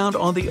stroll around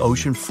on the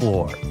ocean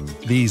floor.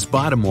 These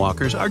bottom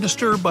walkers are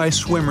disturbed by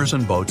swimmers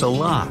and boats a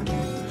lot.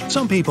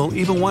 Some people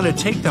even want to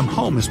take them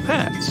home as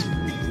pets.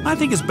 I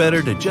think it's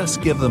better to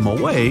just give them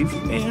a wave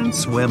and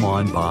swim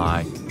on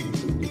by.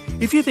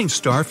 If you think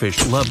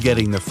starfish love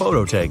getting their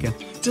photo taken,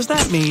 does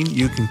that mean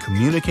you can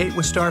communicate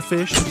with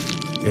starfish?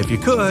 If you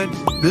could,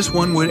 this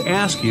one would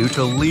ask you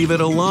to leave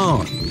it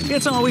alone.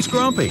 It's always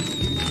grumpy.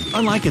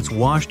 Unlike its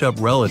washed-up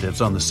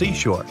relatives on the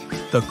seashore,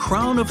 the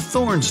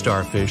crown-of-thorns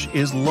starfish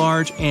is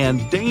large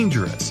and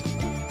dangerous.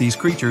 These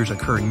creatures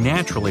occur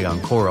naturally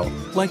on coral,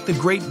 like the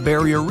Great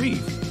Barrier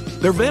Reef.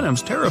 Their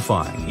venom's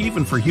terrifying,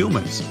 even for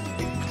humans.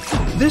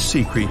 This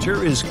sea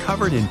creature is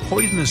covered in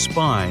poisonous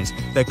spines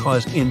that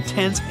cause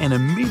intense and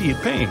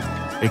immediate pain.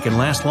 It can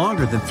last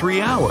longer than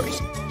 3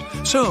 hours.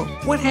 So,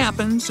 what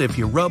happens if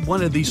you rub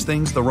one of these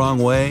things the wrong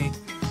way?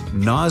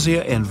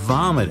 Nausea and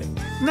vomiting.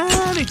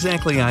 Not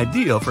exactly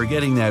ideal for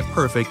getting that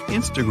perfect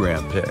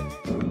Instagram pic.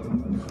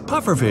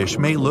 Pufferfish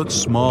may look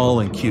small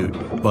and cute,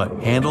 but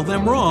handle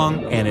them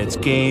wrong and it's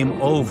game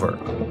over.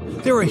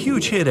 They're a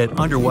huge hit at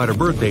underwater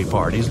birthday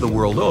parties the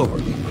world over.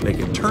 They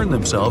can turn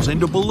themselves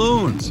into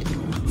balloons.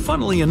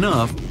 Funnily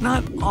enough,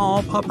 not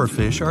all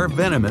pufferfish are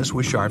venomous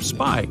with sharp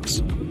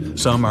spikes.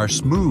 Some are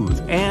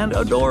smooth and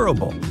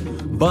adorable.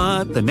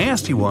 But the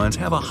nasty ones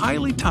have a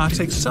highly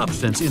toxic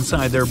substance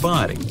inside their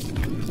body.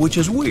 Which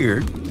is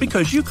weird,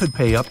 because you could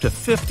pay up to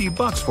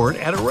 $50 for it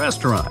at a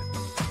restaurant.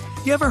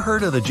 You ever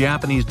heard of the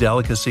Japanese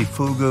delicacy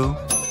fugu?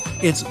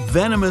 It's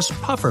venomous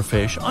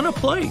pufferfish on a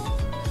plate.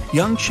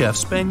 Young chefs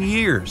spend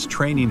years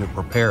training to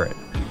prepare it.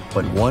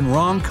 But one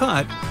wrong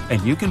cut,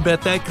 and you can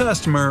bet that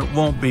customer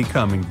won't be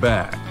coming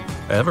back.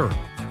 Ever.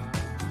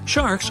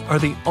 Sharks are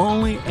the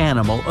only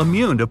animal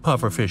immune to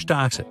pufferfish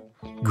toxin.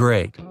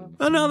 Great.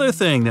 Another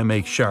thing that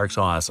makes sharks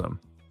awesome.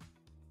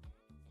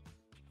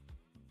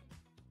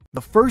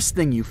 The first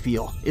thing you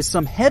feel is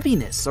some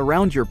heaviness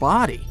around your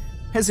body,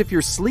 as if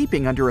you're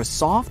sleeping under a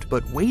soft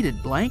but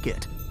weighted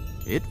blanket.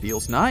 It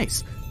feels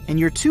nice, and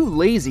you're too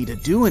lazy to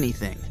do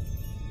anything.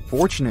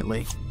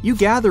 Fortunately, you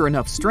gather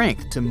enough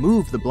strength to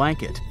move the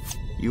blanket.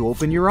 You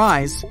open your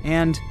eyes,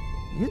 and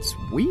it's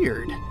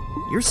weird.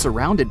 You're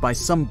surrounded by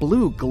some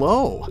blue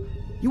glow.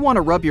 You want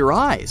to rub your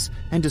eyes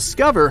and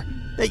discover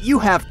that you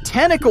have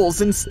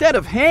tentacles instead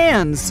of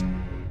hands.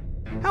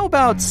 How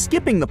about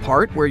skipping the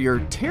part where you're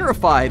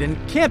terrified and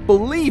can't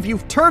believe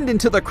you've turned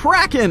into the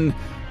Kraken?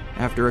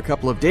 After a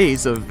couple of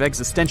days of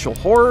existential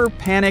horror,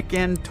 panic,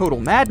 and total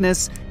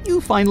madness,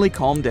 you finally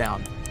calm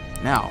down.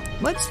 Now,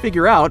 let's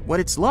figure out what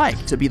it's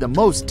like to be the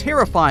most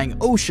terrifying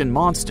ocean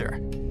monster.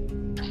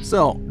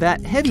 So,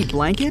 that heavy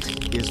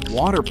blanket is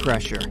water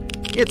pressure.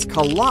 It's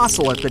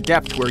colossal at the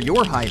depth where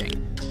you're hiding.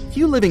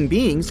 Few living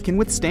beings can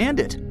withstand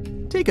it.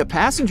 Take a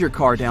passenger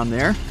car down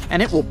there,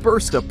 and it will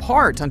burst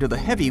apart under the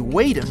heavy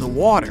weight of the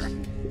water.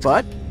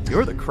 But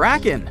you're the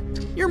Kraken.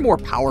 You're more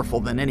powerful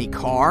than any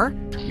car.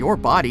 Your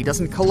body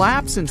doesn't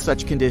collapse in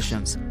such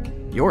conditions.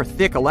 Your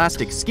thick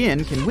elastic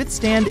skin can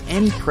withstand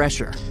any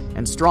pressure,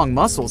 and strong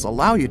muscles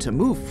allow you to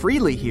move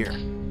freely here.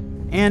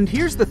 And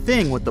here's the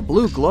thing with the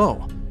blue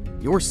glow.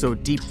 You're so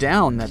deep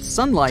down that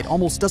sunlight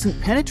almost doesn't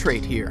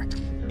penetrate here.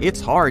 It's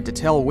hard to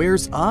tell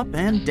where's up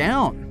and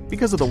down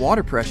because of the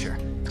water pressure.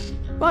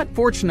 But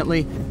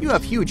fortunately, you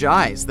have huge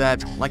eyes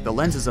that, like the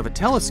lenses of a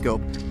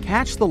telescope,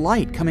 catch the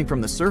light coming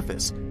from the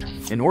surface.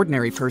 An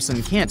ordinary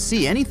person can't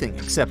see anything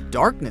except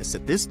darkness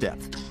at this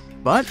depth.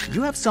 But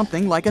you have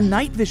something like a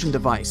night vision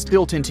device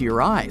built into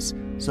your eyes,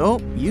 so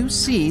you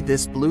see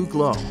this blue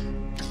glow.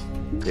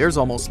 There's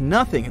almost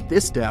nothing at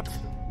this depth.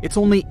 It's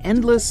only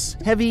endless,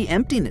 heavy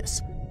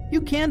emptiness.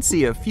 You can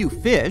see a few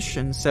fish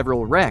and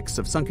several wrecks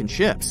of sunken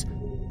ships.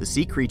 The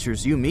sea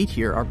creatures you meet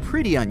here are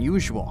pretty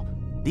unusual.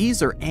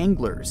 These are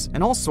anglers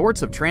and all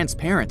sorts of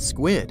transparent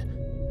squid.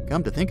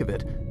 Come to think of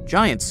it,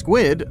 giant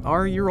squid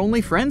are your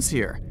only friends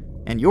here,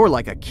 and you're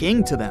like a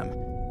king to them.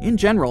 In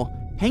general,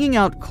 hanging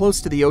out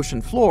close to the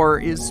ocean floor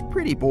is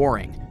pretty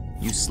boring.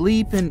 You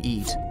sleep and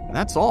eat,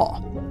 that's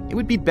all. It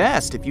would be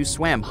best if you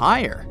swam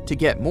higher to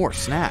get more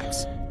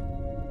snacks.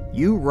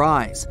 You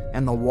rise,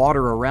 and the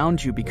water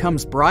around you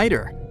becomes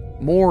brighter.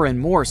 More and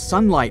more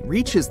sunlight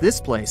reaches this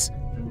place,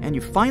 and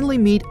you finally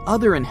meet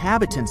other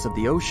inhabitants of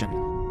the ocean.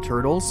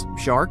 Turtles,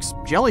 sharks,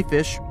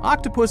 jellyfish,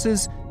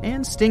 octopuses,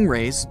 and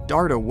stingrays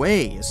dart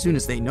away as soon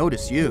as they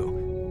notice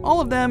you. All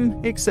of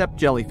them except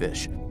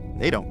jellyfish.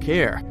 They don't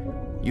care.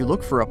 You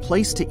look for a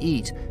place to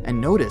eat and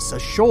notice a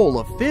shoal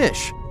of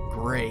fish.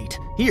 Great,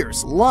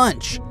 here's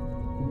lunch.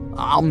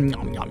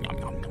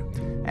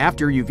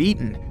 After you've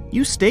eaten,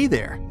 you stay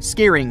there,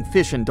 scaring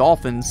fish and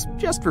dolphins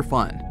just for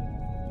fun.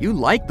 You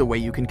like the way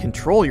you can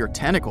control your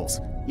tentacles.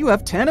 You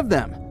have 10 of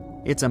them.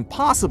 It's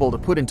impossible to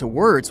put into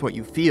words what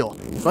you feel,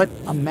 but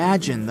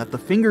imagine that the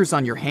fingers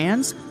on your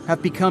hands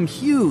have become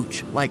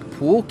huge, like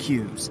pool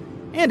cues.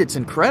 And it's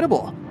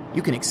incredible.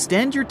 You can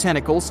extend your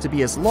tentacles to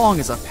be as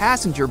long as a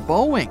passenger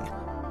Boeing.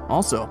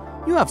 Also,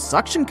 you have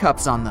suction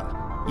cups on them.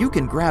 You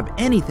can grab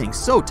anything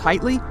so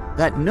tightly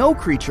that no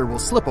creature will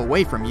slip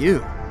away from you.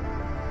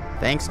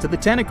 Thanks to the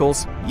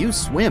tentacles, you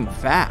swim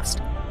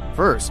fast.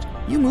 First,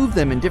 you move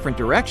them in different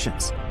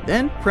directions,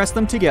 then press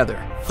them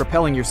together,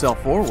 propelling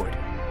yourself forward.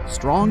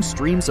 Strong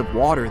streams of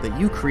water that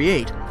you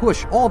create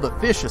push all the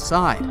fish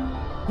aside.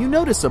 You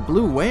notice a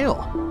blue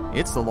whale.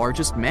 It's the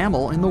largest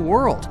mammal in the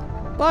world.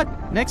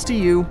 But next to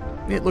you,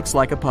 it looks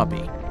like a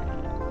puppy.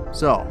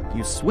 So,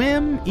 you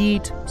swim,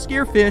 eat,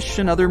 scare fish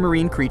and other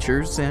marine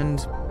creatures, and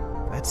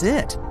that's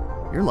it.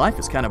 Your life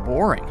is kind of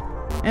boring.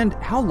 And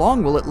how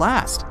long will it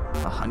last?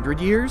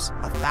 100 years?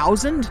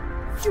 1,000?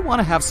 You want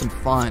to have some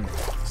fun.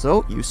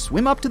 So, you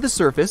swim up to the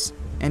surface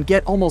and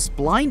get almost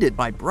blinded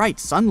by bright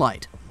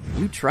sunlight.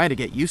 You try to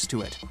get used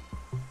to it.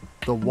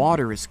 The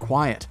water is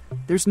quiet.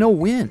 There's no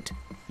wind.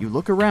 You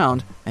look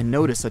around and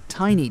notice a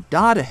tiny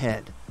dot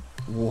ahead.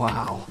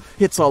 Wow,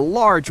 it's a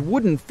large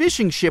wooden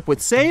fishing ship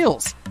with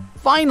sails.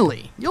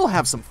 Finally, you'll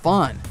have some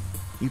fun.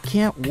 You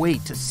can't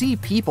wait to see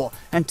people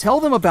and tell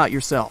them about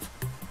yourself.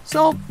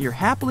 So you're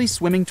happily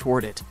swimming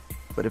toward it.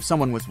 But if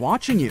someone was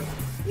watching you,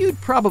 you'd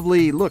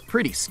probably look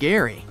pretty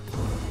scary.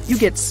 You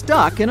get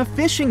stuck in a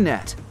fishing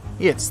net.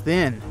 It's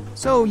thin,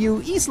 so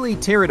you easily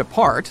tear it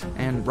apart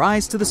and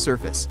rise to the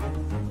surface.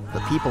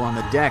 The people on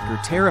the deck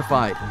are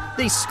terrified.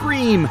 They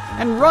scream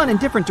and run in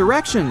different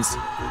directions.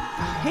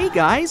 Hey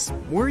guys,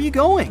 where are you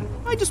going?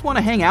 I just want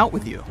to hang out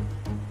with you.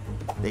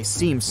 They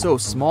seem so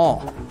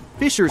small.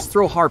 Fishers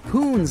throw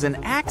harpoons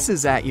and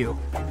axes at you,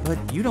 but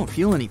you don't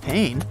feel any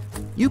pain.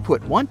 You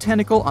put one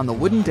tentacle on the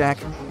wooden deck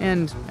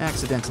and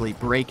accidentally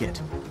break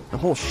it. The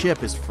whole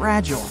ship is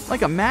fragile,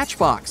 like a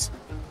matchbox.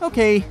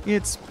 Okay,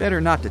 it's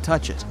better not to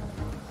touch it.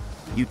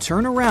 You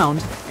turn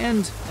around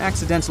and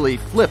accidentally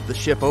flip the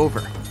ship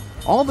over.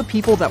 All the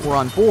people that were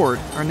on board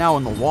are now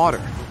in the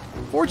water.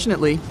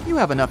 Fortunately, you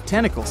have enough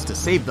tentacles to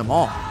save them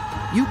all.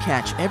 You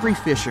catch every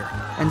fisher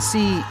and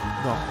see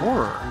the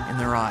horror in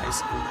their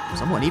eyes.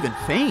 Someone even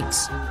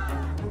faints.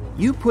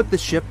 You put the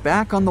ship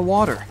back on the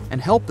water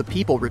and help the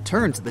people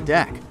return to the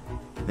deck.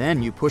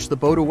 Then you push the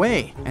boat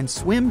away and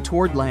swim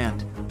toward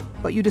land.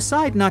 But you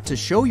decide not to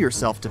show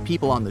yourself to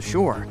people on the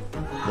shore.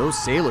 Those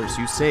sailors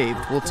you saved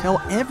will tell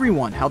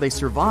everyone how they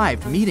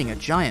survived meeting a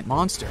giant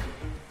monster.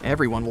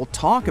 Everyone will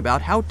talk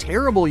about how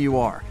terrible you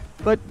are,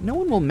 but no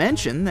one will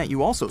mention that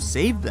you also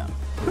saved them.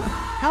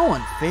 How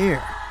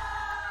unfair.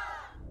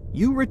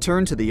 You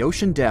return to the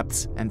ocean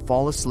depths and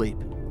fall asleep.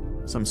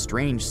 Some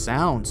strange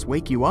sounds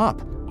wake you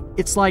up.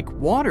 It's like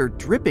water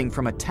dripping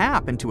from a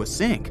tap into a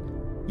sink.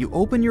 You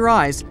open your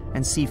eyes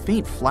and see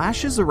faint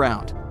flashes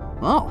around.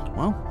 Oh,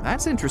 well,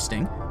 that's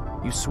interesting.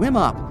 You swim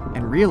up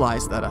and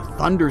realize that a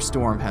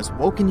thunderstorm has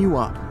woken you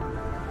up.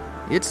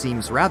 It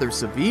seems rather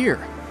severe.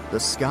 The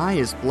sky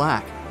is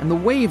black and the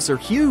waves are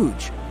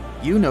huge.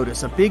 You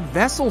notice a big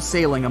vessel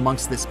sailing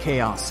amongst this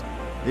chaos.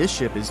 This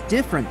ship is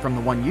different from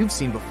the one you've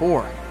seen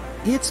before.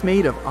 It's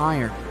made of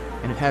iron,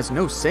 and it has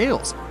no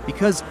sails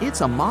because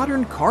it's a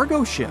modern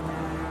cargo ship.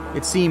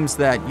 It seems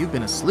that you've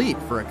been asleep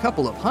for a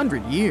couple of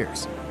 100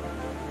 years.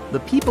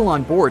 The people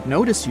on board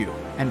notice you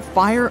and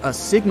fire a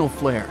signal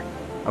flare.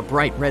 A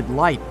bright red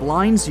light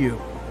blinds you.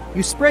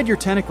 You spread your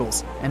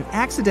tentacles and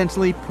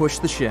accidentally push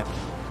the ship.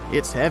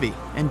 It's heavy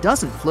and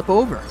doesn't flip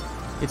over.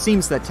 It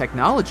seems that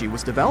technology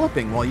was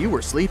developing while you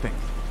were sleeping.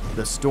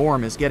 The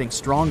storm is getting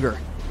stronger.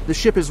 The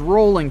ship is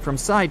rolling from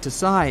side to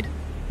side.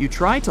 You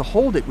try to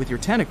hold it with your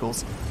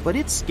tentacles, but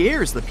it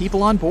scares the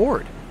people on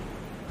board.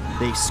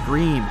 They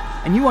scream,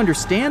 and you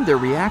understand their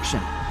reaction.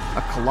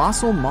 A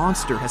colossal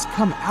monster has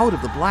come out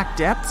of the black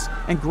depths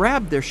and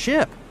grabbed their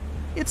ship.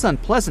 It's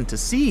unpleasant to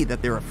see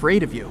that they're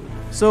afraid of you,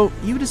 so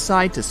you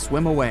decide to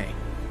swim away.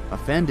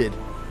 Offended,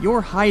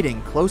 you're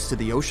hiding close to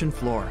the ocean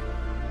floor.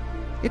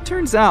 It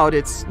turns out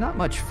it's not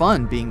much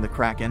fun being the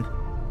Kraken.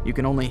 You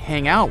can only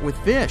hang out with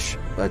fish,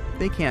 but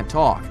they can't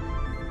talk.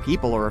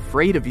 People are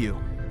afraid of you,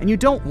 and you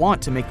don't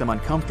want to make them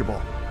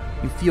uncomfortable.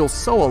 You feel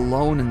so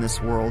alone in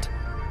this world.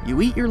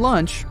 You eat your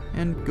lunch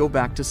and go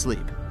back to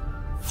sleep.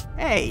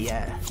 Hey,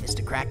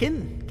 Mr.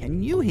 Kraken,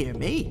 can you hear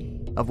me?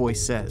 A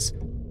voice says.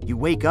 You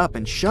wake up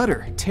and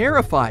shudder,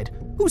 terrified.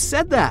 Who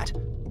said that?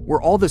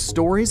 Were all the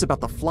stories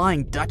about the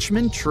Flying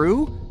Dutchman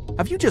true?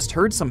 Have you just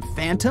heard some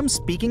phantom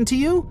speaking to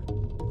you?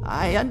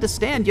 I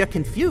understand you're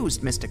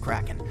confused, Mr.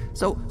 Kraken,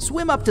 so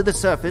swim up to the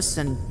surface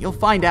and you'll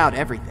find out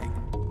everything.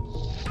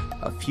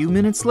 A few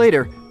minutes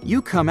later,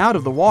 you come out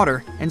of the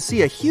water and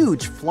see a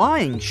huge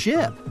flying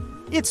ship.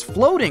 It's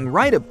floating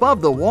right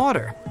above the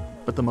water.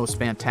 But the most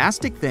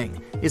fantastic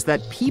thing is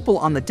that people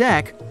on the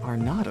deck are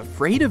not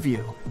afraid of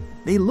you.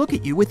 They look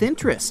at you with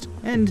interest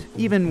and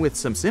even with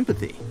some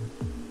sympathy.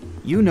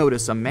 You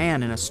notice a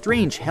man in a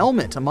strange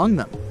helmet among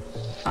them.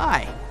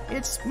 Hi,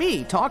 it's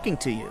me talking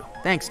to you,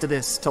 thanks to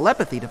this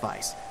telepathy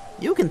device.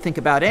 You can think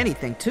about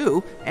anything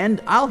too,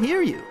 and I'll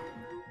hear you.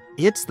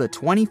 It's the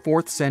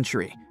 24th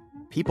century.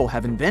 People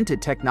have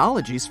invented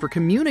technologies for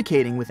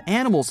communicating with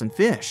animals and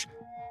fish.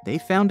 They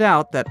found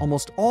out that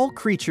almost all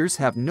creatures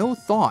have no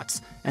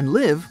thoughts and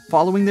live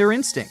following their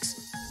instincts.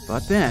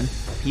 But then,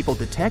 people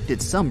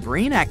detected some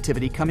brain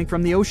activity coming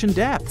from the ocean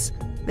depths.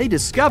 They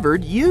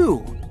discovered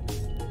you.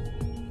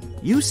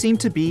 You seem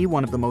to be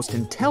one of the most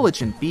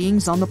intelligent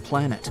beings on the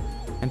planet,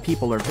 and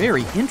people are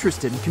very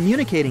interested in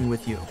communicating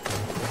with you.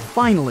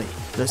 Finally,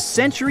 the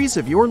centuries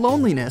of your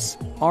loneliness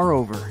are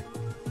over.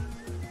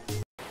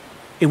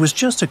 It was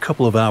just a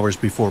couple of hours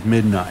before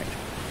midnight.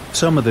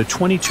 Some of the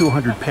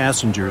 2,200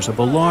 passengers of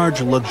a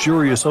large,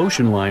 luxurious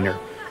ocean liner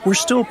were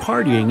still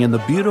partying in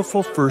the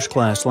beautiful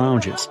first-class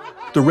lounges.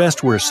 The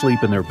rest were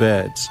asleep in their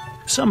beds,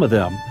 some of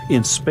them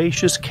in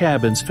spacious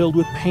cabins filled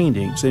with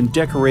paintings and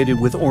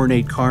decorated with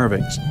ornate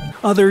carvings,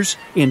 others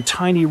in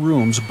tiny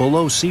rooms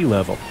below sea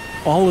level.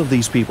 All of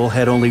these people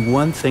had only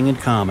one thing in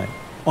common.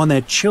 On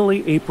that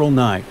chilly April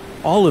night,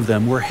 all of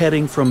them were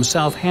heading from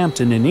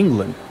Southampton in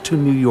England to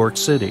New York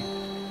City.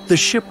 The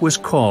ship was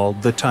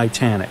called the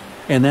Titanic,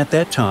 and at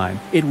that time,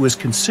 it was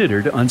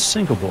considered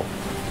unsinkable.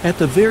 At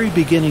the very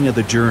beginning of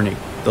the journey,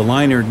 the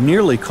liner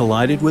nearly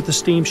collided with the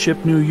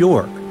steamship New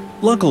York.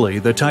 Luckily,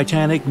 the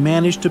Titanic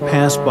managed to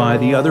pass by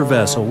the other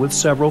vessel with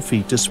several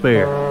feet to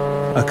spare.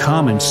 A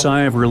common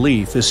sigh of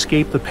relief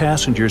escaped the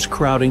passengers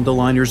crowding the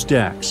liner's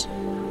decks.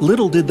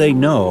 Little did they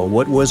know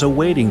what was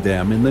awaiting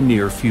them in the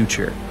near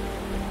future.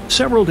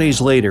 Several days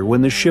later,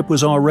 when the ship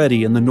was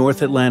already in the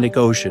North Atlantic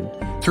Ocean,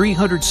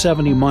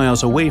 370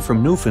 miles away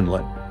from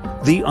Newfoundland,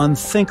 the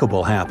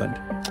unthinkable happened.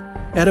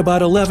 At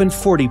about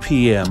 11:40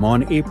 p.m.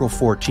 on April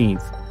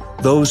 14th,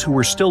 those who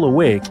were still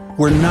awake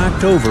were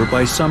knocked over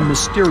by some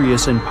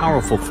mysterious and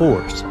powerful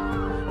force.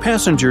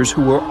 Passengers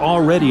who were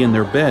already in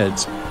their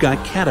beds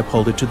got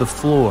catapulted to the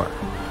floor.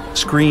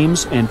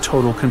 Screams and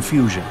total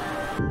confusion.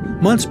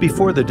 Months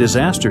before the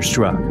disaster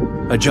struck,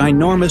 a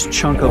ginormous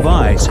chunk of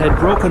ice had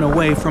broken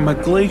away from a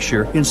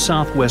glacier in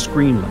southwest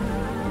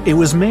Greenland. It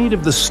was made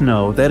of the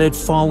snow that had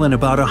fallen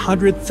about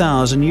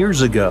 100,000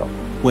 years ago,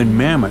 when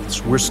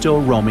mammoths were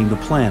still roaming the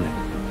planet.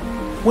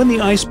 When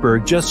the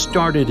iceberg just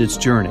started its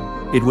journey,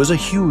 it was a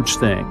huge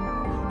thing,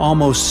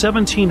 almost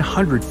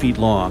 1,700 feet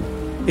long.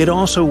 It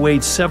also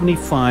weighed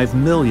 75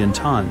 million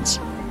tons.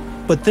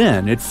 But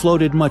then it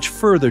floated much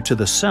further to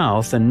the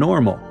south than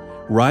normal,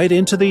 right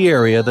into the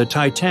area the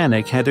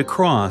Titanic had to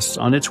cross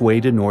on its way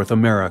to North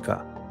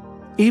America.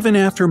 Even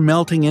after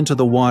melting into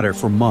the water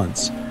for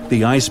months,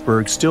 the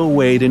iceberg still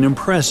weighed an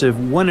impressive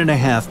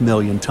 1.5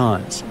 million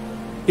tons.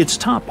 Its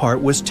top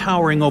part was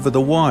towering over the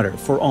water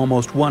for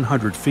almost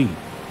 100 feet.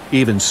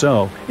 Even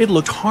so, it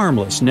looked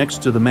harmless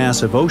next to the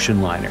massive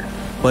ocean liner,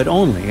 but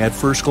only at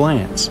first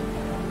glance.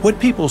 What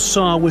people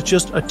saw was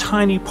just a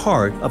tiny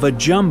part of a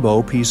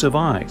jumbo piece of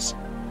ice.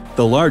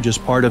 The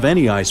largest part of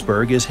any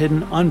iceberg is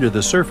hidden under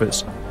the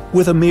surface,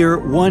 with a mere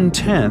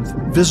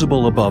 1/10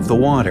 visible above the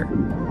water.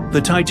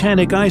 The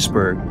Titanic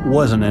iceberg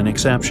wasn't an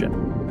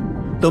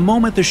exception. The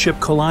moment the ship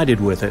collided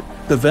with it,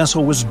 the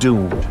vessel was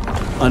doomed.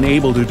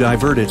 Unable to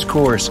divert its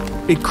course,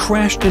 it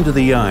crashed into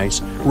the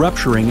ice,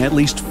 rupturing at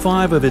least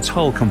 5 of its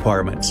hull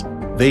compartments.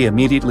 They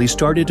immediately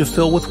started to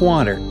fill with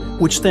water,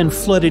 which then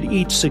flooded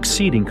each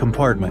succeeding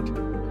compartment.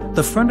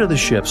 The front of the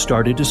ship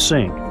started to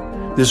sink.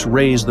 This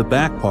raised the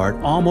back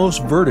part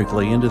almost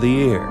vertically into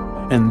the air,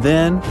 and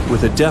then,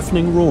 with a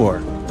deafening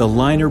roar, the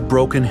liner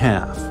broke in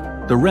half.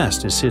 The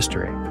rest is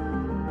history.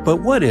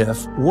 But what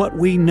if what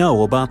we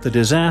know about the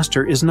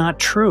disaster is not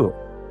true?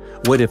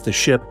 What if the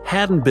ship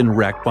hadn't been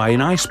wrecked by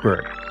an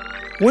iceberg?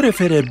 What if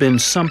it had been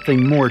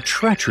something more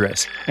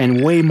treacherous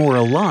and way more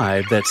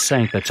alive that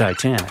sank the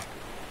Titanic?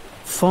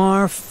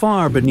 Far,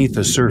 far beneath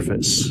the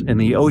surface, in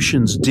the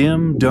ocean's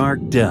dim,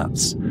 dark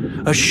depths,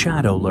 a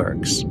shadow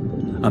lurks.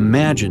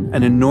 Imagine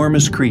an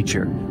enormous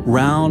creature,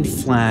 round,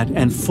 flat,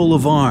 and full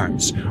of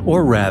arms,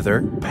 or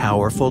rather,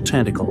 powerful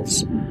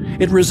tentacles.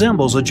 It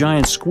resembles a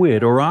giant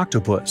squid or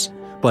octopus,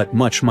 but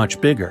much,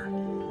 much bigger.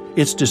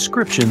 Its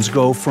descriptions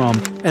go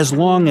from as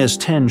long as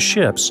 10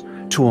 ships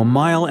to 1.5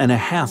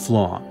 miles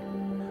long.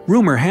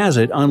 Rumor has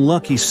it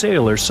unlucky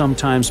sailors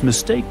sometimes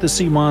mistake the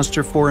sea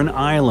monster for an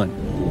island,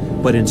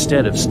 but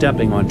instead of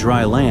stepping on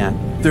dry land,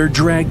 they're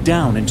dragged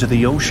down into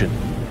the ocean.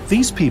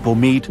 These people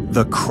meet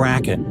the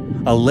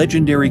Kraken, a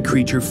legendary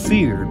creature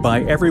feared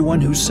by everyone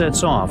who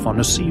sets off on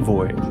a sea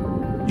voyage.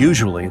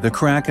 Usually, the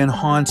Kraken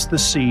haunts the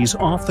seas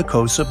off the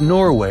coast of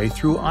Norway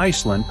through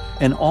Iceland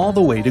and all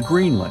the way to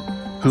Greenland.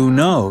 Who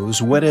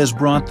knows what has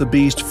brought the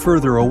beast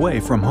further away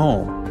from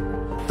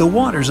home? The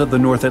waters of the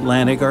North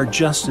Atlantic are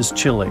just as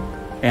chilly,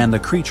 and the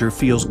creature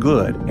feels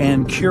good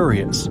and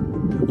curious.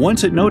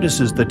 Once it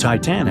notices the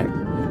Titanic,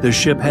 the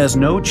ship has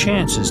no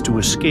chances to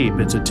escape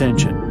its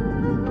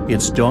attention.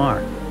 It's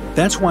dark.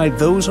 That's why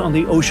those on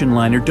the ocean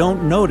liner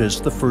don't notice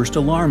the first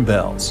alarm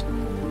bells.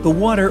 The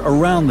water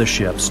around the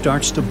ship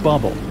starts to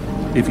bubble.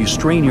 If you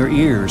strain your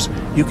ears,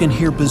 you can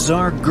hear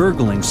bizarre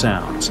gurgling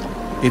sounds.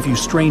 If you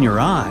strain your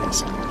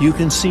eyes, you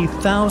can see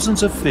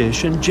thousands of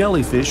fish and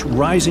jellyfish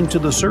rising to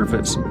the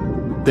surface.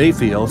 They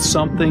feel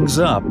something's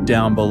up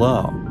down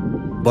below.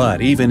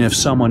 But even if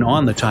someone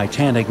on the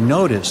Titanic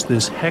noticed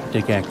this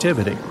hectic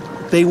activity,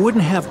 they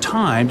wouldn't have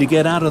time to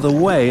get out of the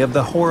way of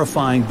the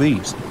horrifying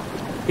beast.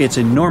 Its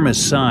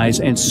enormous size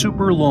and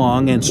super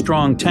long and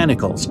strong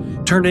tentacles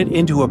turn it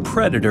into a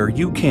predator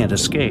you can't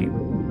escape.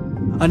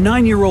 A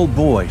 9-year-old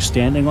boy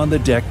standing on the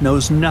deck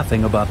knows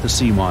nothing about the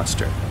sea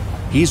monster.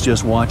 He's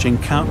just watching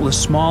countless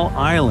small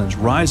islands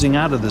rising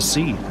out of the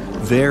sea,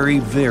 very,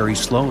 very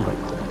slowly.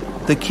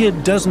 The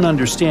kid doesn't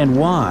understand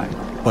why,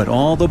 but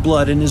all the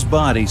blood in his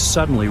body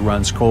suddenly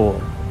runs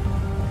cold.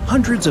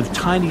 Hundreds of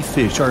tiny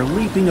fish are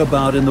leaping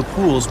about in the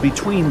pools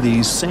between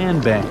these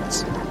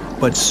sandbanks,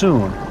 but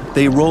soon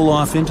they roll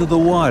off into the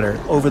water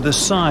over the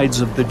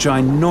sides of the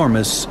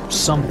ginormous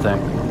something.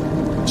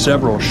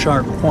 Several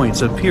sharp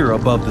points appear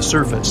above the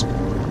surface.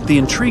 The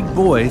intrigued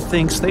boy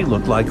thinks they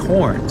look like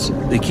horns.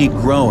 They keep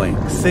growing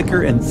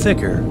thicker and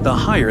thicker the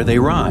higher they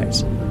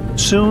rise.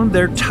 Soon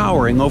they're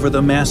towering over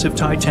the massive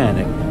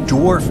Titanic,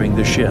 dwarfing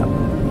the ship.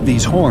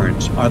 These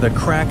horns are the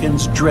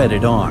Kraken's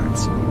dreaded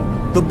arms.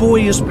 The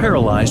boy is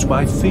paralyzed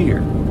by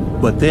fear,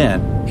 but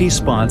then he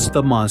spots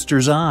the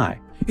monster's eye.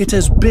 It's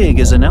as big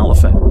as an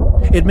elephant.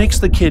 It makes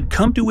the kid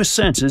come to his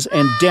senses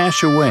and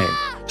dash away,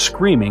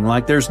 screaming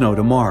like there's no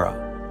tomorrow.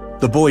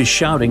 The boy's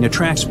shouting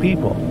attracts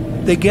people.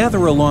 They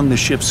gather along the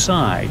ship's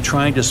side,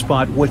 trying to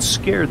spot what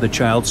scared the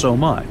child so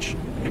much.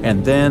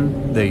 And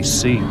then they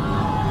see.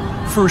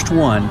 First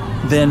one,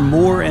 then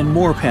more and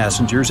more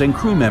passengers and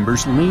crew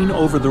members lean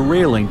over the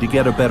railing to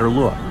get a better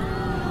look.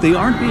 They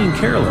aren't being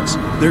careless,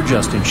 they're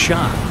just in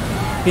shock.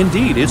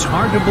 Indeed, it's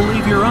hard to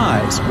believe your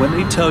eyes when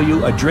they tell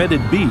you a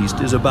dreaded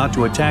beast is about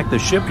to attack the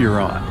ship you're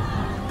on.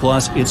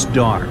 Plus, it's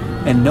dark,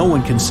 and no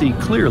one can see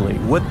clearly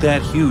what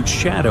that huge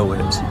shadow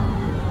is.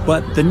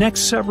 But the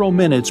next several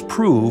minutes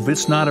prove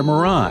it's not a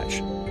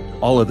mirage.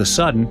 All of a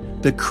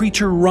sudden, the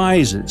creature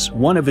rises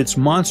one of its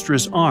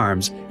monstrous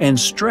arms and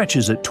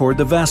stretches it toward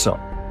the vessel.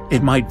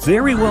 It might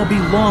very well be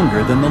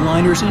longer than the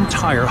liner's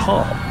entire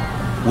hull.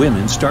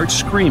 Women start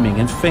screaming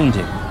and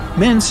fainting.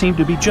 Men seem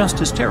to be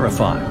just as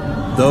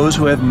terrified. Those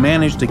who have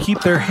managed to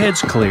keep their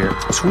heads clear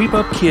sweep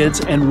up kids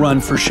and run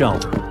for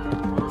shelter.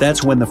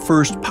 That's when the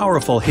first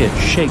powerful hit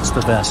shakes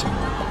the vessel.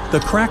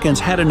 The Kraken's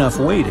had enough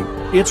waiting.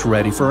 It's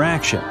ready for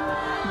action.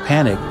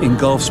 Panic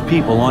engulfs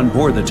people on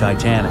board the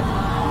Titanic.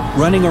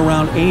 Running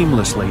around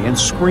aimlessly and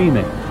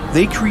screaming,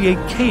 they create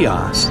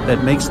chaos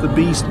that makes the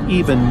beast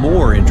even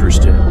more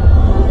interested.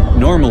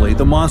 Normally,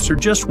 the monster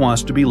just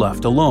wants to be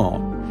left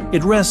alone.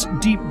 It rests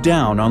deep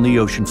down on the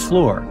ocean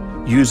floor,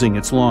 using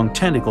its long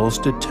tentacles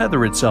to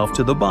tether itself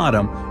to the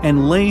bottom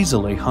and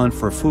lazily hunt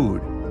for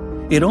food.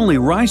 It only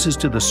rises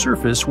to the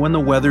surface when the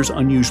weather's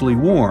unusually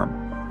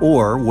warm,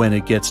 or when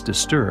it gets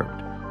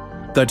disturbed.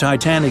 The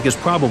Titanic is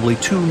probably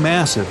too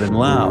massive and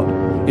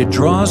loud. It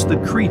draws the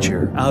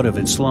creature out of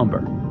its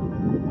slumber.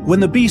 When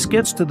the beast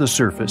gets to the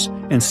surface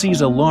and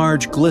sees a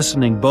large,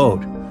 glistening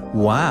boat,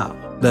 wow,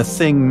 the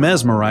thing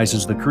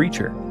mesmerizes the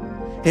creature.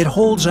 It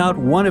holds out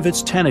one of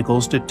its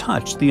tentacles to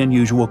touch the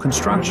unusual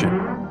construction.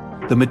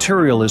 The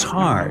material is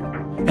hard,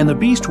 and the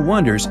beast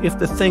wonders if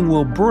the thing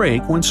will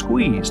break when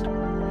squeezed.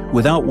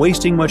 Without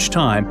wasting much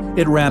time,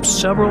 it wraps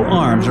several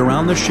arms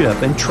around the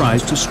ship and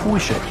tries to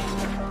squish it.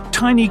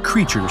 Tiny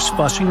creatures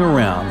fussing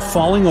around,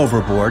 falling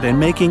overboard, and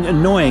making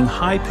annoying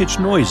high-pitched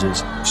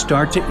noises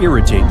start to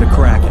irritate the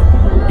Kraken.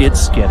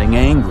 It's getting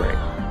angry.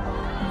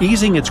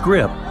 Easing its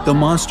grip, the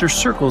monster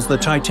circles the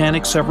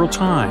Titanic several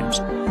times,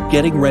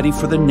 getting ready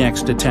for the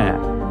next attack.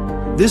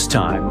 This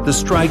time, the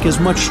strike is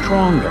much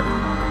stronger.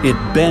 It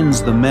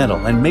bends the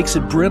metal and makes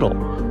it brittle.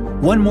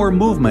 One more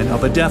movement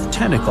of a deft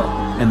tentacle,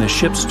 and the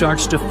ship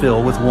starts to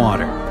fill with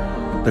water.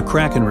 The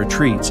Kraken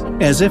retreats,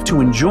 as if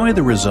to enjoy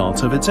the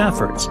results of its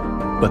efforts.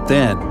 But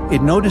then,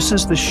 it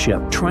notices the ship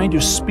trying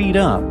to speed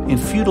up in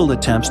futile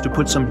attempts to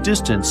put some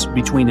distance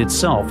between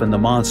itself and the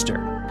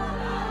monster.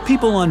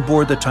 People on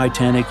board the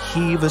Titanic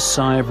heave a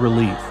sigh of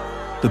relief.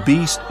 The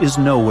beast is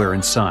nowhere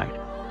in sight.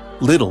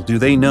 Little do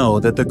they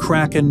know that the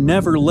Kraken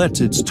never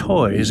lets its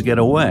toys get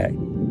away.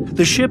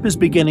 The ship is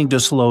beginning to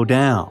slow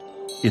down.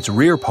 Its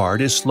rear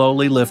part is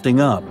slowly lifting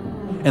up,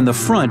 and the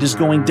front is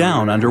going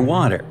down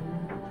underwater.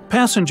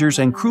 Passengers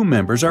and crew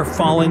members are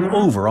falling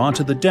over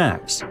onto the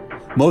decks.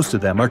 Most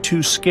of them are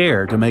too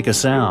scared to make a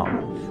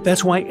sound.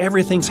 That's why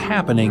everything's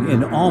happening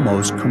in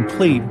almost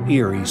complete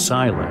eerie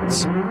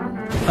silence.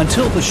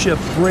 Until the ship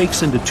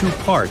breaks into two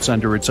parts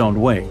under its own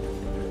weight.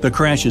 The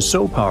crash is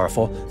so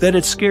powerful that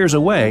it scares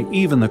away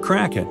even the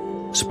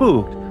Kraken.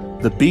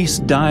 Spooked, the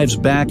beast dives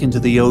back into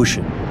the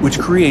ocean, which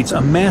creates a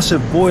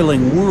massive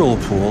boiling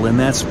whirlpool in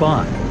that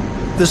spot.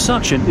 The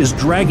suction is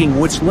dragging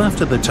what's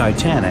left of the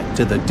Titanic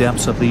to the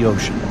depths of the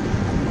ocean.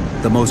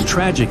 The most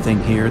tragic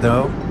thing here,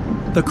 though,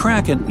 the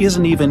Kraken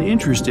isn't even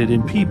interested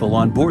in people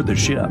on board the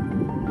ship.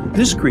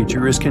 This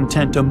creature is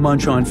content to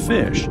munch on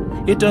fish.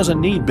 It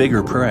doesn't need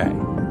bigger prey.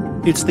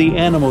 It's the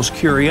animal's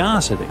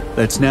curiosity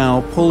that's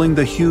now pulling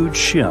the huge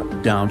ship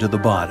down to the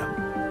bottom.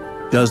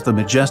 Does the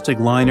majestic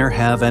liner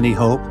have any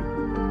hope?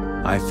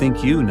 I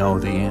think you know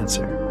the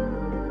answer.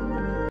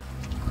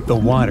 The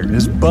water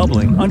is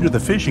bubbling under the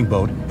fishing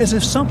boat as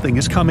if something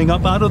is coming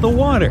up out of the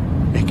water.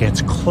 It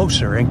gets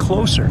closer and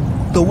closer.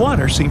 The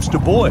water seems to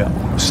boil.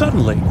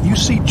 Suddenly, you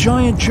see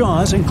giant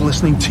jaws and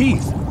glistening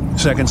teeth.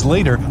 Seconds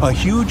later, a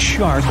huge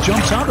shark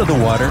jumps out of the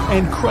water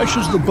and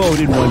crushes the boat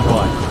in one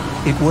bite.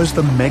 It was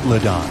the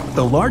Megalodon,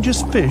 the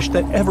largest fish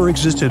that ever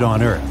existed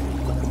on Earth.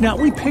 Now,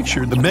 we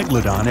pictured the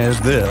Megalodon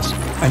as this,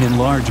 an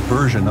enlarged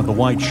version of the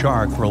white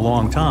shark for a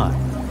long time.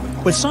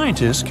 But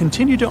scientists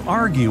continue to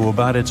argue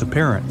about its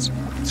appearance.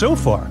 So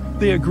far,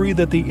 they agree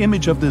that the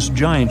image of this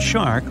giant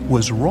shark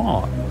was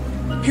wrong.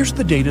 Here's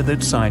the data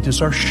that scientists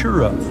are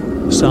sure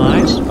of.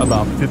 Size,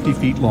 about 50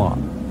 feet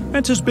long.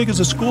 That's as big as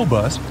a school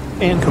bus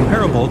and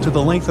comparable to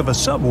the length of a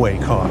subway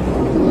car.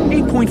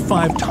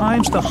 8.5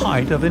 times the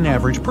height of an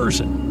average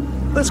person.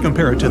 Let's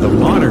compare it to the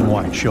modern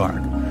white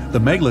shark. The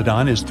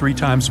Megalodon is 3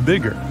 times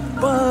bigger,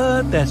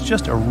 but that's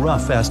just a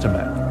rough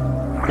estimate.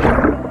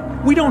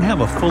 We don't have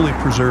a fully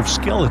preserved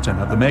skeleton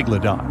of the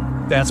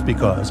Megalodon. That's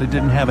because it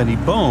didn't have any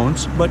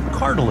bones, but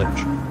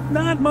cartilage.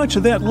 Not much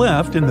of that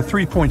left in the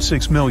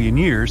 3.6 million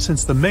years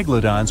since the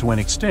Megalodons went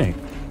extinct.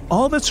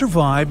 All that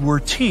survived were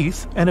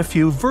teeth and a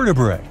few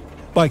vertebrae.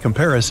 By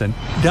comparison,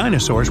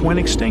 dinosaurs went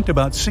extinct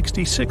about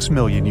 66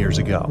 million years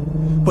ago.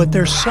 But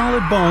their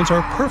solid bones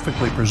are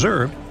perfectly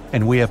preserved,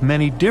 and we have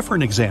many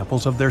different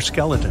examples of their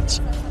skeletons.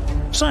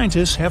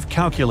 Scientists have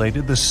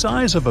calculated the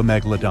size of a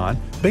Megalodon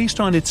based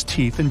on its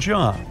teeth and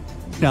jaw.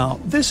 Now,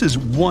 this is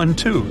one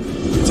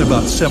tooth. It's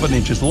about 7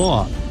 inches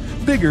long,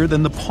 bigger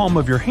than the palm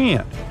of your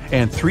hand,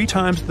 and 3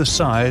 times the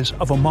size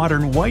of a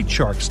modern white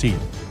shark's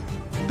teeth.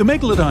 The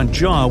Megalodon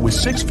jaw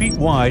was 6 feet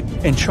wide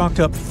and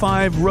chalked up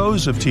 5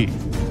 rows of teeth,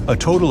 a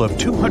total of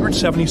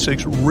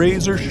 276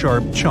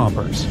 razor-sharp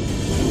chompers.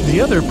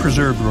 The other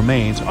preserved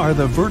remains are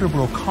the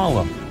vertebral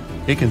column.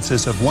 It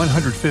consists of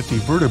 150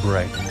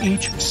 vertebrae,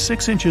 each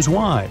 6 inches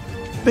wide.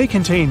 They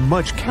contain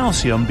much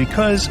calcium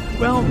because,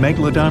 well,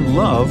 Megalodon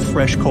love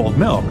fresh cold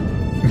milk.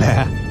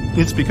 Nah,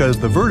 it's because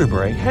the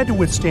vertebrae had to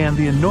withstand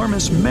the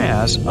enormous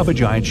mass of a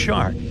giant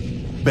shark.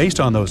 Based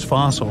on those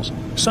fossils,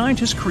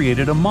 scientists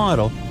created a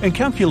model and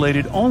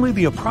calculated only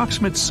the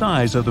approximate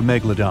size of the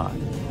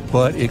Megalodon.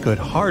 But it could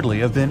hardly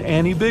have been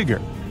any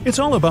bigger. It's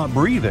all about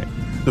breathing.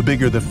 The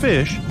bigger the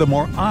fish, the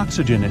more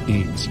oxygen it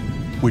needs,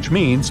 which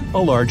means a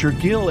larger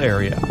gill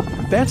area.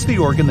 That's the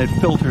organ that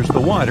filters the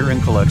water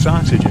and collects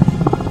oxygen.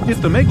 If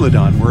the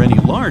Megalodon were any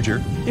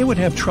larger, it would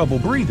have trouble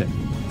breathing.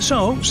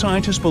 So,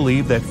 scientists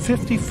believe that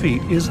 50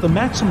 feet is the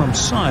maximum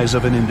size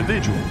of an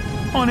individual.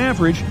 On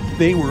average,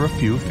 they were a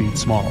few feet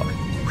smaller.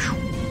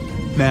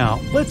 Whew. Now,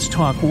 let's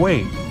talk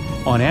weight.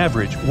 On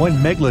average, one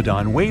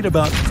Megalodon weighed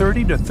about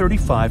 30 to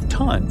 35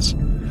 tons.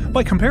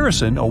 By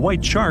comparison, a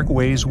white shark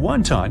weighs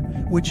 1 ton,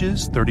 which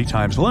is 30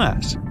 times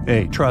less.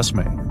 Hey, trust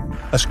me.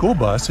 A school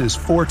bus is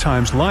 4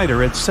 times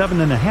lighter at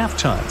 7.5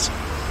 tons.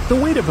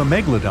 The weight of a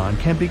megalodon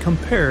can be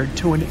compared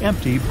to an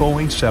empty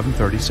Boeing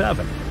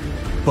 737.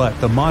 But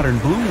the modern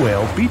blue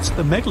whale beats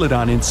the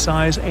megalodon in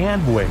size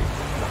and weight.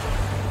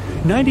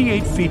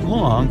 98 feet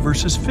long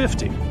versus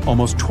 50,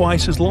 almost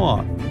twice as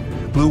long.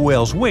 Blue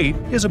whale's weight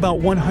is about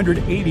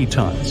 180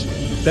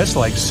 tons. That's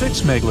like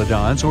 6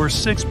 megalodons or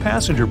 6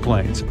 passenger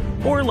planes,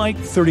 or like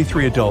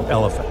 33 adult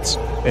elephants.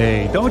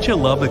 Hey, don't you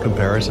love the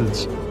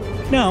comparisons?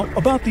 Now,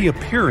 about the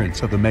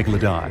appearance of the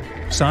megalodon.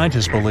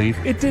 Scientists believe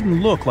it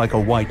didn't look like a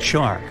white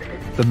shark.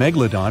 The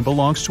megalodon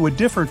belongs to a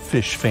different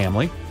fish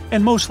family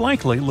and most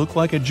likely looked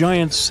like a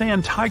giant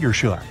sand tiger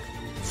shark.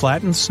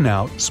 Flattened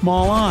snout,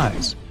 small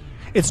eyes.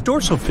 Its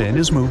dorsal fin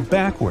is moved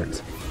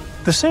backwards.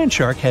 The sand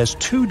shark has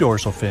 2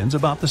 dorsal fins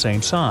about the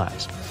same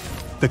size.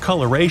 The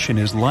coloration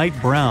is light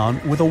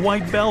brown with a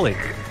white belly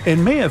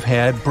and may have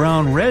had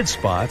brown-red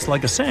spots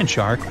like a sand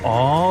shark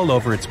all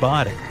over its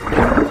body.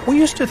 We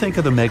used to think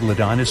of the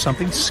megalodon as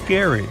something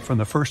scary from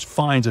the first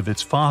finds of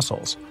its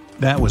fossils.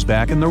 That was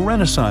back in the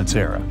Renaissance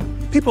era.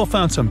 People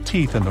found some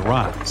teeth in the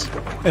rocks.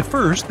 At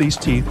first, these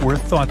teeth were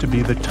thought to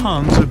be the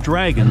tongues of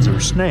dragons or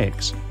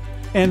snakes.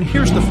 And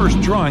here's the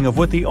first drawing of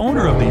what the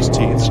owner of these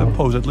teeth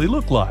supposedly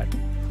looked like.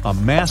 A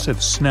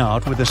massive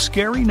snout with a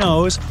scary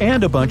nose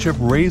and a bunch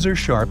of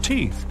razor-sharp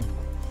teeth.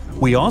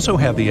 We also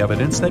have the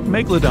evidence that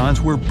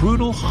megalodons were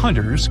brutal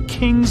hunters,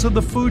 kings of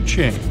the food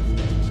chain.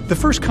 The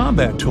first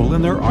combat tool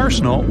in their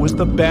arsenal was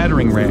the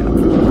battering ram.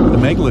 The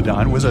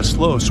megalodon was a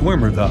slow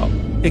swimmer, though.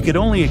 It could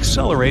only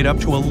accelerate up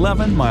to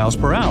 11 miles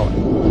per hour.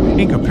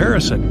 In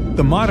comparison,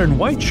 the modern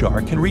white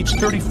shark can reach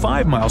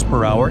 35 miles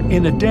per hour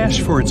in a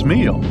dash for its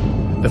meal.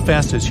 The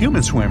fastest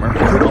human swimmer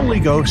could only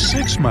go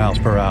 6 miles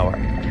per hour.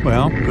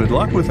 Well, good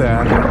luck with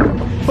that.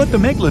 But the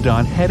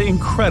megalodon had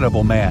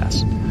incredible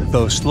mass.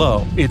 Though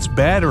slow, its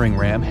battering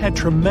ram had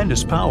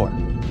tremendous power.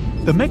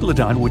 The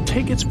megalodon would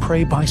take its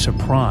prey by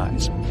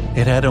surprise.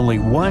 It had only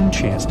one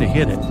chance to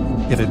hit it.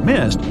 If it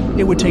missed,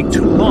 it would take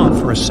too long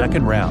for a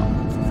second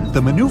round.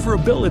 The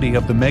maneuverability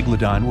of the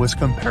megalodon was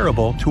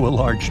comparable to a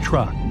large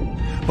truck.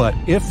 But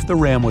if the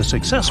ram was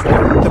successful,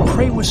 the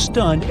prey was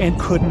stunned and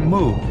couldn't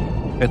move.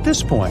 At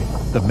this point,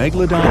 the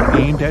megalodon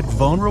aimed at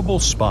vulnerable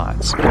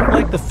spots,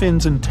 like the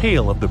fins and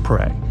tail of the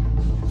prey.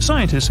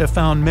 Scientists have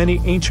found many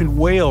ancient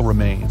whale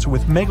remains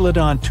with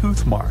megalodon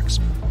tooth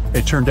marks.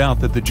 It turned out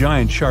that the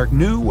giant shark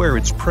knew where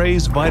its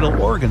prey's vital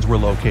organs were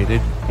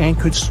located and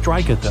could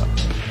strike at them.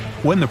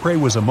 When the prey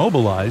was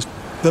immobilized,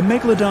 the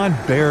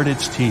megalodon bared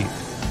its teeth.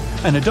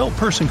 An adult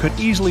person could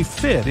easily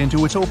fit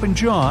into its open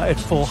jaw at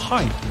full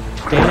height.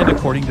 And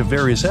according to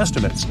various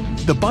estimates,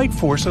 the bite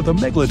force of the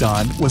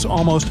megalodon was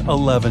almost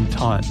 11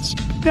 tons.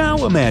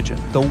 Now imagine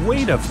the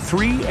weight of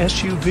 3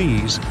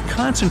 SUVs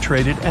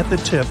concentrated at the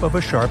tip of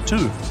a sharp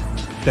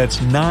tooth.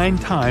 That's 9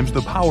 times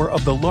the power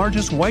of the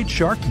largest white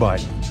shark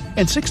bite,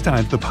 and 6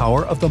 times the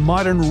power of the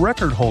modern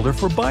record holder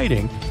for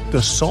biting,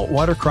 the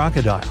saltwater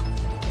crocodile.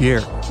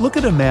 Here, look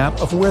at a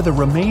map of where the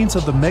remains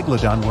of the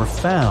megalodon were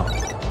found.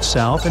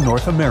 South and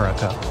North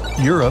America,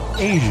 Europe,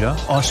 Asia,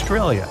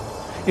 Australia.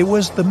 It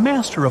was the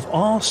master of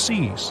all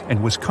seas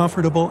and was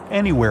comfortable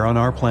anywhere on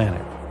our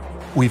planet.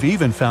 We've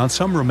even found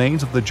some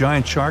remains of the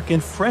giant shark in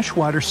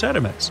freshwater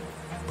sediments.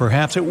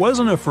 Perhaps it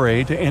wasn't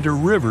afraid to enter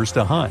rivers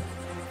to hunt.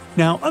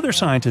 Now, other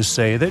scientists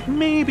say that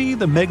maybe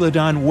the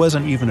megalodon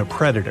wasn't even a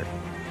predator,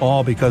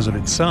 all because of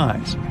its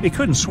size. It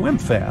couldn't swim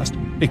fast.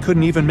 It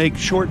couldn't even make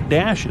short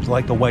dashes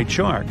like the white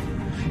shark.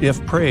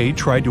 If prey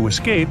tried to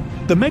escape,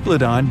 the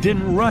megalodon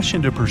didn't rush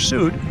into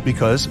pursuit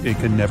because it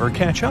could never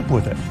catch up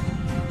with it.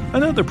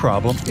 Another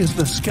problem is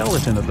the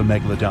skeleton of the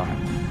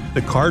megalodon.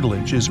 The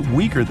cartilage is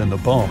weaker than the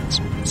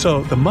bones,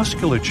 so the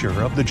musculature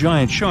of the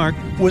giant shark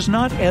was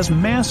not as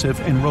massive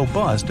and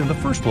robust in the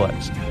first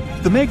place.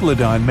 The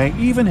megalodon may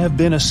even have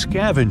been a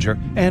scavenger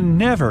and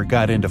never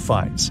got into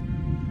fights.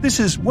 This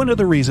is one of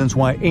the reasons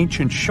why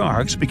ancient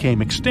sharks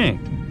became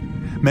extinct.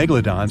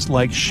 Megalodons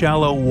like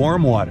shallow,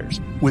 warm waters,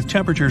 with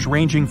temperatures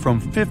ranging from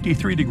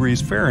 53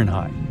 degrees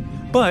Fahrenheit.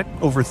 But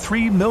over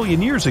 3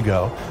 million years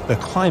ago, the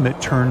climate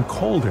turned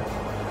colder.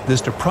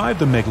 This deprived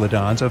the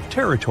megalodons of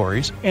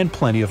territories and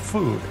plenty of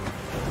food.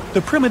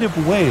 The primitive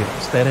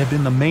whales that had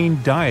been the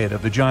main diet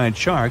of the giant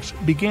sharks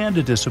began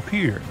to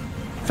disappear.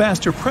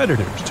 Faster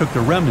predators took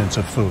the remnants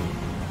of food.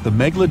 The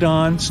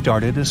megalodon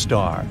started to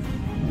starve.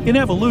 In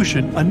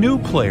evolution, a new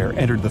player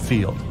entered the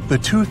field, the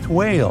toothed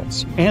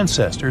whales,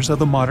 ancestors of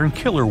the modern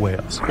killer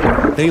whales.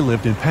 They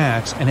lived in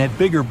packs and had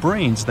bigger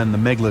brains than the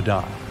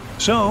megalodon.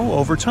 So,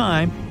 over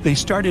time, they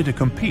started to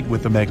compete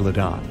with the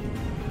megalodon.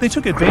 They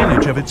took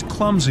advantage of its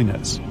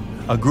clumsiness.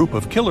 A group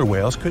of killer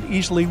whales could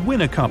easily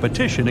win a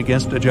competition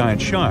against a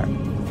giant shark.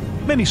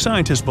 Many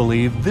scientists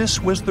believe this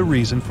was the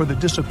reason for the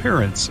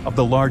disappearance of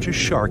the largest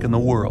shark in the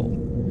world.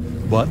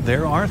 But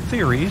there are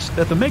theories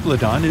that the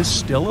megalodon is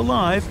still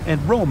alive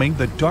and roaming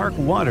the dark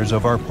waters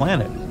of our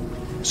planet.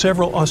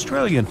 Several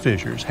Australian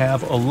fishers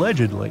have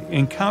allegedly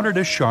encountered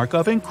a shark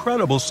of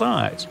incredible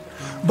size,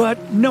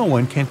 but no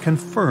one can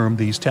confirm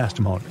these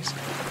testimonies.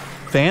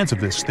 Fans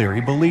of this theory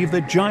believe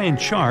that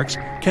giant sharks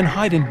can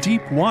hide in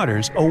deep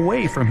waters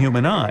away from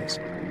human eyes.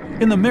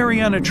 In the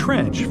Mariana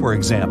Trench, for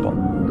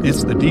example,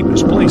 it's the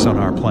deepest place on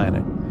our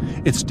planet.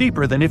 It's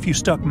deeper than if you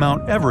stuck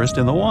Mount Everest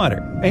in the water,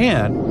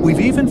 and we've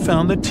even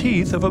found the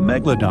teeth of a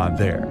megalodon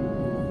there.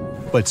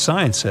 But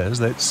science says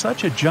that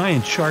such a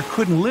giant shark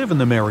couldn't live in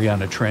the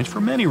Mariana Trench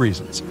for many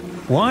reasons.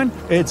 One,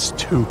 it's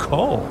too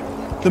cold.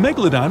 The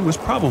megalodon was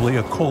probably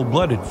a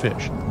cold-blooded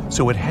fish,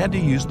 so it had to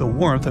use the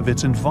warmth of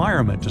its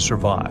environment to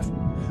survive.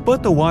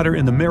 But the water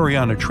in the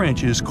Mariana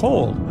Trench is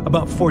cold,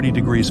 about 40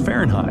 degrees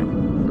Fahrenheit.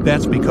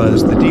 That's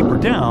because the deeper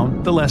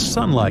down, the less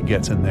sunlight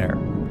gets in there.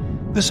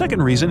 The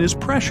second reason is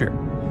pressure.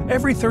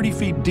 Every 30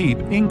 feet deep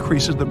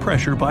increases the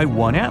pressure by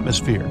 1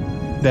 atmosphere.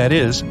 That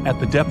is, at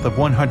the depth of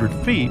 100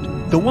 feet,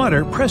 the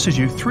water presses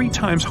you 3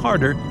 times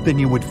harder than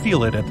you would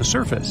feel it at the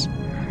surface.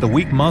 The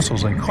weak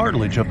muscles and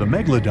cartilage of the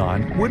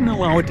megalodon wouldn't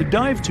allow it to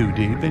dive too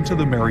deep into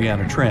the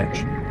Mariana Trench.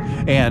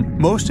 And,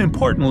 most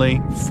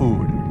importantly,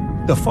 food.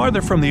 The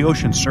farther from the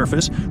ocean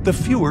surface, the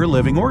fewer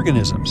living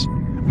organisms.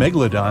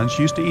 Megalodons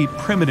used to eat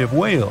primitive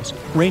whales,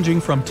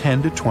 ranging from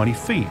 10 to 20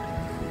 feet.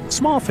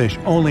 Small fish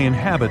only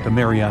inhabit the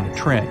Mariana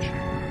Trench.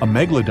 A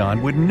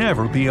megalodon would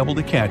never be able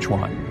to catch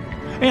one.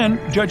 And,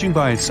 judging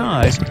by its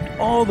size,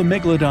 all the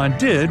megalodon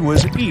did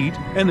was eat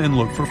and then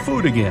look for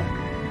food again.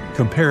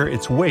 Compare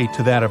its weight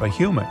to that of a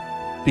human.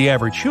 The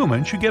average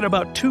human should get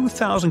about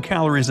 2,000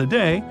 calories a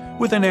day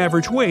with an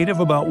average weight of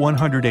about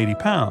 180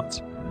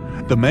 pounds.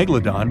 The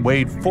megalodon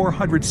weighed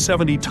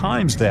 470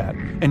 times that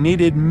and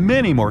needed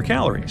many more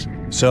calories.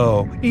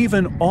 So,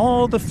 even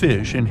all the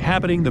fish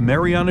inhabiting the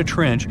Mariana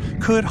Trench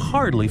could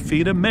hardly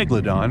feed a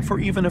megalodon for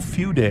even a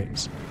few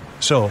days.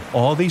 So,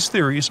 all these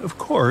theories, of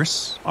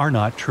course, are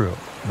not true.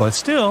 But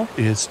still,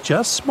 it's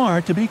just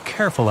smart to be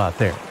careful out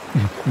there.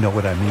 Know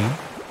what I mean?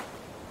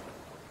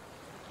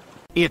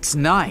 It's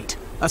night.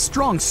 A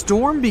strong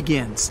storm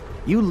begins.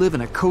 You live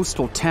in a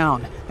coastal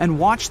town and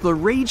watch the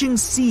raging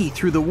sea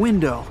through the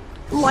window.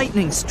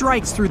 Lightning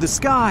strikes through the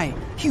sky,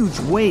 huge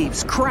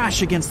waves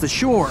crash against the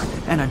shore,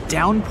 and a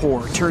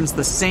downpour turns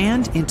the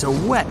sand into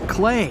wet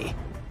clay.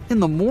 In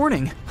the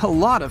morning, a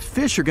lot of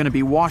fish are going to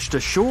be washed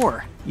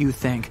ashore, you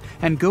think,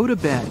 and go to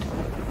bed.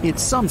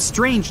 It's some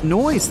strange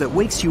noise that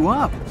wakes you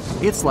up.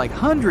 It's like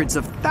hundreds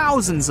of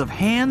thousands of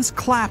hands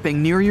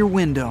clapping near your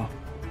window.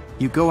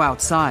 You go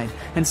outside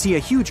and see a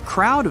huge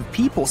crowd of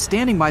people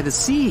standing by the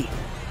sea.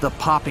 The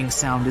popping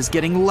sound is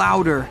getting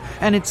louder,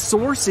 and its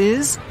source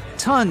is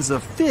tons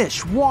of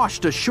fish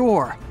washed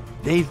ashore.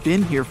 They've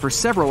been here for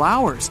several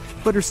hours,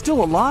 but are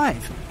still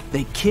alive.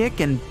 They kick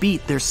and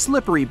beat their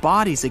slippery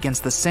bodies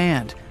against the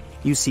sand.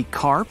 You see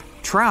carp,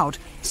 trout,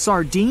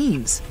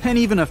 sardines, and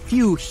even a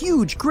few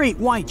huge great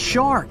white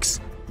sharks.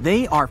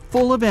 They are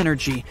full of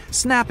energy,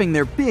 snapping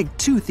their big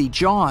toothy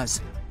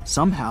jaws.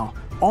 Somehow,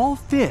 all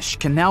fish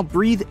can now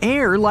breathe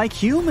air like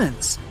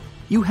humans.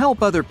 You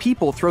help other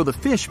people throw the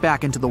fish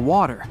back into the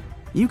water.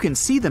 You can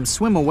see them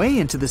swim away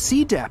into the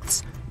sea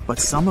depths, but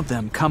some of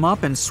them come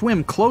up and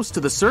swim close to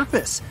the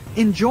surface,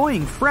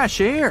 enjoying fresh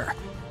air.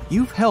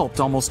 You've helped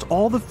almost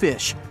all the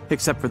fish,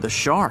 except for the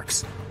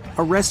sharks.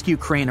 A rescue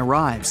crane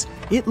arrives.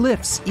 It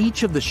lifts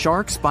each of the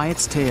sharks by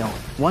its tail,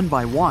 one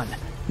by one,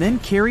 then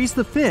carries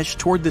the fish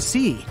toward the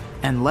sea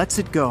and lets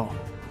it go.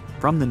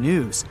 From the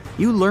news,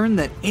 you learn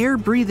that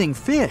air-breathing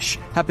fish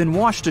have been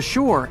washed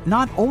ashore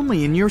not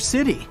only in your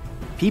city.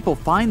 People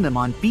find them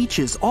on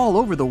beaches all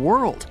over the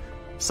world.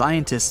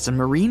 Scientists and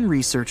marine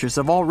researchers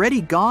have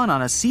already gone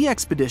on a sea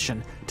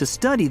expedition to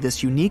study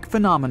this unique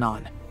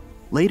phenomenon.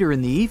 Later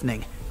in the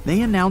evening,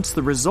 they announce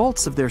the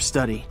results of their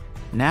study.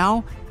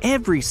 Now,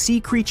 every sea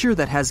creature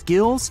that has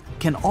gills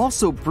can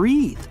also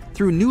breathe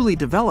through newly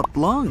developed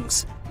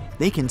lungs.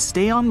 They can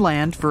stay on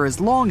land for as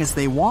long as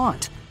they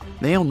want.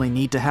 They only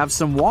need to have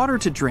some water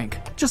to drink,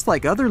 just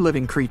like other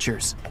living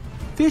creatures.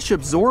 Fish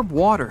absorb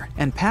water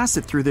and pass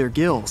it through their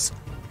gills.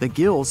 The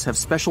gills have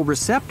special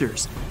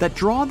receptors that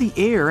draw the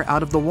air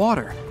out of the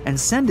water and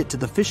send it to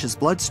the fish's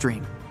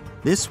bloodstream.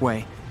 This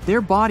way,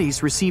 their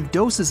bodies receive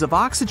doses of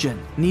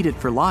oxygen needed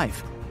for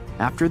life.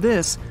 After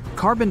this,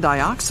 carbon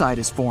dioxide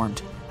is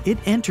formed. It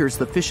enters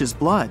the fish's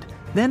blood,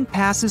 then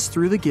passes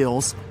through the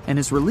gills and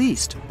is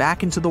released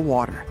back into the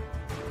water.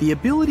 The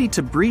ability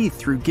to breathe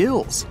through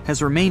gills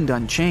has remained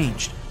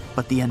unchanged,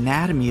 but the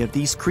anatomy of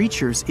these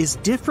creatures is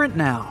different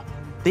now.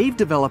 They've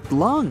developed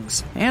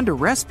lungs and a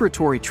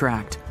respiratory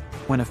tract.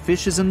 When a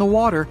fish is in the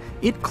water,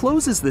 it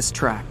closes this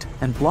tract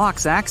and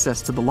blocks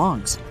access to the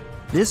lungs.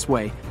 This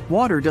way,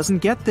 water doesn't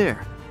get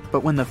there.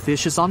 But when the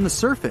fish is on the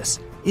surface,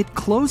 it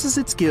closes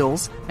its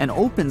gills and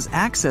opens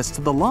access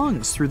to the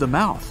lungs through the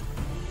mouth.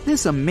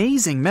 This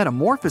amazing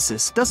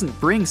metamorphosis doesn't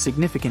bring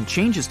significant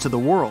changes to the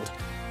world,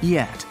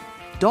 yet.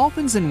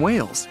 Dolphins and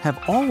whales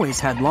have always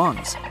had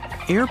lungs.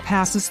 Air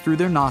passes through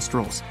their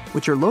nostrils,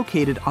 which are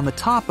located on the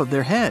top of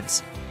their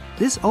heads.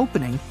 This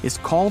opening is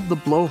called the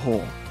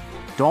blowhole.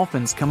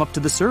 Dolphins come up to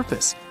the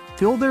surface,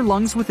 fill their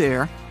lungs with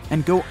air,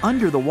 and go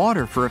under the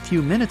water for a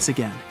few minutes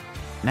again.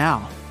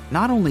 Now,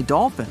 not only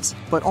dolphins,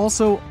 but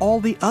also all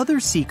the other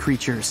sea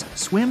creatures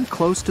swim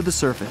close to the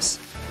surface.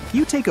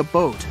 You take a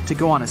boat to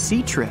go on a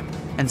sea trip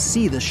and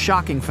see the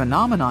shocking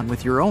phenomenon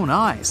with your own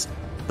eyes.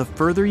 The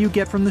further you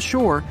get from the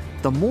shore,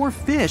 the more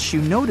fish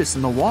you notice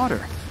in the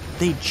water.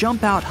 They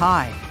jump out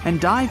high and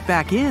dive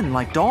back in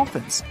like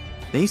dolphins.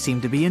 They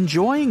seem to be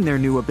enjoying their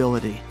new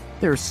ability.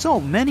 There are so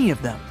many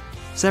of them.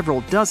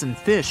 Several dozen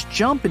fish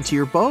jump into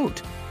your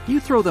boat. You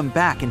throw them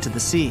back into the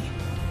sea.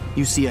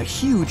 You see a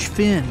huge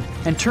fin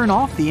and turn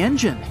off the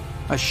engine.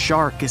 A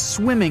shark is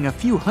swimming a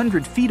few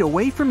 100 feet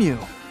away from you.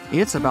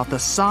 It's about the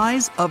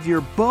size of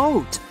your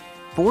boat.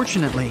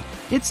 Fortunately,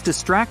 it's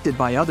distracted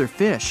by other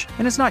fish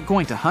and is not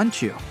going to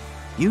hunt you.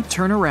 You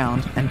turn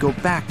around and go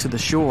back to the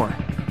shore.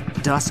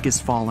 Dusk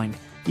is falling.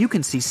 You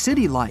can see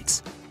city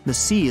lights. The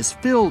sea is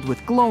filled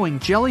with glowing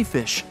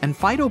jellyfish and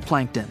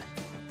phytoplankton.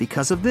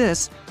 Because of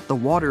this, the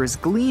water is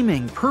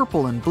gleaming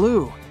purple and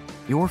blue.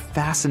 You're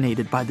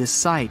fascinated by this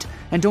sight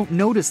and don't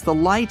notice the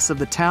lights of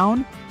the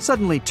town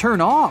suddenly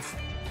turn off.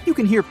 You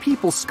can hear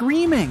people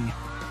screaming.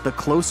 The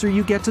closer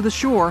you get to the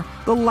shore,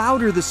 the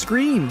louder the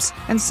screams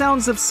and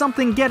sounds of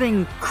something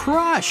getting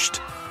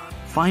crushed.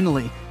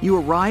 Finally, you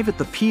arrive at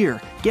the pier,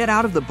 get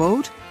out of the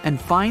boat, and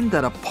find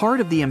that a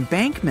part of the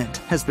embankment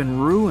has been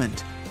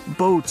ruined.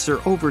 Boats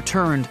are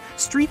overturned,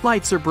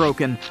 streetlights are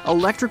broken,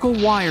 electrical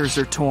wires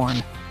are torn.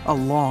 A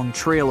long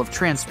trail of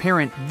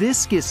transparent,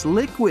 viscous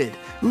liquid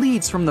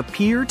leads from the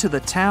pier to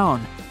the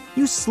town.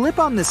 You slip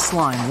on this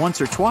slime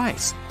once or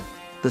twice.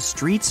 The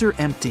streets are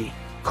empty.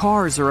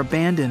 Cars are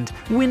abandoned.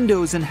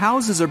 Windows and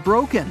houses are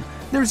broken.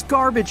 There's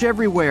garbage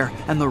everywhere,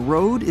 and the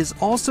road is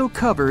also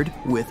covered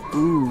with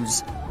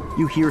ooze.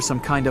 You hear some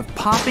kind of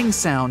popping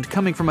sound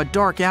coming from a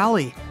dark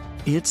alley.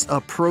 It's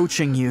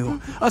approaching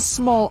you. A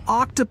small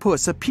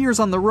octopus appears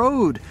on the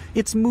road.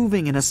 It's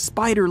moving in a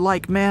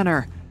spider-like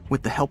manner.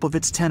 With the help of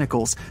its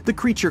tentacles, the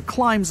creature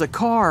climbs a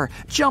car,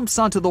 jumps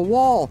onto the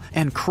wall,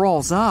 and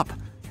crawls up.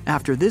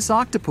 After this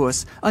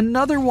octopus,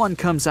 another one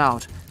comes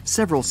out.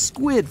 Several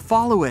squid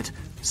follow it.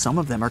 Some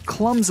of them are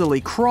clumsily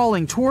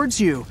crawling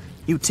towards you.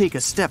 You take a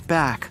step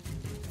back.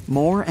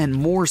 More and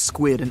more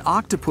squid and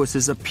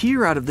octopuses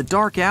appear out of the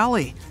dark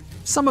alley.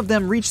 Some of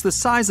them reach the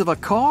size of a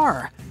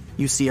car.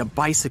 You see a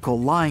bicycle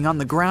lying on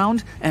the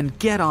ground and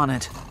get on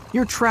it.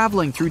 You're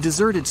traveling through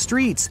deserted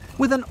streets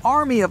with an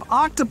army of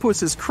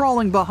octopuses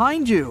crawling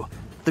behind you.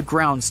 The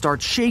ground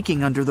starts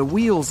shaking under the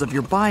wheels of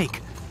your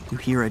bike. You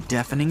hear a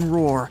deafening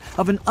roar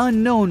of an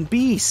unknown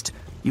beast.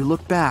 You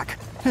look back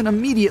and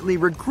immediately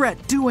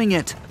regret doing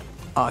it.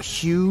 A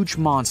huge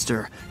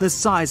monster, the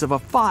size of a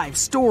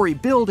 5-story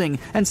building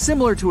and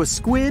similar to a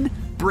squid,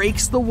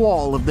 breaks the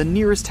wall of the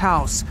nearest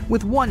house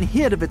with one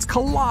hit of its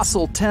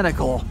colossal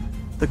tentacle.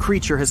 The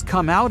creature has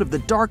come out of the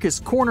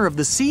darkest corner of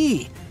the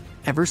sea.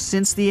 Ever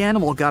since the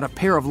animal got a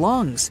pair of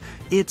lungs,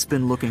 it's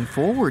been looking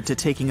forward to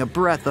taking a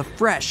breath of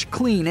fresh,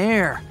 clean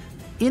air.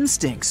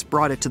 Instincts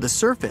brought it to the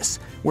surface,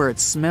 where it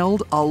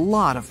smelled a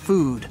lot of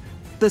food.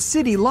 The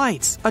city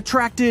lights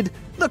attracted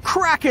the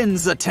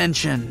Kraken's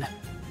attention.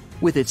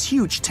 With its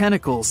huge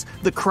tentacles,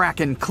 the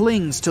Kraken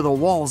clings to the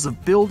walls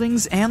of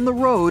buildings and the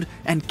road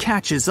and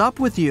catches up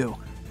with you.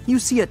 You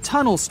see a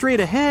tunnel straight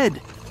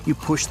ahead. You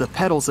push the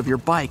pedals of your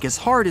bike as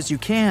hard as you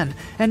can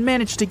and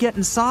manage to get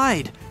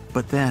inside.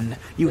 But then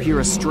you hear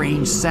a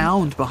strange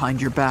sound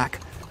behind your back.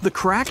 The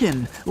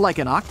Kraken, like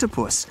an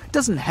octopus,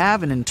 doesn't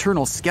have an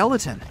internal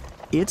skeleton.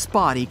 Its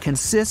body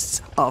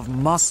consists of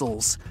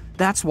muscles.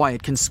 That's why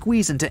it can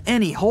squeeze into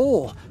any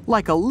hole,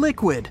 like a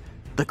liquid.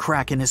 The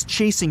Kraken is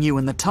chasing you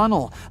in the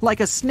tunnel, like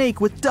a snake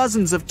with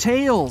dozens of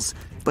tails,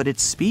 but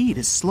its speed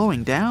is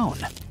slowing down.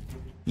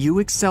 You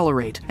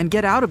accelerate and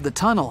get out of the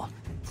tunnel.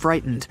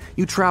 Frightened,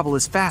 you travel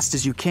as fast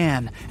as you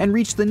can and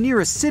reach the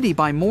nearest city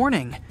by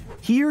morning.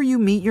 Here you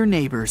meet your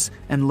neighbors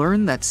and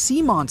learn that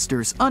sea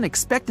monsters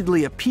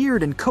unexpectedly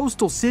appeared in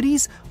coastal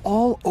cities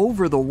all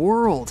over the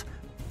world.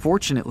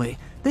 Fortunately,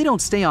 they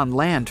don't stay on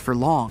land for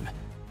long.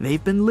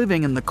 They've been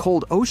living in the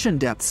cold ocean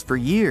depths for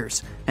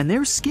years, and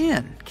their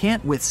skin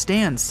can't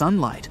withstand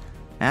sunlight.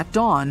 At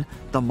dawn,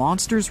 the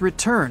monsters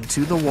return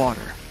to the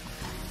water.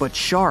 But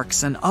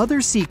sharks and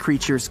other sea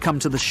creatures come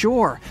to the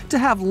shore to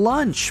have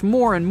lunch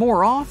more and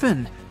more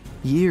often.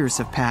 Years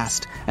have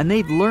passed, and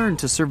they've learned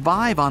to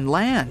survive on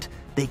land.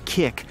 They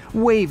kick,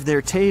 wave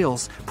their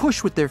tails,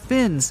 push with their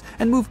fins,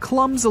 and move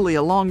clumsily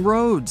along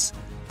roads.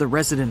 The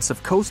residents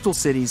of coastal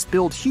cities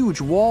build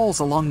huge walls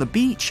along the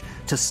beach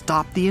to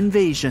stop the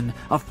invasion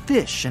of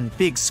fish and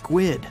big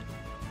squid.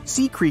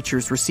 Sea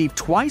creatures receive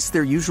twice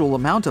their usual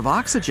amount of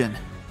oxygen.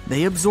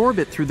 They absorb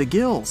it through the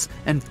gills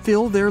and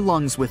fill their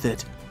lungs with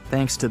it.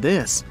 Thanks to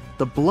this,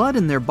 the blood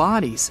in their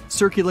bodies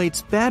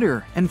circulates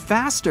better and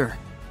faster.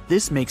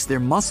 This makes their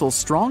muscles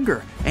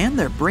stronger and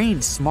their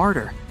brains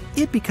smarter.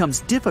 It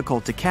becomes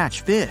difficult to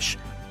catch fish.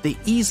 They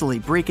easily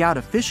break out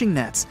of fishing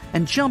nets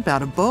and jump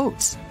out of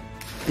boats.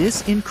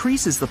 This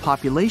increases the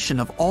population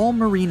of all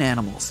marine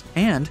animals,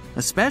 and,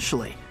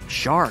 especially,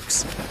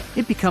 sharks.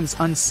 It becomes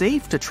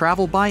unsafe to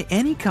travel by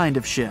any kind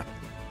of ship.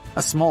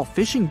 A small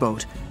fishing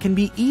boat can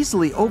be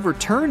easily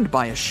overturned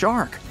by a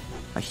shark.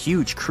 A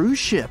huge cruise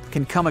ship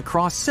can come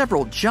across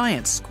several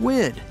giant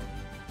squid.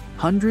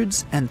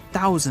 Hundreds and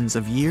thousands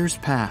of years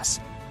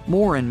pass.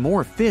 More and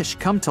more fish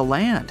come to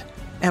land.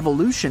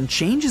 Evolution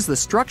changes the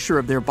structure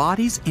of their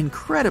bodies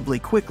incredibly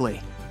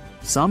quickly.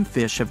 Some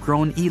fish have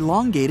grown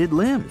elongated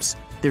limbs.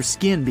 Their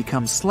skin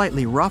becomes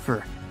slightly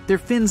rougher. Their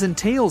fins and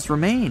tails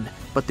remain,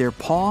 but their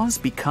paws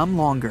become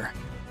longer.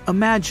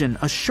 Imagine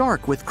a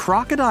shark with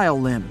crocodile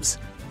limbs.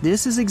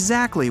 This is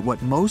exactly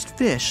what most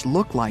fish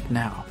look like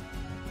now.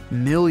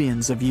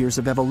 Millions of years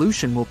of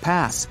evolution will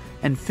pass,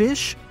 and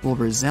fish will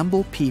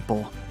resemble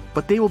people.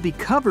 But they will be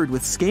covered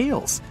with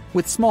scales,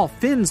 with small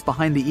fins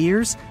behind the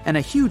ears and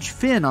a huge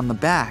fin on the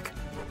back.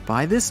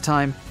 By this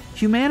time,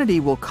 humanity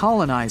will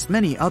colonize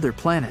many other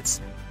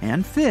planets,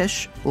 and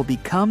fish will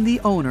become the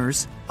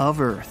owners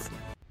of Earth.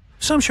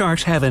 Some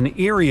sharks have an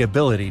eerie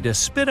ability to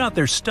spit out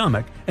their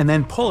stomach and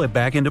then pull it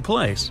back into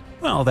place.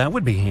 Well, that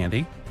would be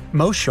handy.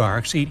 Most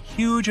sharks eat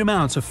huge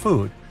amounts of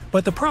food,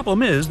 but the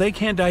problem is they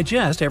can't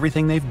digest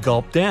everything they've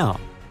gulped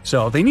down.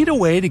 So they need a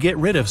way to get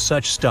rid of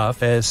such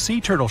stuff as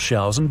sea turtle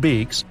shells and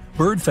beaks,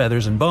 bird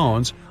feathers and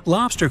bones,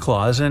 lobster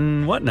claws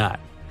and whatnot.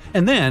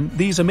 And then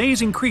these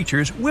amazing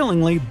creatures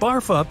willingly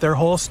barf up their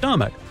whole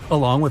stomach,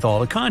 along with all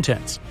the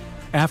contents.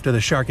 After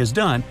the shark is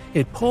done,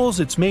 it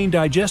pulls its main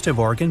digestive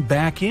organ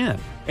back in,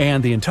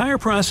 and the entire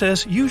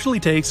process usually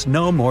takes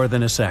no more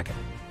than a second.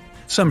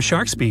 Some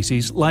shark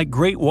species, like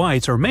great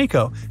whites or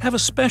mako, have a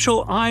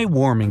special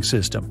eye-warming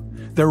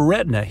system. Their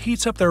retina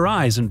heats up their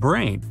eyes and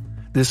brain.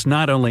 This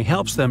not only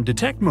helps them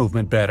detect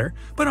movement better,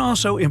 but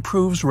also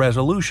improves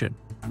resolution.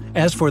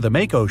 As for the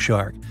mako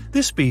shark,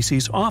 this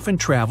species often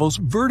travels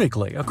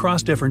vertically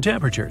across different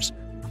temperatures.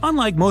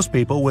 Unlike most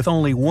people with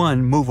only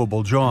one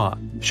movable jaw,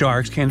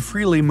 sharks can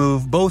freely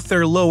move both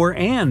their lower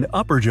and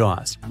upper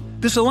jaws.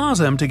 This allows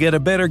them to get a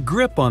better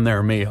grip on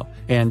their meal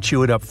and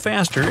chew it up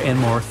faster and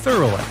more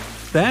thoroughly.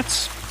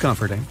 That's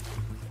comforting.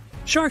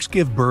 Sharks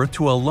give birth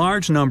to a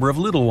large number of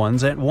little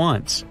ones at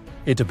once.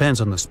 It depends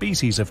on the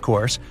species, of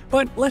course,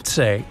 but let's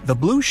say the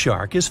blue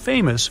shark is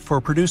famous for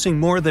producing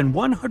more than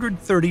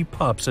 130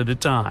 pups at a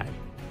time.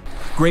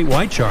 Great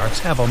white sharks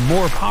have a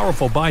more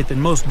powerful bite than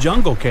most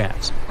jungle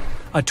cats.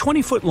 A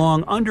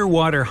 20-foot-long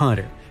underwater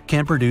hunter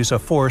can produce a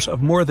force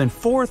of more than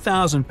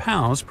 4,000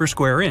 pounds per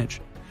square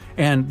inch.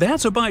 And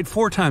that's a bite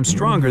 4 times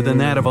stronger than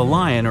that of a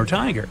lion or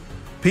tiger.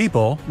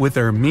 People, with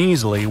their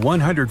measly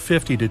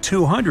 150 to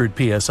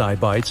 200 psi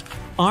bites,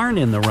 aren't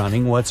in the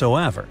running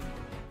whatsoever.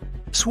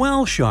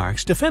 Swell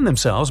sharks defend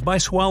themselves by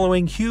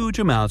swallowing huge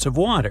amounts of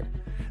water.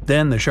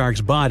 Then the shark's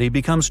body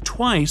becomes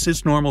twice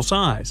its normal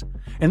size,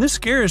 and this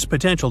scares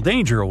potential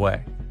danger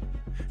away.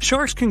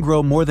 Sharks can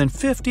grow more than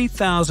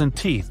 50,000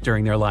 teeth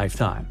during their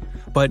lifetime,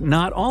 but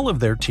not all of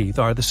their teeth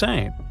are the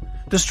same.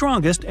 The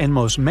strongest and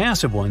most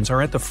massive ones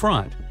are at the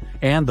front,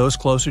 and those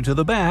closer to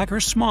the back are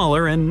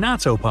smaller and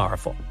not so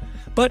powerful.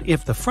 But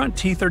if the front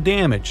teeth are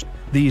damaged,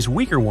 these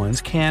weaker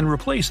ones can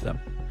replace them.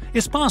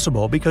 It's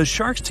possible because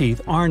sharks'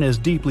 teeth aren't as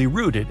deeply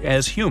rooted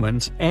as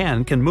humans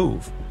and can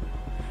move.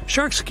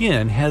 Shark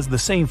skin has the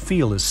same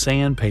feel as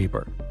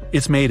sandpaper.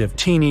 It's made of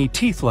teeny,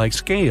 teeth-like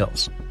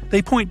scales.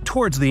 They point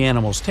towards the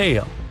animal's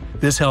tail.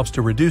 This helps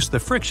to reduce the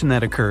friction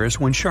that occurs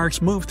when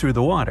sharks move through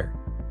the water.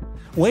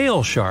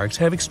 Whale sharks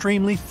have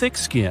extremely thick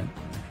skin.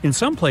 In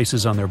some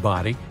places on their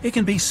body, it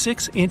can be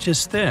 6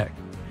 inches thick.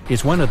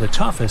 It's one of the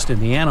toughest in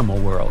the animal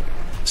world.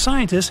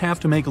 Scientists have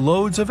to make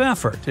loads of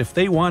effort if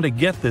they want to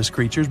get this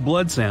creature's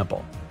blood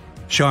sample.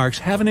 Sharks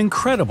have an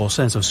incredible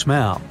sense of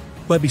smell,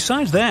 but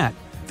besides that,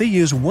 they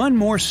use one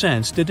more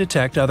sense to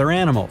detect other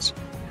animals.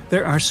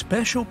 There are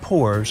special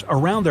pores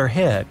around their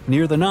head,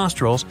 near the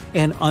nostrils,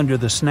 and under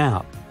the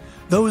snout.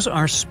 Those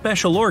are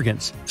special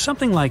organs,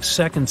 something like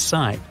second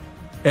sight.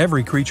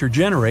 Every creature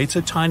generates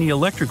a tiny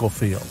electrical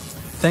field.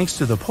 Thanks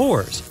to the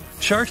pores,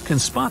 sharks can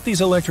spot these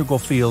electrical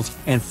fields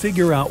and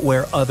figure out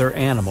where other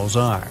animals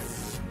are.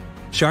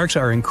 Sharks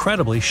are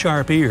incredibly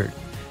sharp-eared.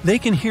 They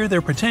can hear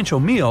their potential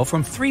meal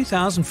from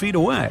 3,000 feet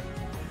away.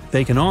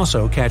 They can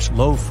also catch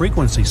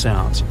low-frequency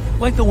sounds,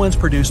 like the ones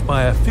produced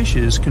by a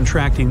fish's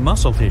contracting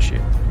muscle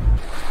tissue.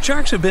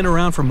 Sharks have been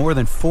around for more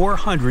than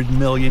 400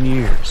 million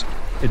years.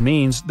 It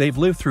means they've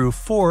lived through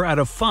 4 out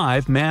of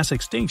 5 mass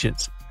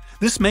extinctions.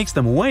 This makes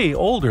them way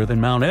older than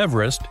Mount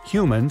Everest,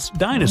 humans,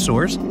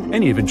 dinosaurs,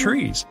 and even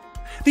trees.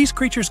 These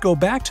creatures go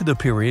back to the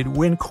period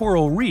when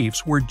coral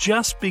reefs were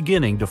just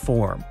beginning to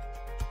form.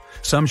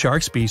 Some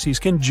shark species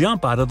can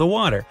jump out of the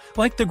water,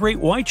 like the great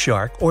white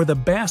shark or the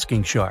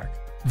basking shark.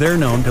 They're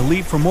known to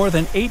leap from more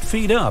than 8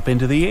 feet up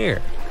into the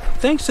air.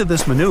 Thanks to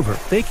this maneuver,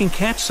 they can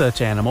catch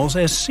such animals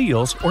as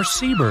seals or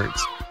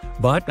seabirds.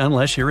 But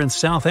unless you're in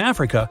South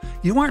Africa,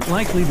 you aren't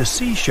likely to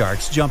see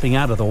sharks jumping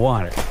out of the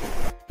water.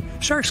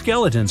 Shark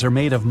skeletons are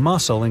made of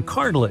muscle and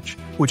cartilage,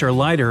 which are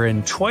lighter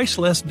and twice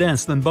less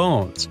dense than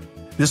bones.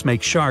 This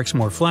makes sharks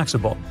more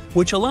flexible,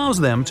 which allows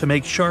them to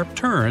make sharp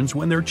turns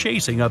when they're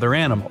chasing other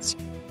animals.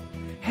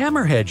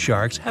 Hammerhead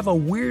sharks have a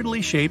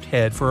weirdly shaped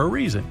head for a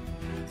reason.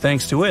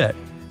 Thanks to it,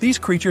 these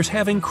creatures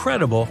have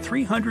incredible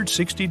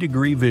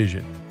 360-degree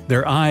vision.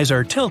 Their eyes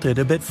are tilted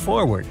a bit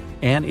forward,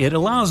 and it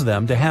allows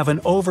them to have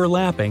an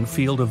overlapping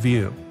field of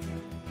view.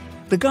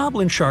 The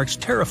goblin shark's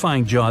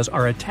terrifying jaws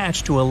are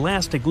attached to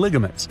elastic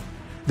ligaments.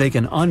 They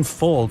can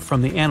unfold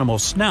from the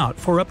animal's snout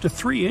for up to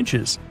 3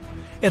 inches.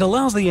 It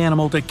allows the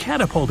animal to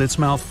catapult its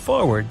mouth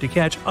forward to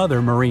catch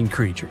other marine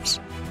creatures.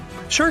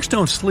 Sharks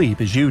don't sleep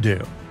as you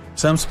do.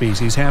 Some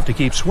species have to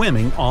keep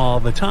swimming all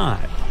the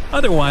time.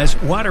 Otherwise,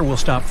 water will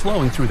stop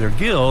flowing through their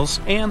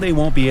gills and they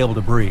won't be able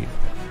to breathe.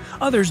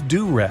 Others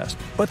do rest,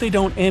 but they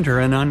don't enter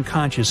an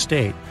unconscious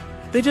state.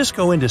 They just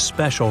go into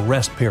special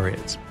rest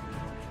periods.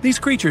 These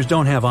creatures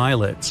don't have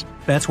eyelids.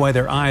 That's why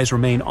their eyes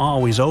remain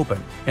always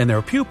open, and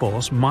their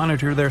pupils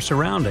monitor their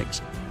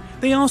surroundings.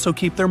 They also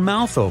keep their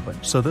mouth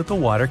open so that the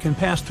water can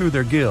pass through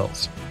their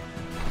gills.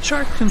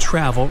 Sharks can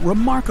travel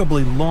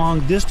remarkably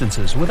long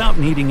distances without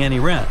needing any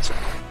rest,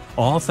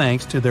 all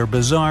thanks to their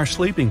bizarre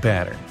sleeping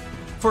pattern.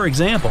 For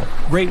example,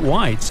 great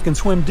whites can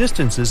swim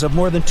distances of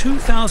more than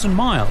 2,000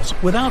 miles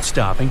without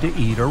stopping to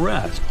eat or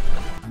rest.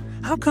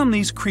 How come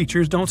these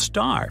creatures don't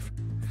starve?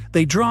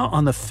 They draw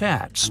on the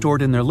fat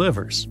stored in their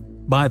livers.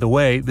 By the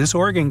way, this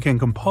organ can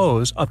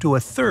compose up to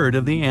 1/3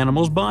 of the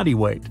animal's body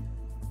weight.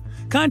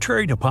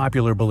 Contrary to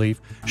popular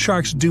belief,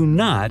 sharks do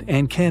not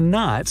and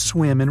cannot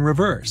swim in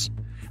reverse.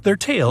 Their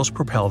tails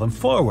propel them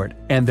forward,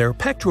 and their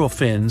pectoral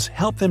fins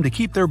help them to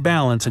keep their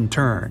balance and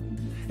turn.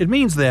 It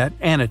means that,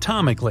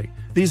 anatomically,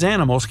 these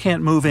animals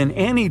can't move in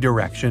any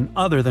direction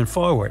other than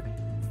forward.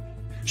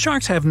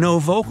 Sharks have no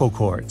vocal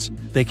cords.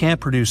 They can't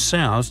produce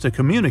sounds to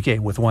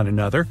communicate with one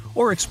another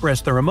or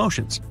express their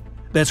emotions.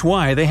 That's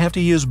why they have to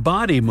use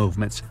body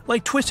movements,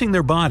 like twisting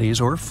their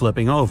bodies or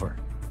flipping over.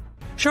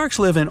 Sharks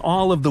live in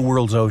all of the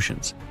world's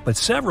oceans, but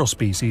several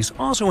species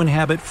also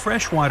inhabit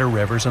freshwater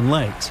rivers and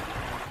lakes.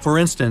 For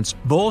instance,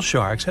 bull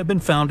sharks have been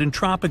found in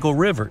tropical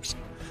rivers.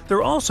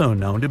 They're also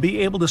known to be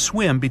able to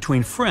swim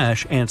between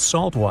fresh and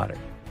salt water.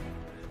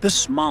 The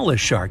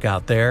smallest shark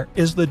out there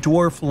is the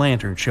dwarf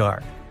lantern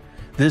shark.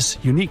 This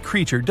unique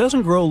creature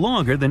doesn't grow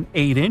longer than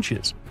 8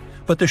 inches,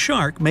 but the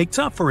shark makes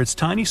up for its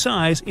tiny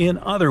size in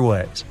other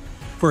ways.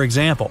 For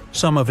example,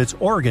 some of its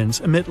organs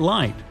emit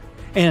light,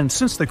 and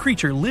since the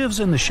creature lives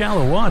in the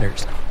shallow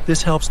waters,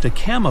 this helps to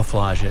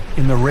camouflage it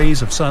in the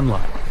rays of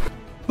sunlight.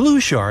 Blue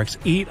sharks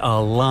eat a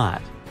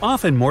lot,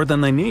 often more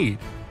than they need.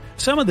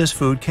 Some of this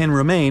food can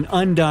remain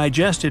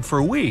undigested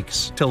for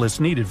weeks till it's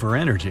needed for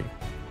energy.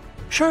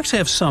 Sharks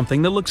have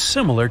something that looks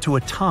similar to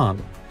a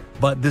tongue,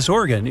 but this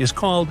organ is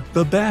called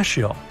the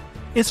basial.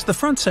 It's the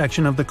front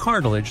section of the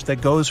cartilage that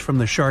goes from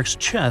the shark's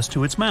chest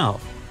to its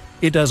mouth.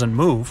 It doesn't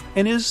move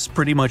and is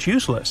pretty much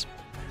useless.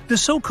 The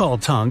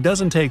so-called tongue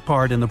doesn't take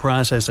part in the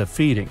process of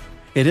feeding.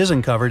 It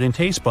isn't covered in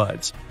taste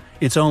buds.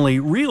 Its only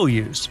real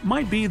use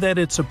might be that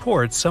it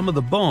supports some of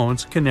the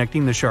bones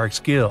connecting the shark's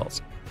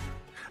gills.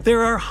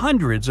 There are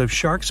hundreds of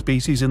shark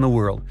species in the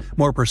world,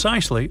 more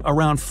precisely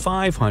around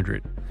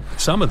 500.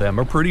 Some of them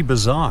are pretty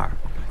bizarre.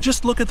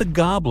 Just look at the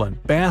goblin,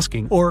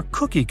 basking, or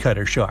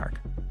cookie-cutter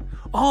shark.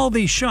 All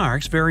these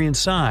sharks vary in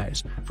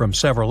size, from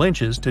several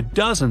inches to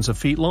dozens of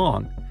feet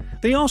long.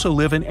 They also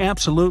live in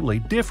absolutely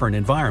different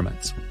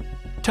environments.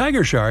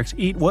 Tiger sharks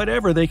eat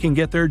whatever they can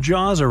get their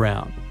jaws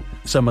around.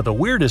 Some of the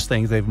weirdest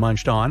things they've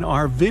munched on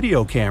are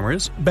video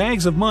cameras,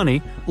 bags of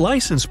money,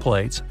 license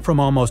plates from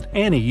almost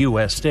any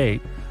U.S.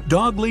 state,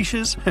 dog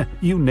leashes,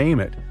 you name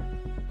it.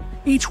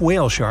 Each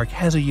whale shark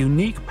has a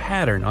unique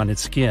pattern on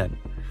its skin.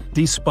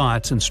 These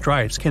spots and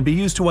stripes can be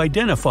used to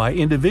identify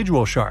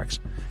individual sharks,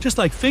 just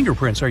like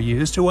fingerprints are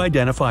used to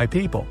identify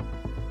people.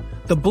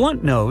 The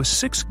blunt-nosed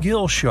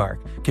six-gill shark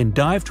can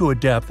dive to a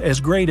depth as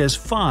great as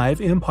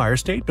 5 Empire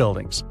State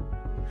Buildings.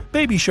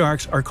 Baby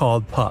sharks are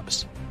called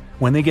pups.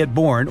 When they get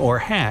born or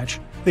hatch,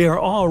 they are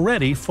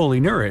already fully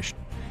nourished,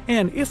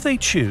 and if they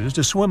choose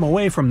to swim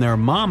away from their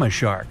mama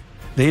shark,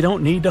 they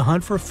don't need to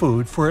hunt for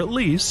food for at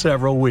least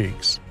several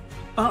weeks.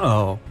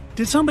 Uh-oh,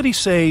 did somebody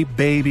say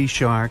baby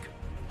shark?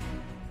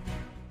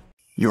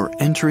 You're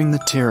entering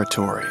the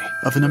territory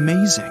of an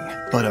amazing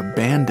but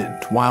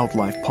abandoned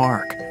wildlife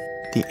park.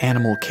 The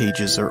animal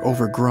cages are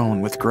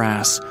overgrown with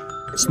grass.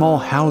 Small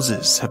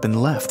houses have been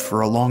left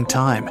for a long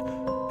time,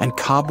 and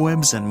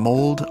cobwebs and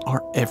mold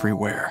are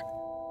everywhere.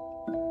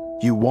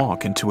 You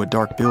walk into a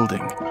dark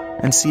building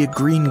and see a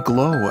green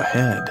glow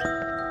ahead.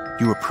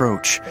 You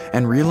approach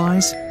and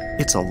realize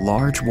it's a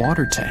large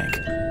water tank.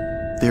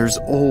 There's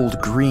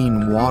old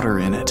green water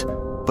in it,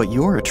 but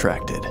you're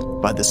attracted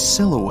by the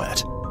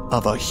silhouette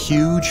of a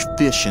huge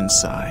fish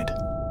inside.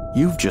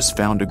 You've just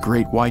found a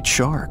great white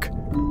shark.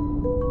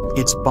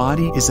 Its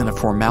body is in a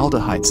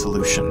formaldehyde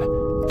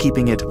solution,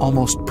 keeping it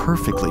almost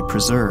perfectly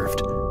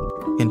preserved.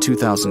 In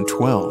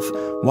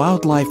 2012,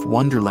 Wildlife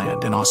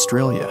Wonderland in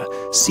Australia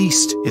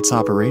ceased its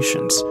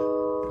operations.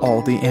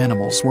 All the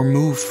animals were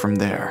moved from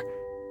there,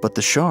 but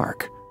the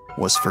shark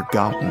was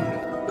forgotten.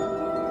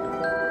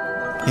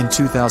 In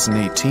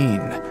 2018,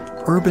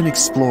 urban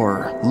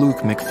explorer Luke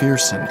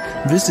McPherson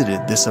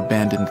visited this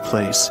abandoned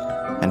place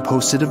and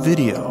posted a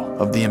video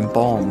of the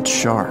embalmed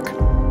shark.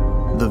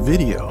 The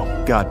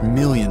video got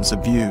millions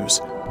of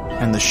views,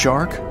 and the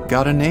shark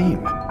got a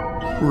name,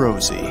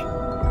 Rosie.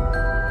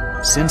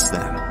 Since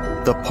then,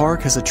 the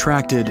park has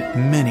attracted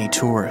many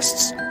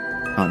tourists.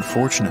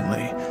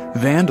 Unfortunately,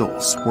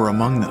 vandals were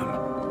among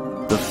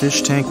them. The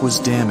fish tank was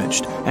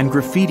damaged and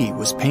graffiti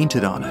was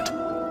painted on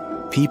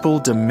it. People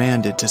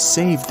demanded to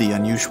save the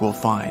unusual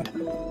find,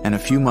 and a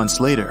few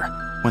months later,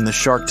 when the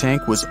shark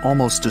tank was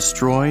almost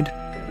destroyed,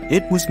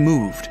 it was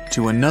moved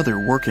to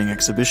another working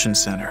exhibition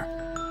center.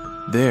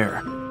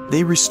 There,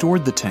 they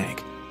restored the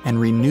tank and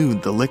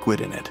renewed the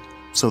liquid in it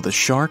so the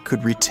shark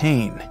could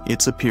retain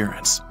its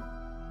appearance.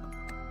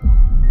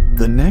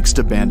 The next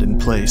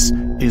abandoned place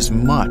is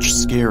much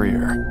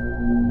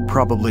scarier.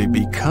 Probably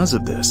because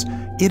of this,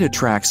 it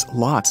attracts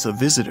lots of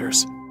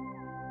visitors.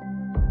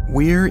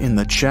 We're in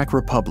the Czech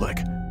Republic,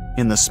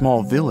 in the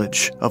small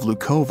village of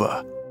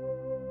Lukova.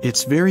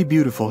 It's very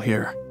beautiful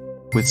here,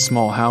 with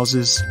small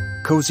houses,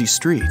 cozy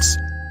streets,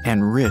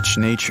 and rich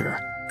nature.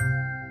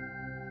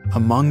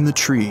 Among the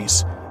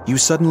trees, you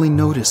suddenly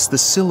notice the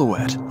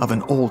silhouette of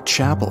an old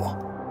chapel.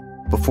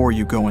 Before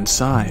you go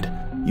inside,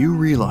 you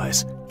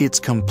realize it's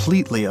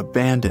completely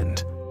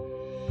abandoned.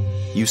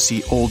 You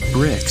see old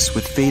bricks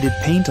with faded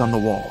paint on the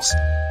walls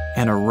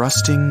and a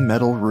rusting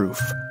metal roof.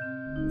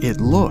 It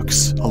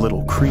looks a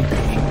little creepy.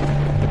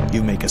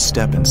 You make a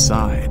step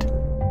inside.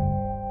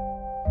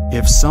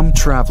 If some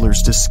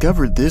travelers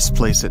discovered this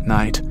place at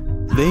night,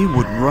 they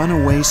would run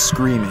away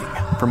screaming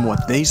from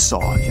what they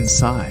saw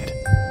inside.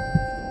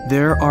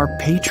 There are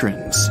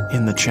patrons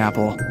in the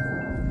chapel.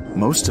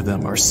 Most of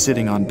them are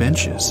sitting on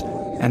benches,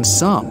 and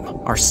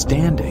some are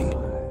standing.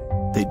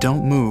 They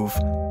don't move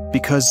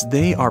because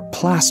they are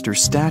plaster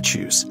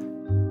statues.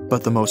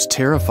 But the most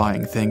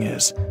terrifying thing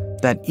is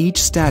that each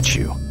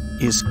statue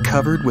is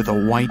covered with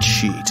a white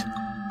sheet.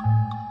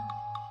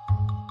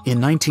 In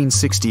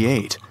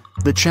 1968,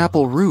 the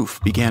chapel roof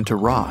began to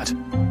rot.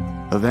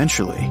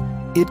 Eventually,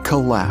 it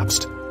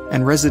collapsed,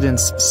 and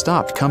residents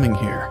stopped coming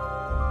here.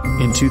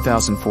 In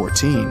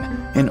 2014,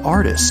 an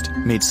artist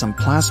made some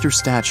plaster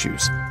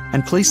statues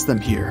and placed them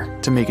here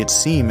to make it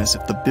seem as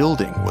if the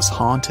building was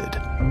haunted.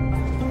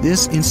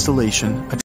 This installation